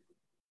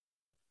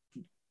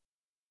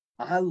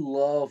 I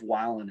love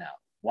Wildin' Out.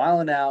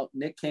 Wildin' Out,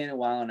 Nick Cannon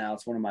Wildin' Out.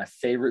 It's one of my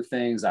favorite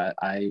things.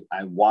 I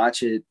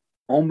watch it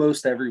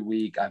almost every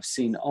week. I've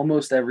seen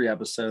almost every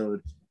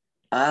episode.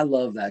 I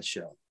love that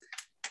show.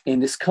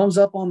 And this comes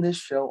up on this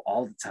show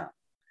all the time.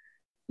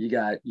 You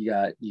got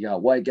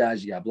white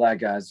guys, you got black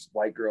guys,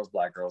 white girls,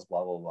 black girls,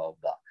 blah, blah, blah,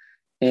 blah.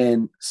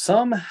 And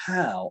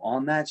somehow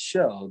on that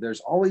show,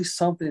 there's always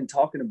something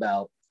talking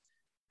about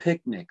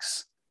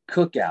picnics,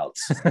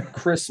 cookouts,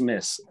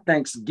 Christmas,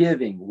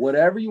 Thanksgiving,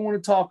 whatever you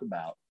want to talk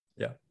about.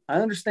 Yeah. I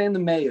understand the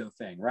mayo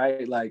thing,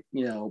 right? Like,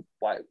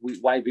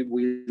 white people,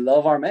 we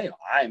love our mayo.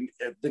 I'm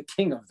the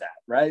king of that,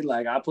 right?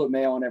 Like I put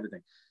mayo on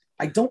everything.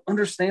 I don't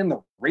understand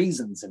the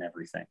raisins and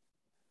everything.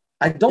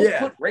 I don't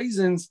put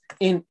raisins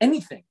in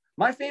anything.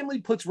 My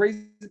family puts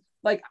raisins.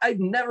 Like I've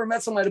never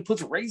met somebody that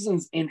puts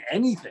raisins in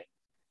anything.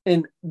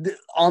 And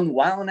on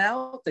Wildin'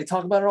 Out, they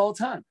talk about it all the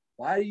time.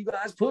 Why do you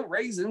guys put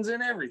raisins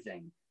in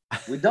everything?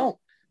 We don't.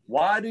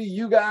 Why do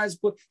you guys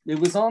put? It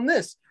was on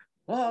this.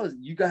 Well,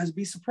 you guys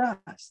be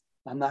surprised.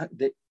 I'm not.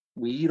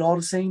 We eat all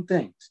the same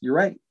things. You're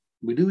right.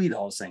 We do eat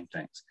all the same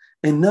things.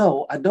 And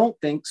no, I don't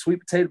think sweet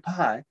potato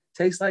pie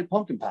tastes like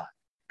pumpkin pie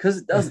because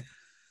it doesn't.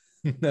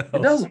 No.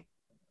 It doesn't.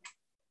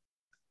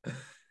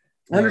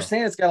 I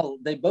understand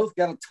they both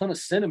got a ton of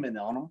cinnamon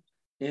on them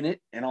in it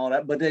and all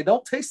that, but they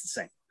don't taste the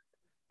same.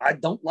 I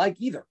don't like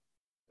either.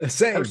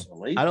 Same.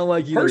 Personally, I don't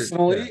like either.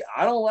 Personally,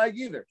 I don't like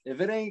either.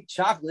 If it ain't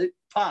chocolate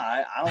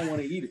pie, I don't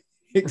want to eat it.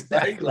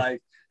 Exactly. Right?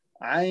 Like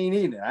I ain't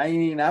eating it. I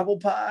ain't eating apple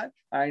pie.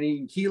 I ain't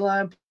eating key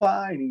lime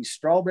pie. I ain't eating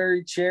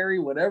strawberry, cherry,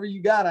 whatever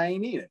you got. I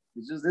ain't eating it.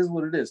 It just is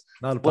what it is.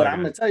 But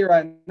I'm going to tell you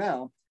right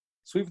now,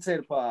 sweet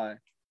potato pie,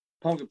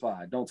 pumpkin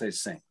pie don't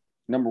taste the same.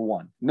 Number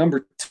one.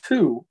 Number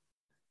two,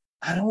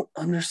 I don't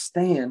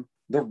understand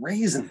the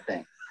raisin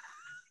thing.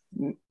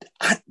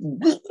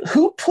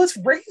 Who puts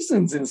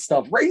raisins in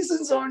stuff?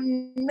 Raisins are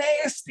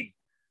nasty.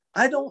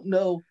 I don't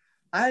know.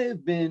 I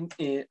have been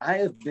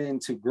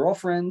to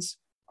girlfriends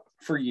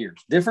for years,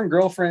 different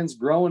girlfriends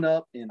growing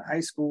up in high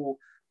school,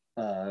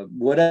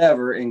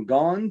 whatever, and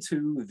gone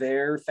to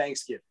their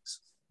Thanksgivings.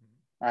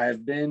 I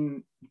have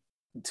been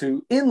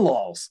to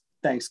in-laws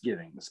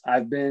Thanksgivings.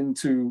 I've been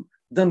to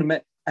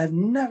I've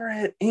never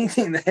had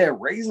anything that had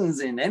raisins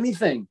in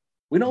anything.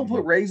 We don't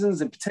put raisins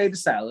in potato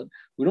salad.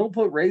 We don't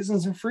put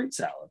raisins in fruit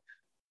salad,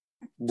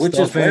 which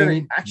is where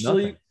it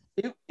actually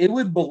it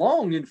would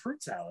belong in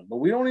fruit salad, but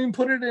we don't even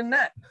put it in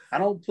that. I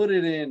don't put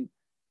it in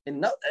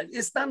nothing.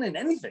 It's not in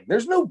anything.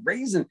 There's no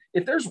raisin.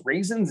 If there's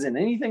raisins in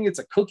anything, it's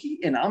a cookie,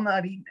 and I'm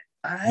not eating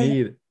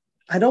it.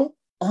 I don't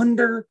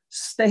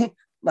understand.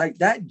 Like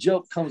that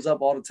joke comes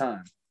up all the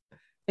time.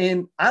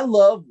 And I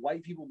love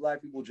white people,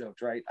 black people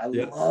jokes, right? I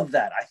love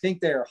that. I think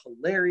they're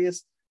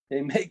hilarious.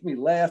 They make me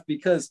laugh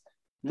because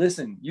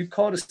listen, you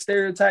call it a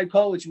stereotype,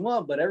 call what you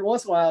want, but every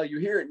once in a while you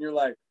hear it and you're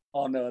like,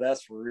 oh no,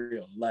 that's for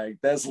real. Like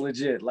that's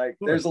legit. Like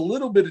there's a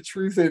little bit of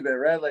truth in there,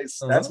 right? Like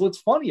that's what's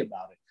funny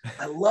about it.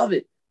 I love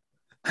it.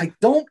 I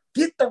don't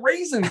get the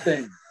raisin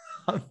thing.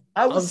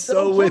 I was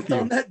so hooked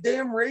on that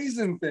damn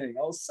raisin thing.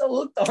 I was so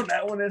hooked on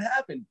that when it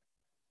happened.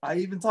 I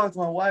even talked to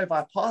my wife.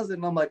 I paused it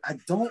and I'm like, I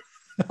don't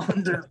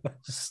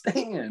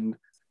understand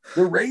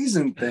the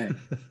raisin thing.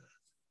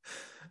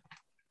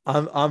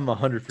 I'm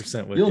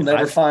 100% with you. You'll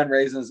never find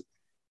raisins.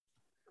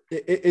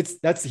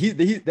 That's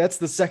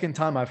the second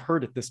time I've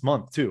heard it this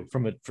month too.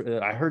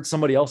 I heard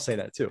somebody else say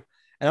that too,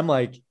 and I'm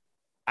like,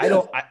 I've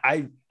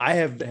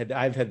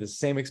had the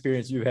same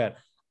experience you've had.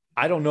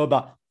 I don't know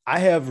about. I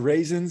have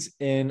raisins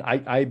and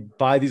I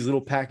buy these little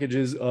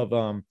packages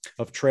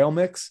of trail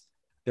mix.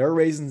 There are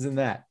raisins in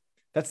that.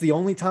 That's the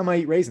only time I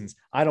eat raisins.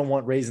 I don't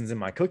want raisins in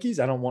my cookies.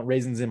 I don't want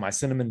raisins in my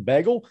cinnamon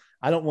bagel.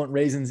 I don't want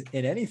raisins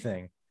in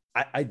anything.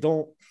 I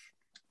don't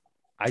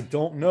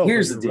know.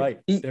 Here's the deal. Right.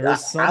 There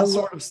is some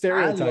sort of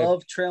stereotype I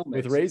love trail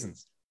mix with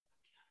raisins.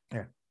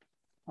 Yeah.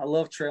 I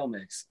love trail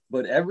mix,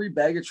 but every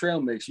bag of trail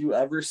mix you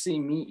ever see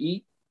me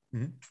eat,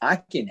 I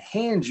can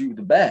hand you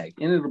the bag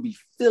and it'll be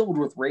filled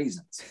with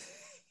raisins.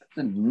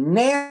 The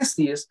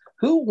nastiest.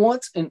 Who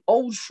wants an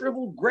old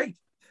shriveled grape?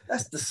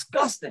 That's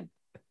disgusting.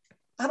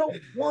 I don't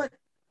want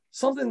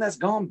something that's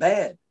gone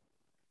bad.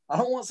 I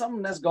don't want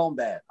something that's gone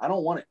bad. I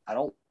don't want it. I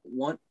don't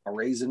want a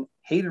raisin.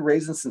 Hated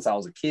raisins since I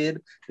was a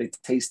kid. They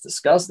taste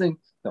disgusting.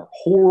 They're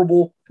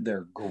horrible.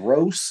 They're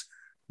gross.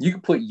 You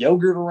can put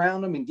yogurt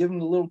around them and give them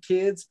to little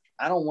kids.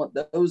 I don't want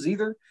those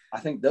either. I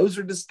think those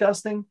are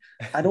disgusting.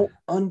 I don't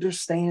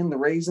understand the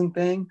raisin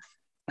thing.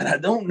 And I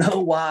don't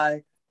know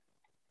why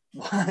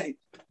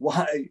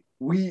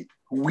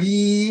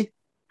we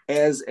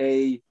as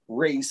a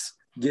race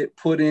get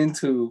put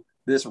into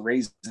this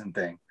raisin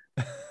thing.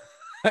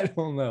 I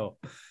don't know.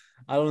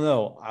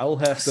 I'll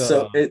have to.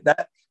 So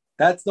that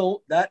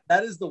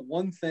is the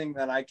one thing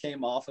that I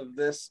came off of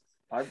this.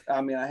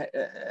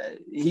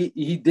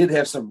 He did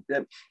have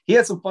he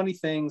had some funny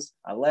things.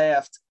 I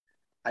laughed.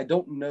 I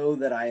don't know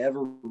that I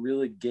ever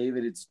really gave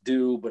it its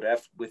due, but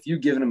with you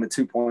giving him a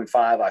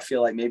 2.5, I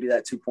feel like maybe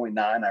that 2.9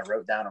 I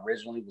wrote down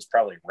originally was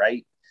probably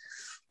right.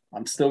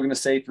 I'm still going to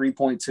say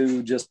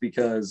 3.2 just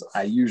because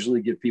I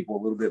usually give people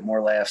a little bit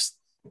more laughs.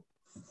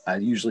 I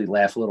usually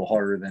laugh a little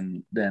harder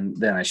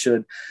than I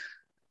should.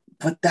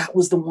 But that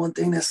was the one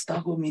thing that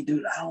stuck with me,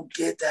 dude. I don't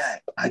get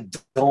that. I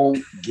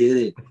don't get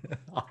it.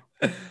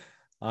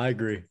 I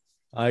agree.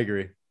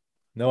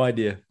 No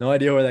idea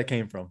where that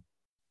came from.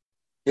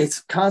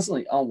 It's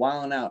constantly on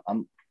Wildin' Out.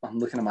 I'm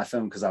looking at my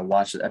phone because I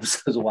watched the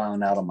episodes of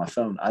Wildin' Out on my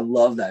phone. I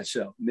love that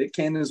show. Nick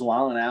Cannon's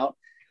Wildin' Out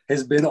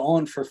has been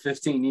on for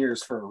 15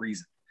 years for a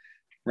reason,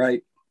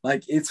 right?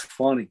 Like, it's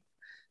funny.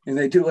 And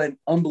they do an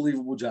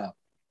unbelievable job.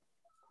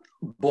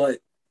 But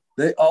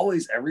they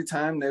always, every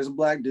time there's a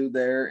black dude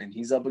there and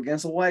he's up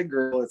against a white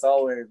girl, it's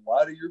always,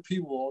 why do your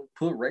people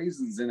put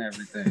raisins in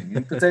everything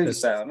and potato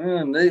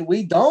salad?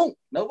 We don't.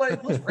 Nobody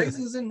puts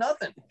raisins in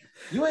nothing.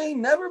 You ain't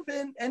never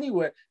been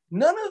anywhere.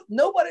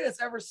 Nobody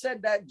that's ever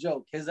said that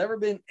joke has ever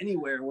been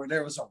anywhere where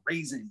there was a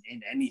raisin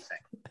in anything.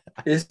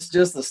 It's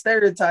just a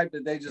stereotype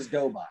that they just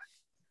go by.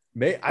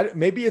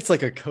 Maybe it's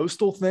like a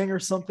coastal thing or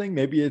something.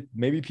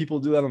 Maybe people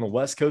do that on the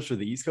West Coast or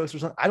the East Coast or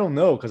something. I don't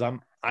know, because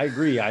I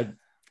agree. I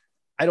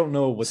don't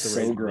know what the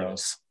raisin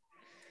gross. Is.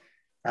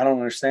 I don't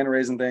understand the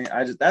raisin thing.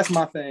 That's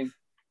my thing.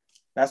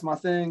 That's my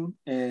thing.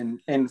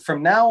 And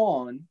from now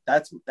on,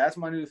 that's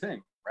my new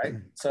thing, right?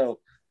 So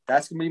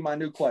that's gonna be my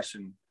new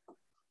question.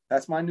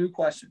 That's my new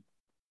question.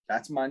 I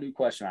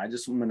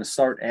just am gonna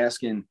start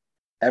asking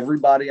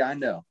everybody I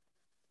know,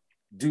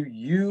 do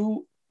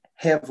you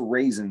have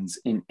raisins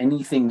in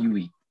anything you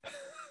eat?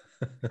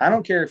 I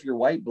don't care if you're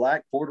white,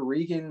 black, Puerto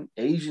Rican,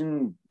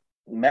 Asian,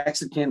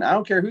 Mexican. I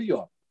don't care who you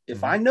are.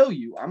 If I know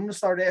you, I'm going to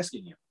start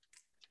asking you,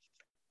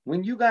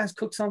 when you guys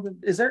cook something,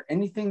 is there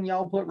anything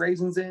y'all put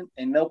raisins in?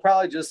 And they'll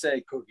probably just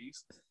say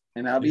cookies,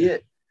 and that'll be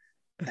it.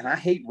 And I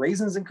hate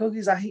raisins and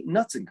cookies. I hate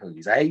nuts and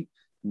cookies. I hate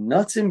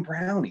nuts and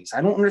brownies.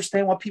 I don't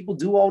understand why people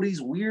do all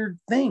these weird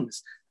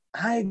things.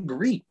 I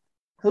agree.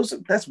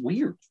 That's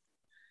weird.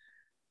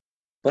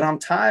 But I'm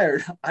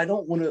tired. I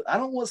don't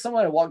want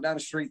somebody to walk down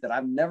the street that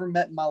I've never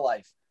met in my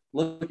life,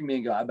 look at me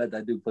and go, I bet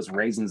that dude puts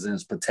raisins in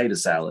his potato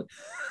salad.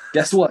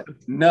 Guess what?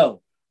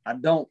 No, I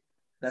don't.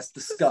 That's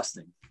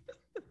disgusting.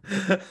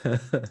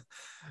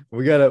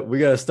 we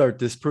gotta start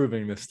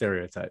disproving this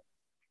stereotype.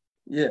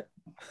 Yeah.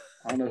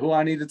 I don't know who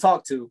I need to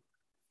talk to.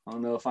 I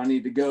don't know if I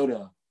need to go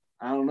to,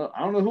 I don't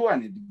know who I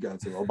need to go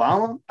to.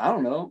 Obama? I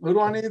don't know. Who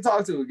do I need to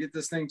talk to get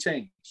this thing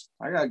changed?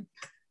 I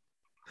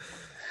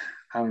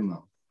don't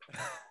know.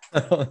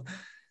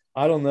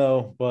 I don't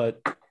know,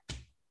 but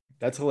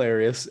that's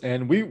hilarious.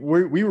 And we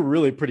were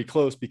really pretty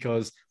close,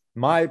 because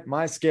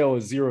my scale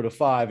is 0 to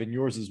 5 and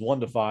yours is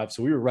 1 to 5.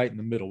 So we were right in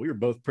the middle. We were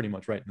both pretty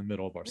much right in the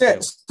middle of our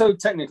scale. So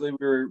technically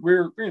we're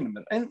in the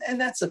middle. And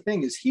that's the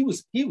thing, is he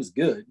was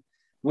good.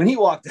 When he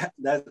walked out,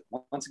 that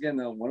once again,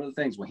 though, one of the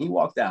things, when he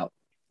walked out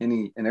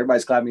and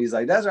everybody's clapping, he's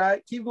like, that's all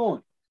right, keep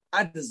going.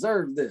 I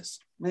deserve this.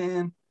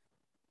 Man,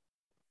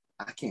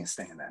 I can't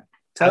stand that.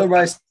 Tell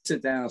everybody to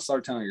sit down and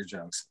start telling your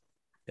jokes.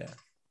 Yeah.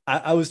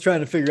 I was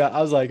trying to figure out,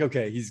 I was like,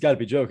 okay, he's got to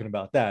be joking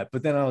about that.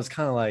 But then I was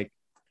kind of like,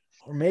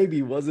 or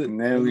maybe was it? And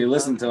then when you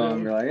listen to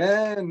him, you're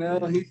like,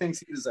 no, he thinks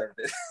he deserved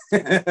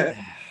it.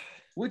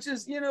 Which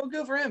is,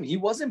 good for him. He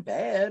wasn't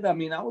bad. I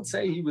mean, I would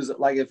say he was,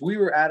 like, if we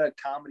were at a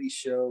comedy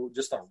show,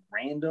 just a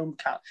random,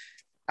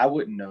 I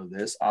wouldn't know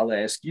this. I'll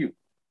ask you.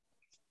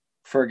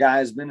 For a guy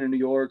who's been to New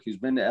York, who's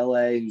been to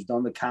LA, who's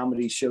done the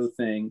comedy show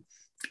thing,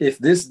 if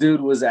this dude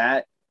was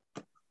at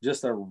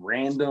just a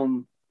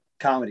random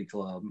comedy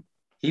club,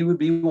 he would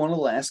be one of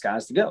the last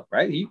guys to go,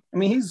 right? He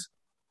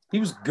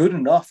was good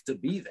enough to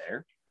be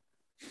there,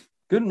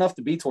 good enough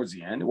to be towards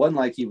the end. It wasn't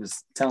like he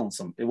was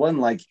it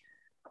wasn't like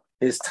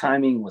his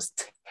timing was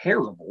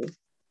terrible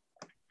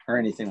or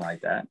anything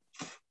like that.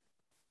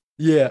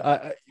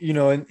 Yeah,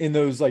 in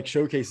those like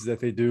showcases that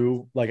they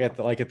do, like at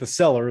the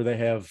Cellar, they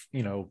have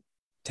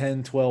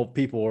 10, 12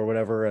 people or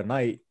whatever a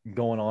night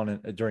going on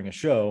during a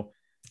show,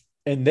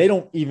 and they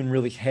don't even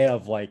really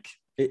have like,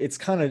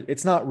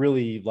 it's not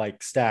really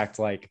like stacked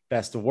like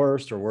best to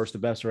worst or worst to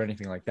best or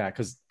anything like that.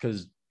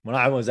 Because when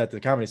I was at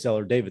the Comedy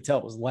Cellar, David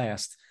Telt was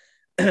last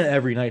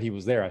every night he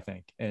was there, I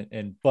think.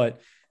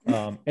 But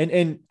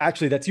And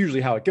actually that's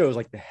usually how it goes.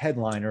 Like the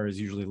headliner is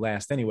usually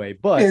last anyway,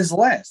 but His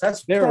last.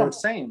 That's what there I'm are,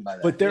 saying by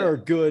that. but there are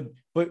good,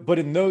 but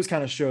in those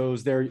kind of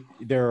shows, there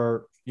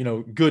are, you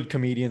know, good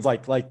comedians.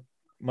 Like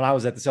when I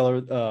was at the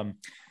Cellar,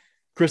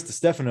 Chris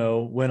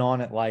DiStefano went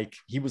on at like,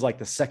 he was like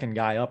the second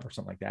guy up or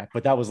something like that.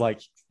 But that was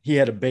like, he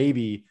had a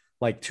baby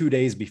like 2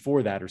 days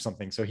before that or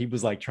something. So he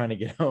was like trying to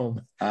get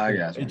home. I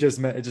got you. It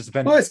just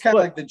depends. Well, it's kind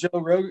of like the Joe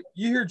Rogan.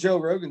 You hear Joe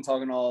Rogan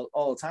talking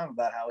all the time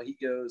about how he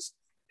goes,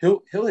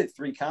 he'll hit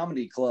 3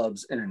 comedy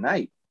clubs in a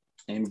night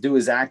and do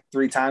his act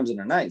 3 times in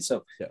a night.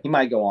 So he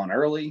might go on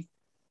early,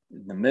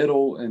 in the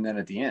middle, and then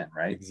at the end,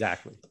 right?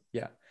 Exactly.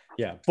 Yeah.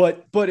 Yeah.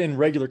 But in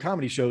regular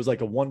comedy shows,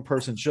 like a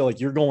 1-person show, like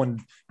you're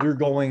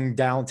going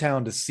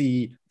downtown to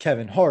see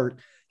Kevin Hart,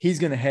 he's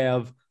going to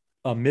have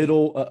a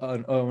middle,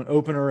 an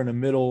opener and a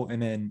middle,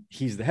 and then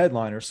he's the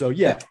headliner. So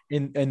yeah.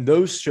 In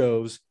those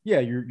shows, yeah,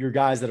 your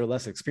guys that are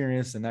less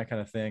experienced and that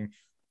kind of thing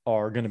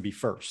are going to be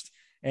first.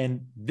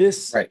 And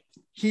this, right.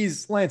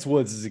 Lance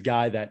Woods is a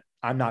guy that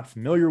I'm not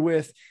familiar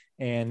with,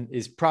 and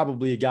is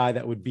probably a guy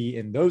that would be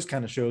in those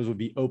kind of shows, would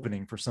be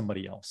opening for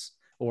somebody else,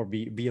 or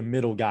be a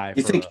middle guy.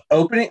 You think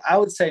opening? I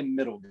would say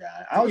middle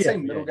guy. I would say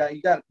middle guy.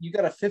 You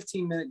got a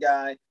 15-minute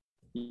guy,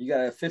 you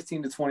got a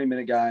 15 to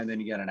 20-minute guy, and then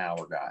you got an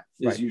hour guy.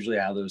 Is usually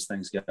how those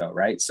things go,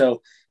 right?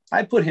 So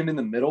I put him in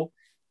the middle.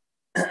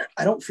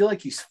 I don't feel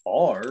like he's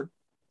far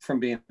from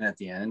being at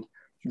the end.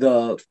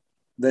 The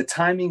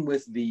timing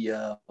with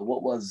the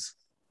what was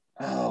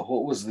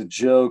the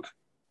joke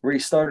where he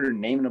started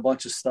naming a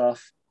bunch of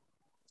stuff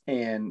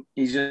and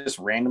he just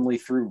randomly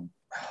threw,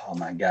 oh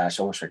my gosh,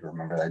 I wish I could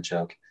remember that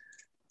joke.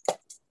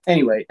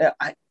 Anyway,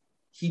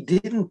 he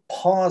didn't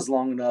pause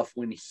long enough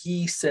when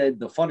he said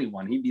the funny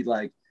one. He'd be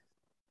like,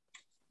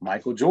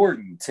 Michael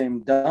Jordan,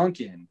 Tim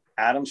Duncan,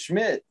 Adam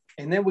Schmidt,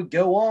 and then would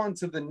go on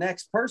to the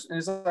next person. And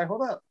it's like,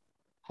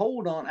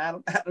 hold on,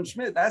 Adam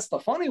Schmidt. That's the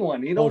funny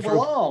one. He don't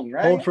belong,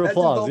 right? Hold for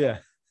applause, yeah.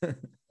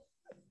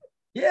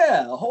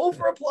 Yeah, hold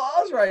for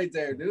applause right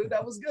there, dude.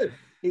 That was good.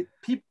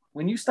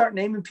 When you start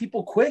naming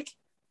people quick,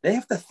 they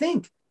have to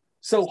think.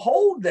 So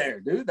hold there,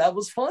 dude. That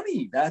was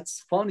funny.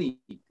 That's funny.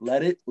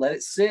 Let it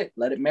sit.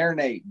 Let it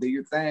marinate. Do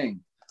your thing.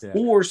 Yeah.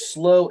 Or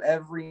slow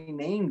every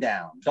name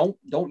down. Don't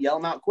yell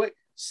them out quick.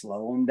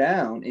 Slow them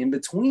down in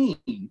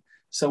between.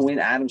 So when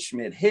Adam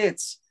Schmidt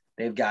hits,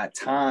 they've got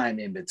time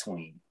in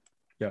between.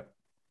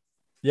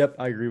 Yep,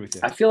 I agree with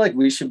you. I feel like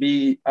we should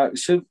be. I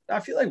feel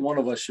like one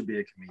of us should be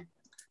a comedian.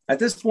 At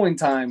this point in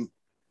time,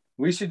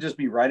 we should just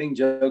be writing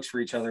jokes for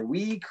each other.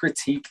 We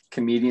critique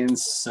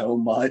comedians so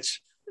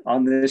much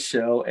on this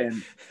show,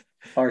 and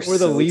we're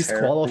the least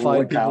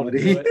qualified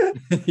comedy.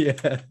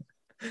 Yeah,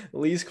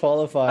 least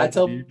qualified. I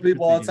tell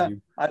people all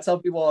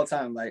the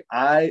time. Like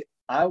I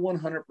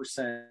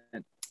 100%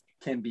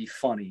 can be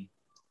funny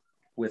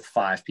with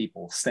 5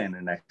 people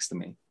standing next to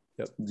me.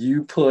 Yep.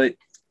 You put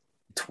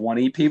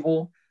 20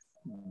 people,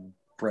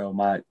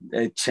 bro,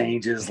 it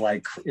changes.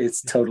 Like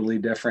it's totally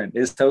different.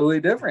 It's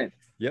totally different.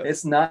 Yep.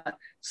 It's not.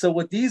 So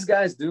what these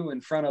guys do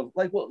in front of,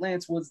 like what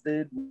Lance Woods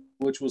did,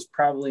 which was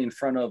probably in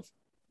front of,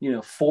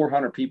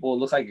 400 people. It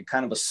looked like a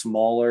kind of a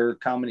smaller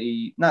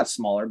comedy, not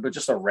smaller, but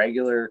just a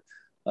regular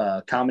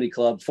comedy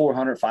club,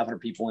 400, 500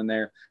 people in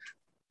there.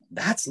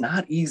 That's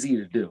not easy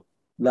to do.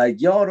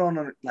 Like y'all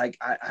don't like,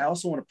 I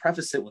also want to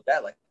preface it with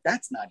that. Like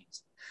that's not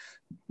easy,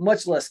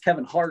 much less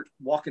Kevin Hart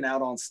walking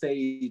out on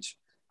stage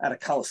at a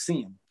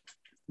Coliseum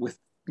with,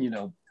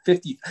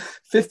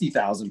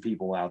 50,000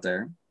 people out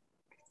there.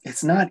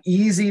 It's not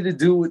easy to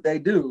do what they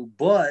do,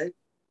 but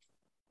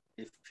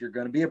if you're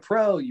going to be a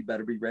pro, you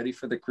better be ready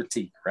for the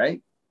critique,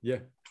 right? Yeah.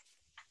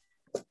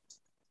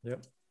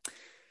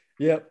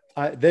 Yep.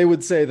 They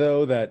would say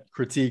though that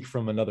critique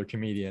from another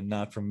comedian,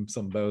 not from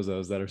some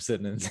bozos that are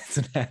sitting in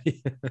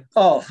Cincinnati.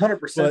 Oh,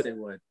 100% they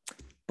would.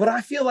 But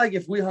I feel like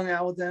if we hung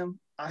out with them,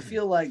 no,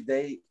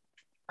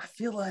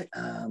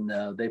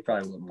 they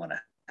probably wouldn't want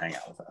to hang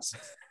out with us.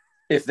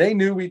 If they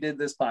knew we did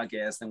this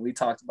podcast and we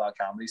talked about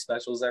comedy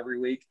specials every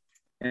week,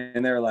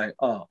 and they're like,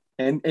 oh,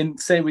 and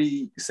say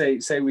we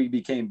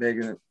became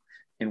big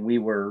and we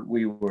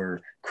were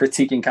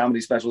critiquing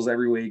comedy specials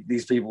every week,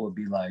 these people would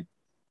be like,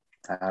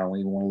 I don't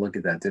even want to look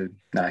at that dude.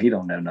 No, he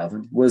don't know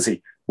nothing. What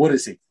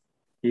is he?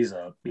 He's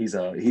a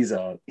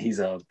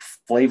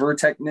flavor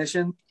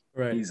technician.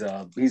 Right. He's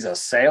a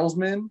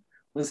salesman.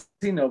 What does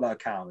he know about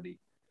comedy?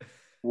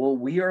 Well,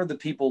 we are the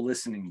people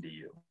listening to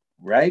you,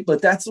 right?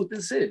 But that's what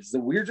this is.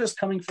 We're just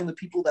coming from the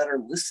people that are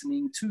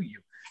listening to you,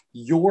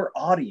 your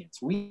audience.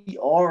 We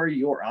are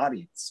your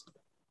audience.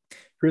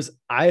 Chris,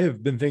 I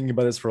have been thinking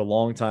about this for a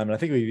long time, and I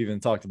think we've even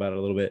talked about it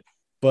a little bit,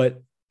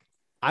 but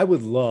I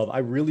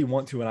really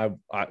want to, and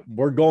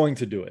we're going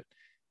to do it.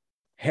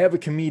 Have a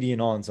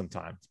comedian on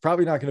sometime. It's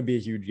probably not going to be a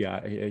huge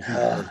guy, a huge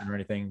person or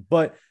anything,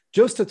 but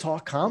just to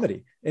talk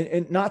comedy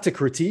and not to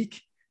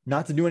critique,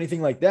 not to do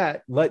anything like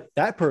that. Let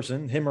that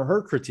person, him or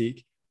her,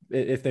 critique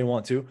if they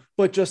want to,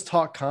 but just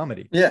talk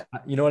comedy. Yeah.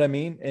 You know what I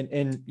mean?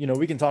 And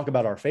we can talk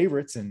about our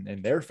favorites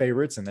and their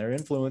favorites and their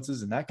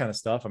influences and that kind of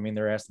stuff. I mean,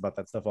 they're asked about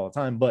that stuff all the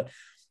time, but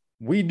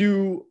we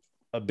do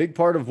a big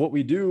part of what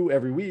we do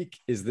every week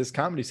is this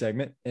comedy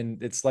segment,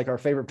 and it's like our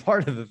favorite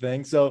part of the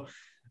thing. So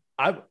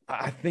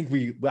I think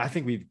we've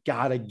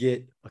got to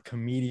get a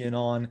comedian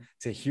on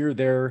to hear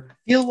their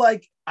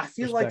I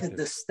feel like a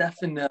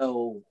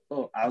DeStefano.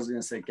 Oh, I was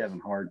gonna say Kevin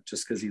Hart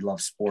just because he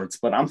loves sports,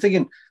 but I'm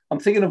thinking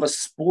of a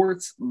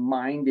sports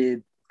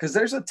minded, because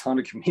there's a ton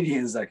of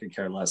comedians that could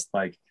care less.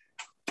 Like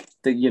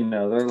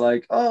they're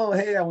like, oh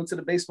hey, I went to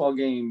the baseball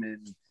game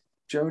and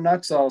Joe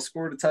Nuxall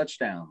scored a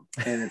touchdown,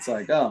 and it's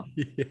like, oh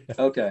yeah.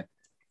 Okay,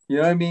 you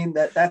know what I mean?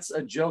 That's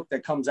a joke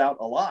that comes out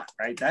a lot,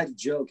 right? That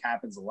joke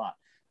happens a lot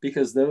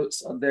because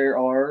there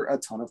are a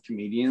ton of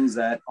comedians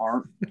that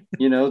aren't,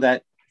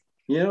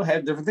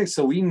 have different things.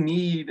 So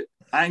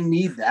I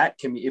need that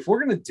comedian. If we're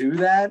gonna do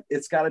that,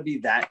 it's got to be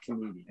that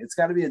comedian. It's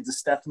got to be a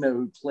DeStefano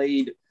who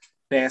played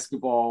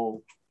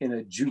basketball in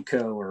a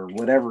JUCO or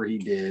whatever he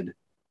did.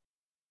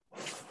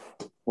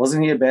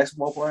 Wasn't he a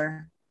basketball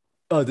player?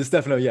 Oh,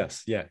 DeStefano,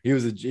 yes, yeah, he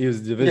was a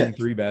Division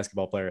III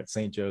basketball player at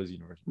St. Joe's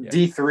University. Yeah.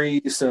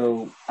 D3.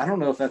 So I don't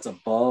know if that's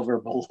above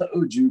or below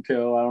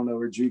JUCO. I don't know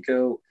where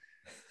JUCO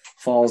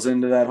falls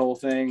into that whole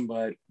thing,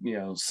 but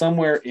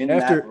somewhere in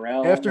that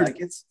realm.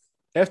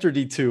 After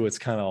D2, it's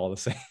kind of all the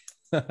same.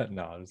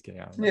 No, I'm just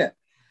kidding. Yeah,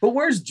 but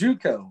where's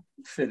JUCO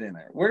fit in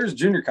there? Where's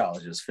junior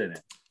colleges fit in?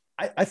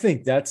 I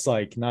think that's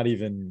like not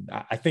even.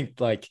 I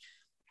think like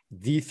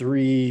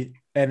D3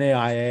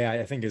 NAIA,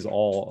 I think is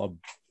all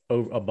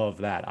above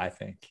that. I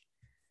think.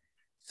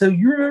 So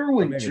you remember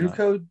when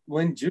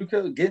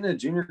JUCO getting a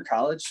junior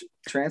college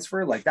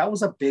transfer, like that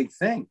was a big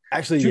thing.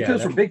 Actually,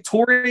 JUCOs were big.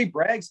 Torrey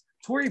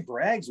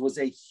Braggs was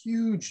a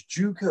huge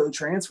JUCO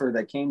transfer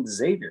that came to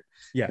Xavier.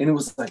 Yeah. And it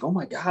was like, oh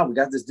my God, we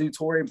got this dude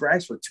Torrey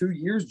Braggs for 2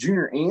 years,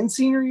 junior and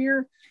senior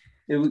year.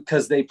 It was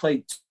because they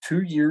played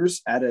 2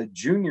 years at a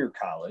junior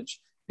college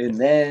and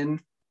then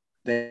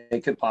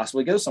they could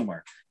possibly go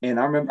somewhere. And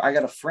I remember I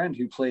got a friend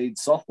who played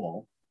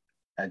softball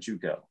at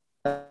JUCO.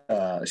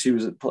 She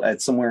was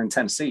at somewhere in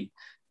Tennessee,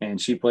 and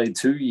she played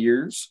 2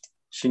 years.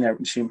 She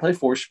didn't play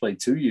 4. She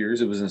played 2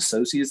 years. It was an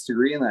associate's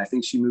degree, and I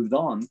think she moved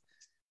on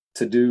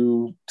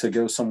to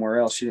go somewhere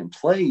else. She didn't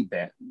play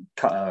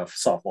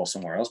softball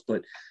somewhere else,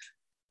 but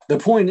the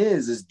point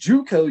is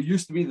JUCO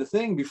used to be the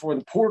thing before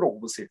the portal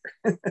was here.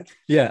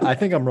 Yeah, I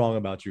think I'm wrong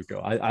about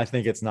JUCO. I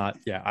think it's not.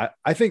 Yeah,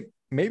 I think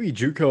maybe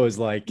JUCO is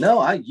like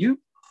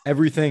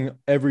everything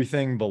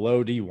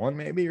below D1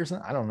 maybe or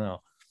something. I don't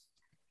know.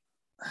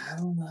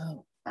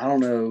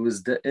 It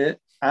was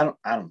I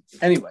don't.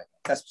 Anyway,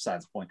 that's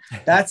besides the point.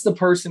 That's the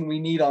person we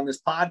need on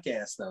this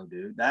podcast, though,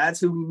 dude. That's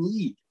who we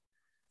need.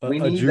 We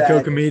need a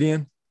JUCO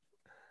comedian.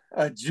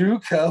 A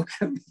JUCO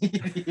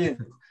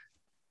comedian.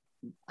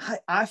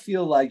 I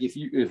feel like if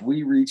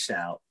we reached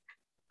out,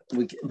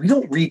 we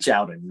don't reach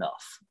out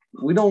enough.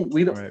 We don't.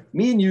 Right.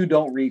 Me and you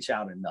don't reach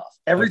out enough.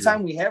 Every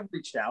time we have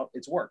reached out,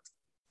 it's worked.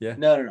 Yeah.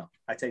 No.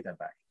 I take that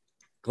back.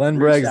 Glenn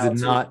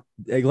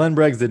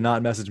Braggs did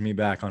not message me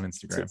back on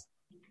Instagram.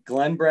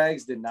 Glenn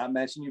Braggs did not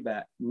message you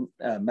back,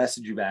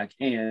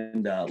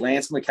 and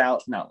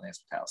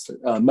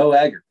Mo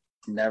Egger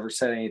never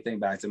said anything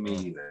back to me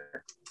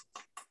either.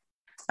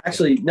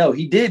 Actually, no,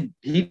 he did.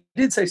 He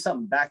did say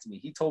something back to me.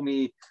 He told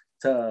me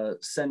to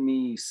send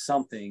him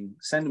something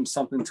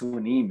to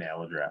an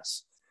email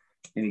address,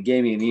 and he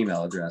gave me an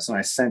email address, and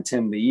I sent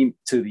him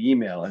to the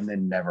email, and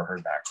then never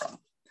heard back from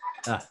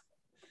him.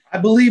 I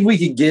believe we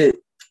could get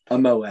a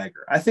Mo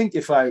Egger. I think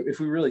if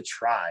we really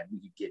tried, we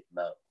could get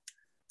Mo.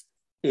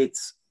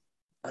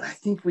 But I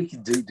think we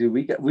could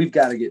we've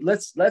got to get.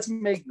 Let's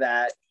make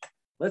that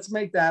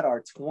our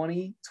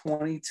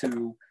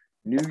 2022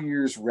 New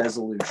Year's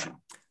resolution.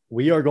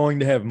 We are going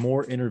to have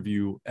more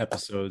interview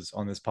episodes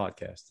on this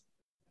podcast.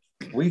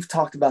 We've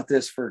talked about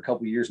this for a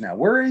couple of years now.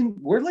 We're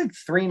like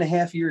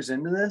 3.5 years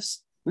into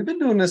this. We've been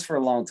doing this for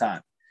a long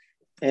time.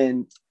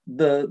 And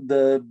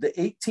the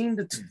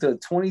 18 to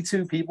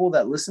 22 people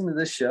that listen to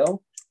this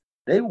show,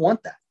 they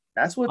want that.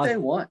 That's what they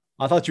want.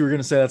 I thought you were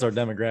going to say that's our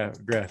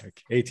demographic,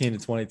 18 to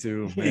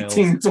 22 males.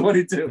 18 to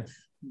 22.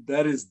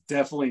 That is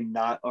definitely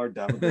not our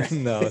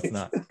demographic. No, it's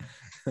not.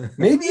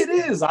 Maybe it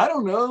is. I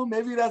don't know.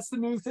 Maybe that's the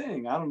new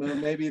thing. I don't know.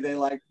 Maybe they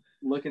like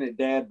looking at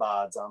dad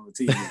bods on the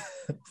TV.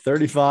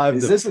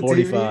 35 to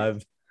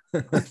 45.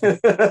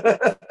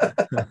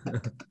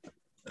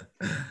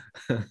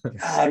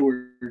 God,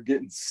 we're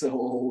getting so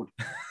old.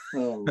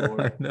 Oh,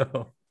 Lord.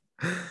 No.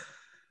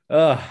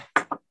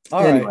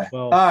 All right.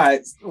 Well,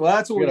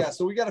 that's what we got.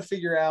 So we got to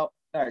figure out.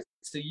 All right.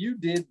 So you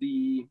did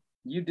the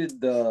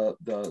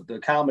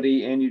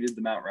comedy and you did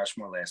the Mount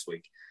Rushmore last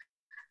week.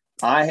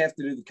 I have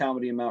to do the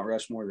comedy and Mount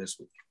Rushmore this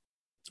week.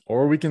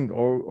 Or we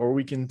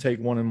can take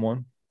 1 and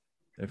 1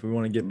 if we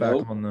want to get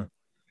back on the.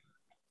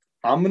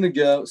 I'm gonna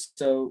go.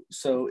 So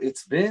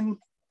it's been.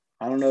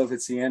 I don't know if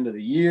it's the end of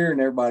the year and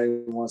everybody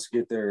wants to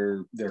get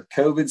their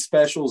COVID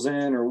specials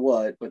in or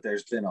what, but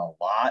there's been a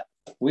lot.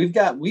 We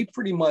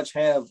pretty much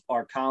have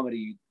our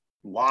comedy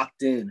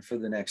locked in for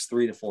the next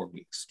 3 to 4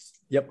 weeks.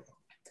 Yep.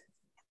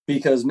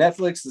 Because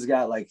Netflix has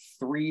got like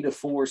 3 to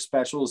 4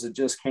 specials that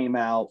just came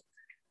out.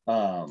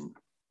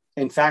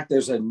 In fact,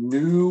 there's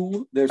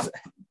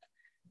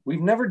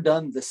we've never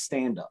done the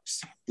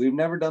stand-ups.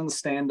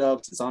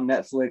 It's on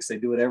Netflix. They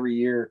do it every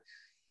year.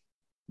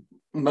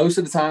 Most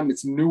of the time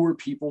it's newer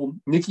people.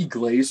 Nikki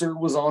Glazer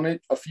was on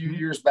it a few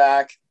years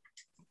back.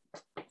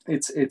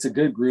 It's a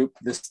good group.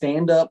 The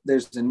stand-up,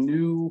 there's a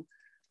new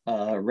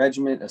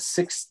regiment of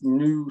 6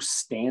 new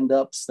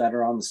stand-ups that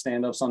are on the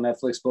stand-ups on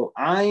Netflix. But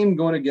I'm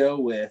going to go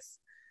with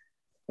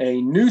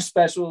a new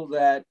special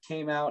that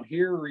came out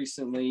here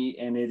recently,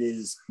 and it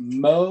is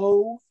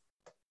Mo.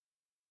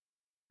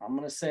 I'm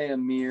going to say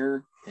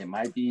Amir. It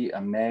might be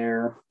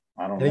Amer.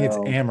 I don't know. I think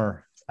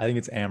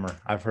it's Amer.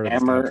 I've heard of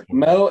Amer.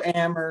 Mo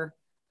Amer.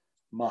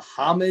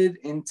 Muhammad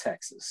in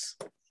Texas.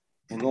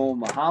 We're going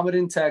Muhammad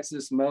in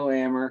Texas, Mo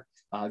Amer.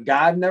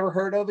 Guy I've never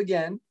heard of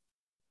again,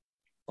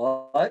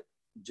 but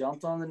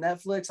jumped on the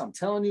Netflix. I'm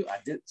telling you, I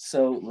did.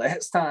 So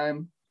last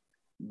time,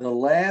 the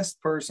last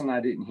person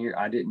I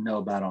didn't know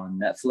about on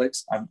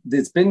Netflix.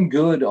 It's been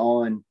good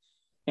on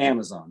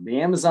Amazon. The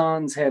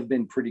Amazons have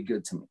been pretty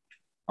good to me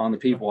on the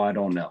people I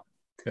don't know.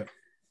 Yeah.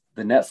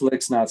 The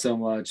Netflix, not so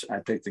much. I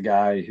picked the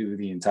guy who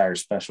the entire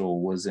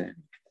special was in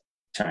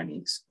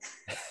Chinese.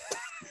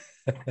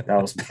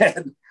 That was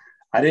bad.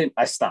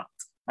 I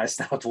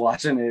stopped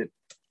watching it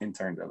and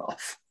turned it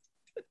off.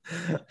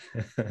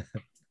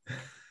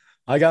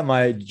 I got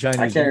my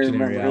Chinese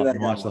dictionary out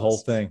and watched the whole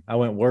was. thing. I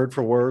went word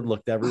for word,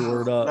 looked every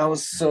word up. That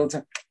was so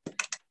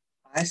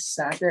I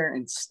sat there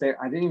and stared.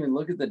 I didn't even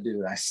look at the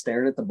dude. I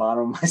stared at the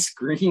bottom of my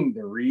screen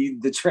to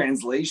read the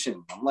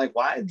translation. I'm like,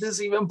 why did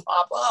this even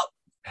pop up?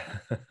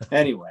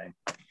 Anyway,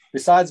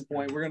 besides the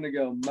point, we're going to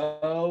go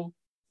Mo,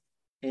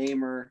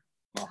 Amer,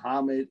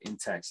 Muhammad in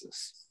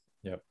Texas.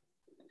 Yep.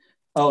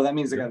 Oh, that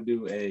means I got to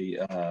do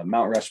a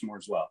Mount Rushmore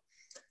as well.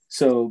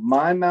 So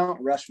my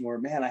Mount Rushmore,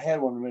 man, I had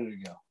one a minute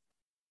ago.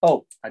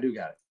 Oh, I do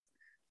got it.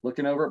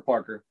 Looking over at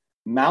Parker,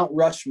 Mount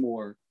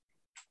Rushmore.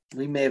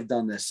 We may have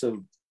done this,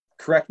 so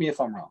correct me if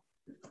I'm wrong.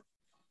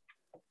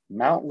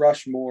 Mount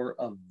Rushmore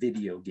of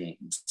video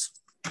games.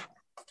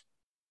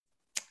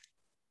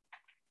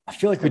 I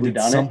feel like we did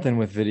something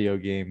with video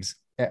games.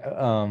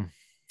 Man,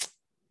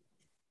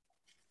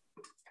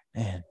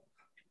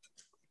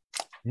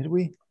 did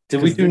we?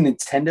 Did we do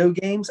Nintendo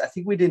games? I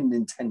think we did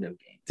Nintendo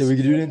games. Did we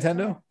do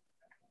Nintendo?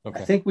 Okay.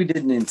 I think we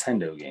did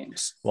Nintendo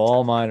games. Well,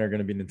 all mine are going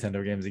to be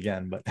Nintendo games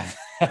again, but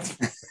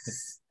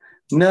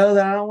no,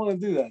 I don't want to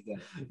do that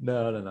then.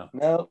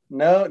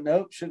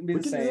 No. Shouldn't be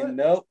the same.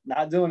 Nope,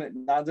 not doing it.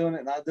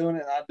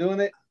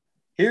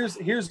 Here's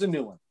the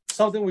new one.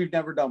 Something we've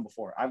never done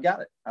before. I've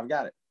got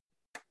it.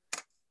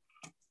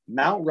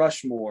 Mount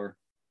Rushmore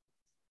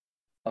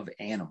of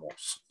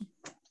animals.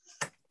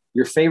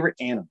 Your favorite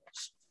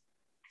animals.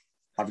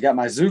 I've got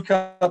my zoo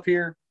cup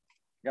here.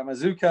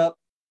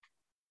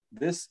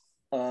 This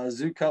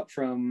zoo cup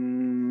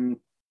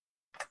from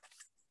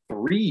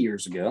 3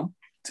 years ago,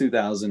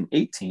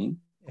 2018,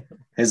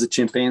 has a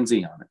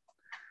chimpanzee on it.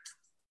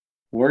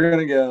 We're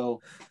going to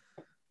go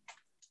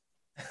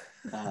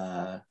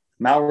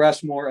Mount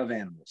Rushmore of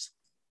animals.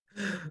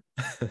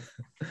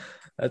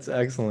 That's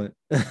excellent.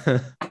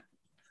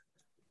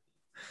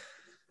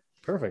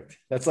 Perfect.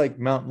 That's like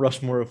Mount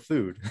Rushmore of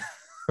food.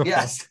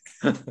 Yes.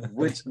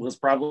 Which was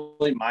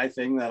probably my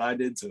thing that I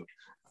did too.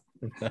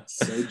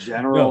 So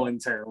general and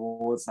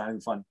terrible. It's not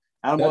even fun.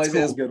 Adam always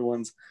has good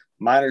ones.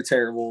 Mine are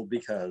terrible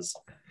because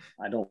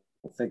I don't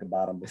think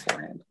about them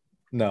beforehand.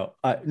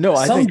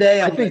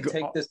 Someday I'm going to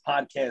take this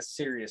podcast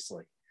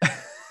seriously.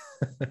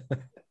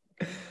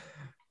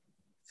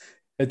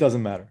 It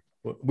doesn't matter.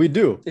 We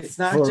do. It's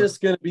not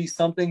just going to be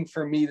something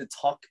for me to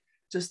talk,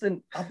 just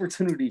an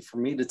opportunity for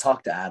me to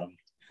talk to Adam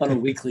on a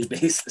weekly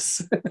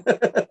basis.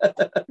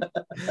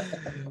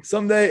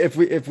 Someday,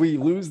 if we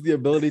lose the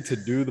ability to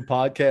do the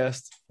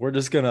podcast, we're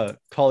just going to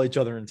call each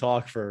other and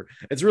talk for,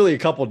 it's really a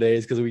couple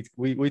days because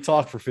we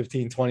talk for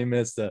 15, 20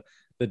 minutes the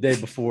day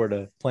before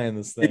to plan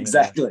this thing.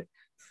 Exactly.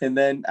 And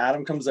then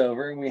Adam comes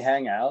over and we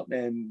hang out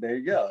and there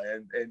you go.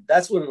 And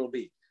that's what it'll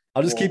be.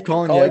 I'll just keep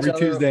calling you every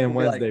Tuesday and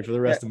Wednesday for the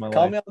rest of my life.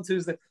 Call me on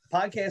Tuesday.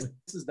 Podcast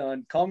is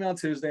done. Call me on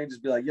Tuesday and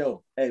just be like,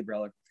 yo, hey,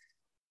 brother,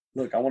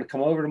 look, I want to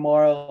come over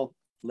tomorrow.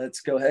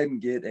 Let's go ahead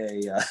and get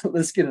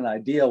let's get an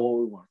idea of what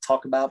we want to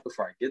talk about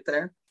before I get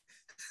there.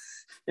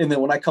 And then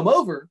when I come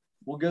over,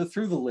 we'll go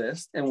through the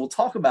list and we'll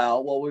talk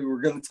about what we were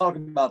going to talk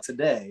about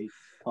today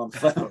on the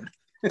phone.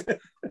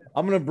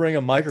 I'm going to bring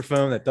a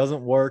microphone that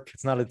doesn't work.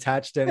 It's not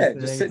attached to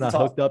anything. It's not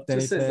hooked up to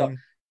anything.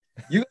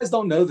 You guys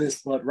don't know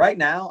this, but right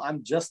now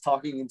I'm just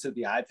talking into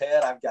the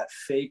iPad. I've got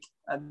fake.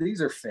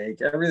 These are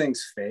fake.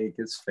 Everything's fake.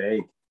 It's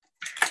fake.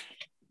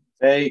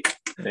 Fake.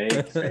 What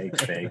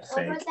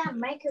about that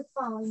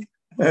microphone?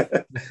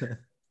 What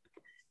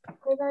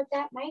about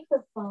that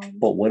microphone?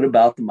 But what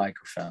about the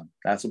microphone?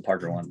 That's what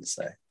Parker wanted to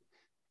say.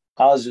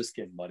 I was just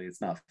kidding, buddy.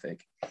 It's not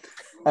fake.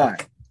 All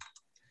right.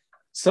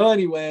 So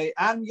anyway,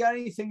 Adam, you got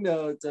anything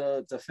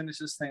to finish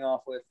this thing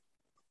off with?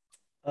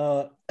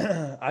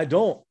 I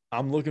don't.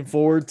 I'm looking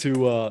forward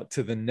to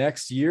the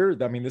next year.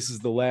 I mean, this is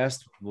the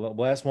last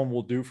one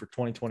we'll do for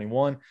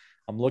 2021.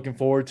 I'm looking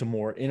forward to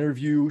more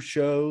interview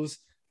shows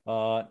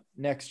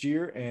next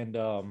year, and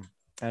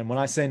And when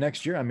I say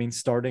next year, I mean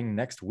starting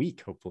next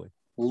week, hopefully.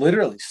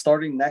 Literally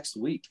starting next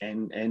week.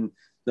 And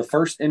the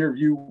first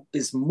interview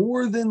is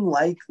more than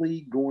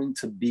likely going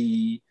to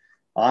be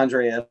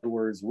Andre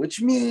Edwards,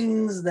 which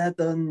means that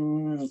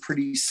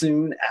pretty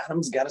soon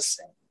Adam's got to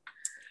sing.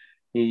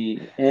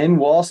 And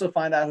we'll also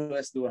find out who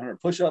has to do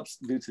 100 push-ups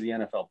due to the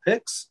NFL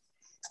picks.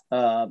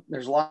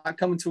 There's a lot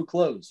coming to a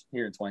close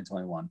here in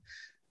 2021.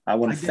 I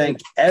want to thank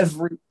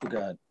every.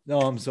 God.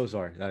 No, I'm so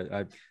sorry.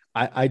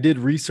 I did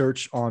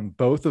research on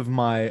both of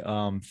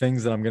my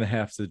things that I'm going to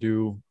have to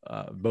do.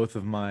 Both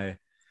of my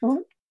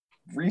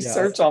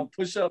research on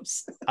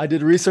push-ups. I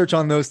did research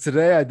on those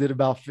today. I did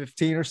about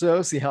 15 or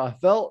so, see how I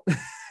felt.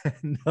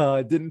 And,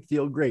 it didn't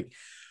feel great,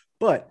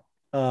 but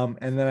and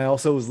then I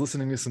also was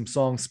listening to some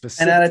songs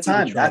specifically. 10 at a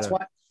time. That's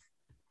why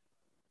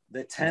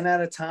the 10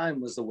 at a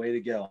time was the way to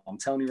go. I'm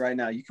telling you right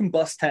now, you can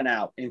bust 10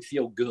 out and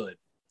feel good.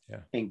 Yeah.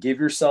 And give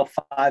yourself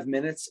 5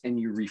 minutes and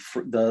you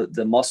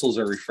the muscles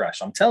are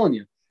refreshed. I'm telling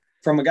you,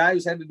 from a guy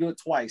who's had to do it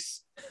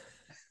twice,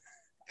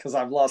 because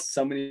I've lost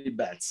so many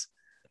bets.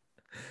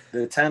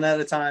 The 10 at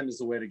a time is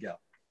the way to go.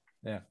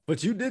 Yeah.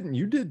 But you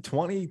did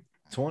 20,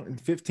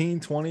 15,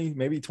 20,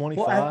 maybe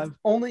 25.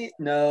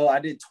 Well, I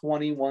did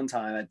 20 one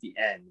time at the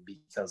end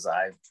because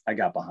I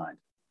got behind.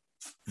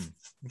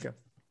 Okay.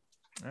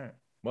 All right.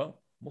 Well,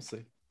 we'll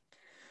see.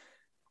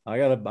 I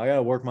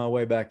gotta work my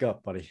way back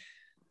up, buddy.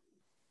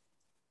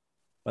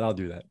 But I'll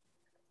do that.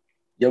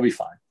 You'll be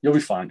fine.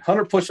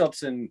 100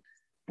 push-ups in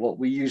what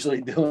we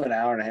usually do an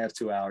hour and a half,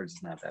 2 hours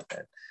is not that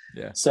bad.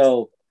 Yeah.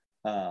 So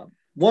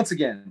once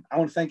again, I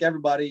want to thank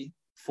everybody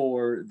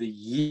for the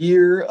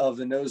year of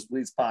the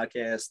Nosebleeds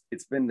podcast.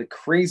 It's been the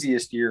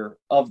craziest year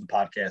of the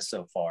podcast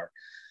so far,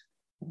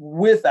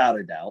 without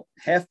a doubt.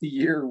 Half the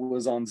year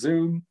was on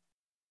Zoom.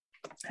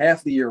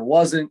 Half the year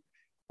wasn't.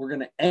 We're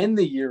going to end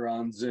the year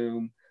on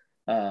Zoom.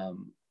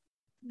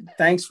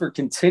 Thanks for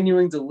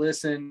continuing to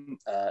listen.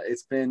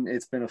 It's been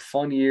a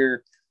fun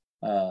year.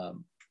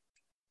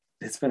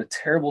 It's been a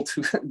terrible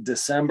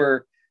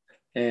December,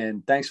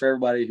 and thanks for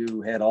everybody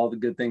who had all the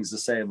good things to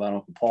say about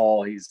Uncle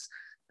Paul. He's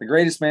the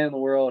greatest man in the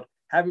world.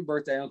 Happy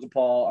birthday, Uncle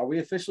Paul. Are we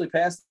officially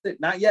past it?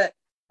 Not yet.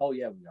 Oh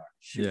yeah, we are.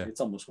 Shoot, yeah. It's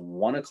almost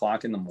 1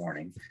 o'clock in the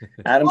morning.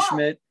 Adam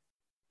Schmidt.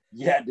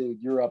 Yeah,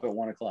 dude, you're up at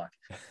 1 o'clock.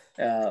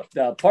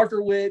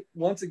 Parker Witt,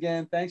 once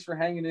again, thanks for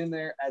hanging in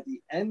there. At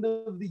the end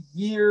of the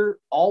year,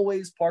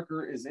 always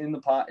Parker is in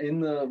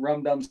the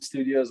Rum Dum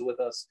Studios with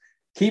us,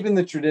 keeping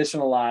the tradition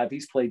alive.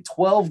 He's played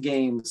 12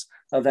 games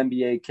of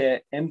NBA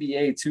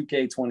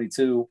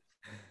 2K22.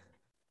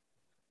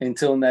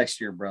 Until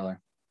next year,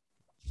 brother.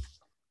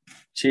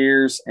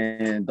 Cheers,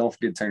 and don't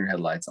forget to turn your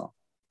headlights on.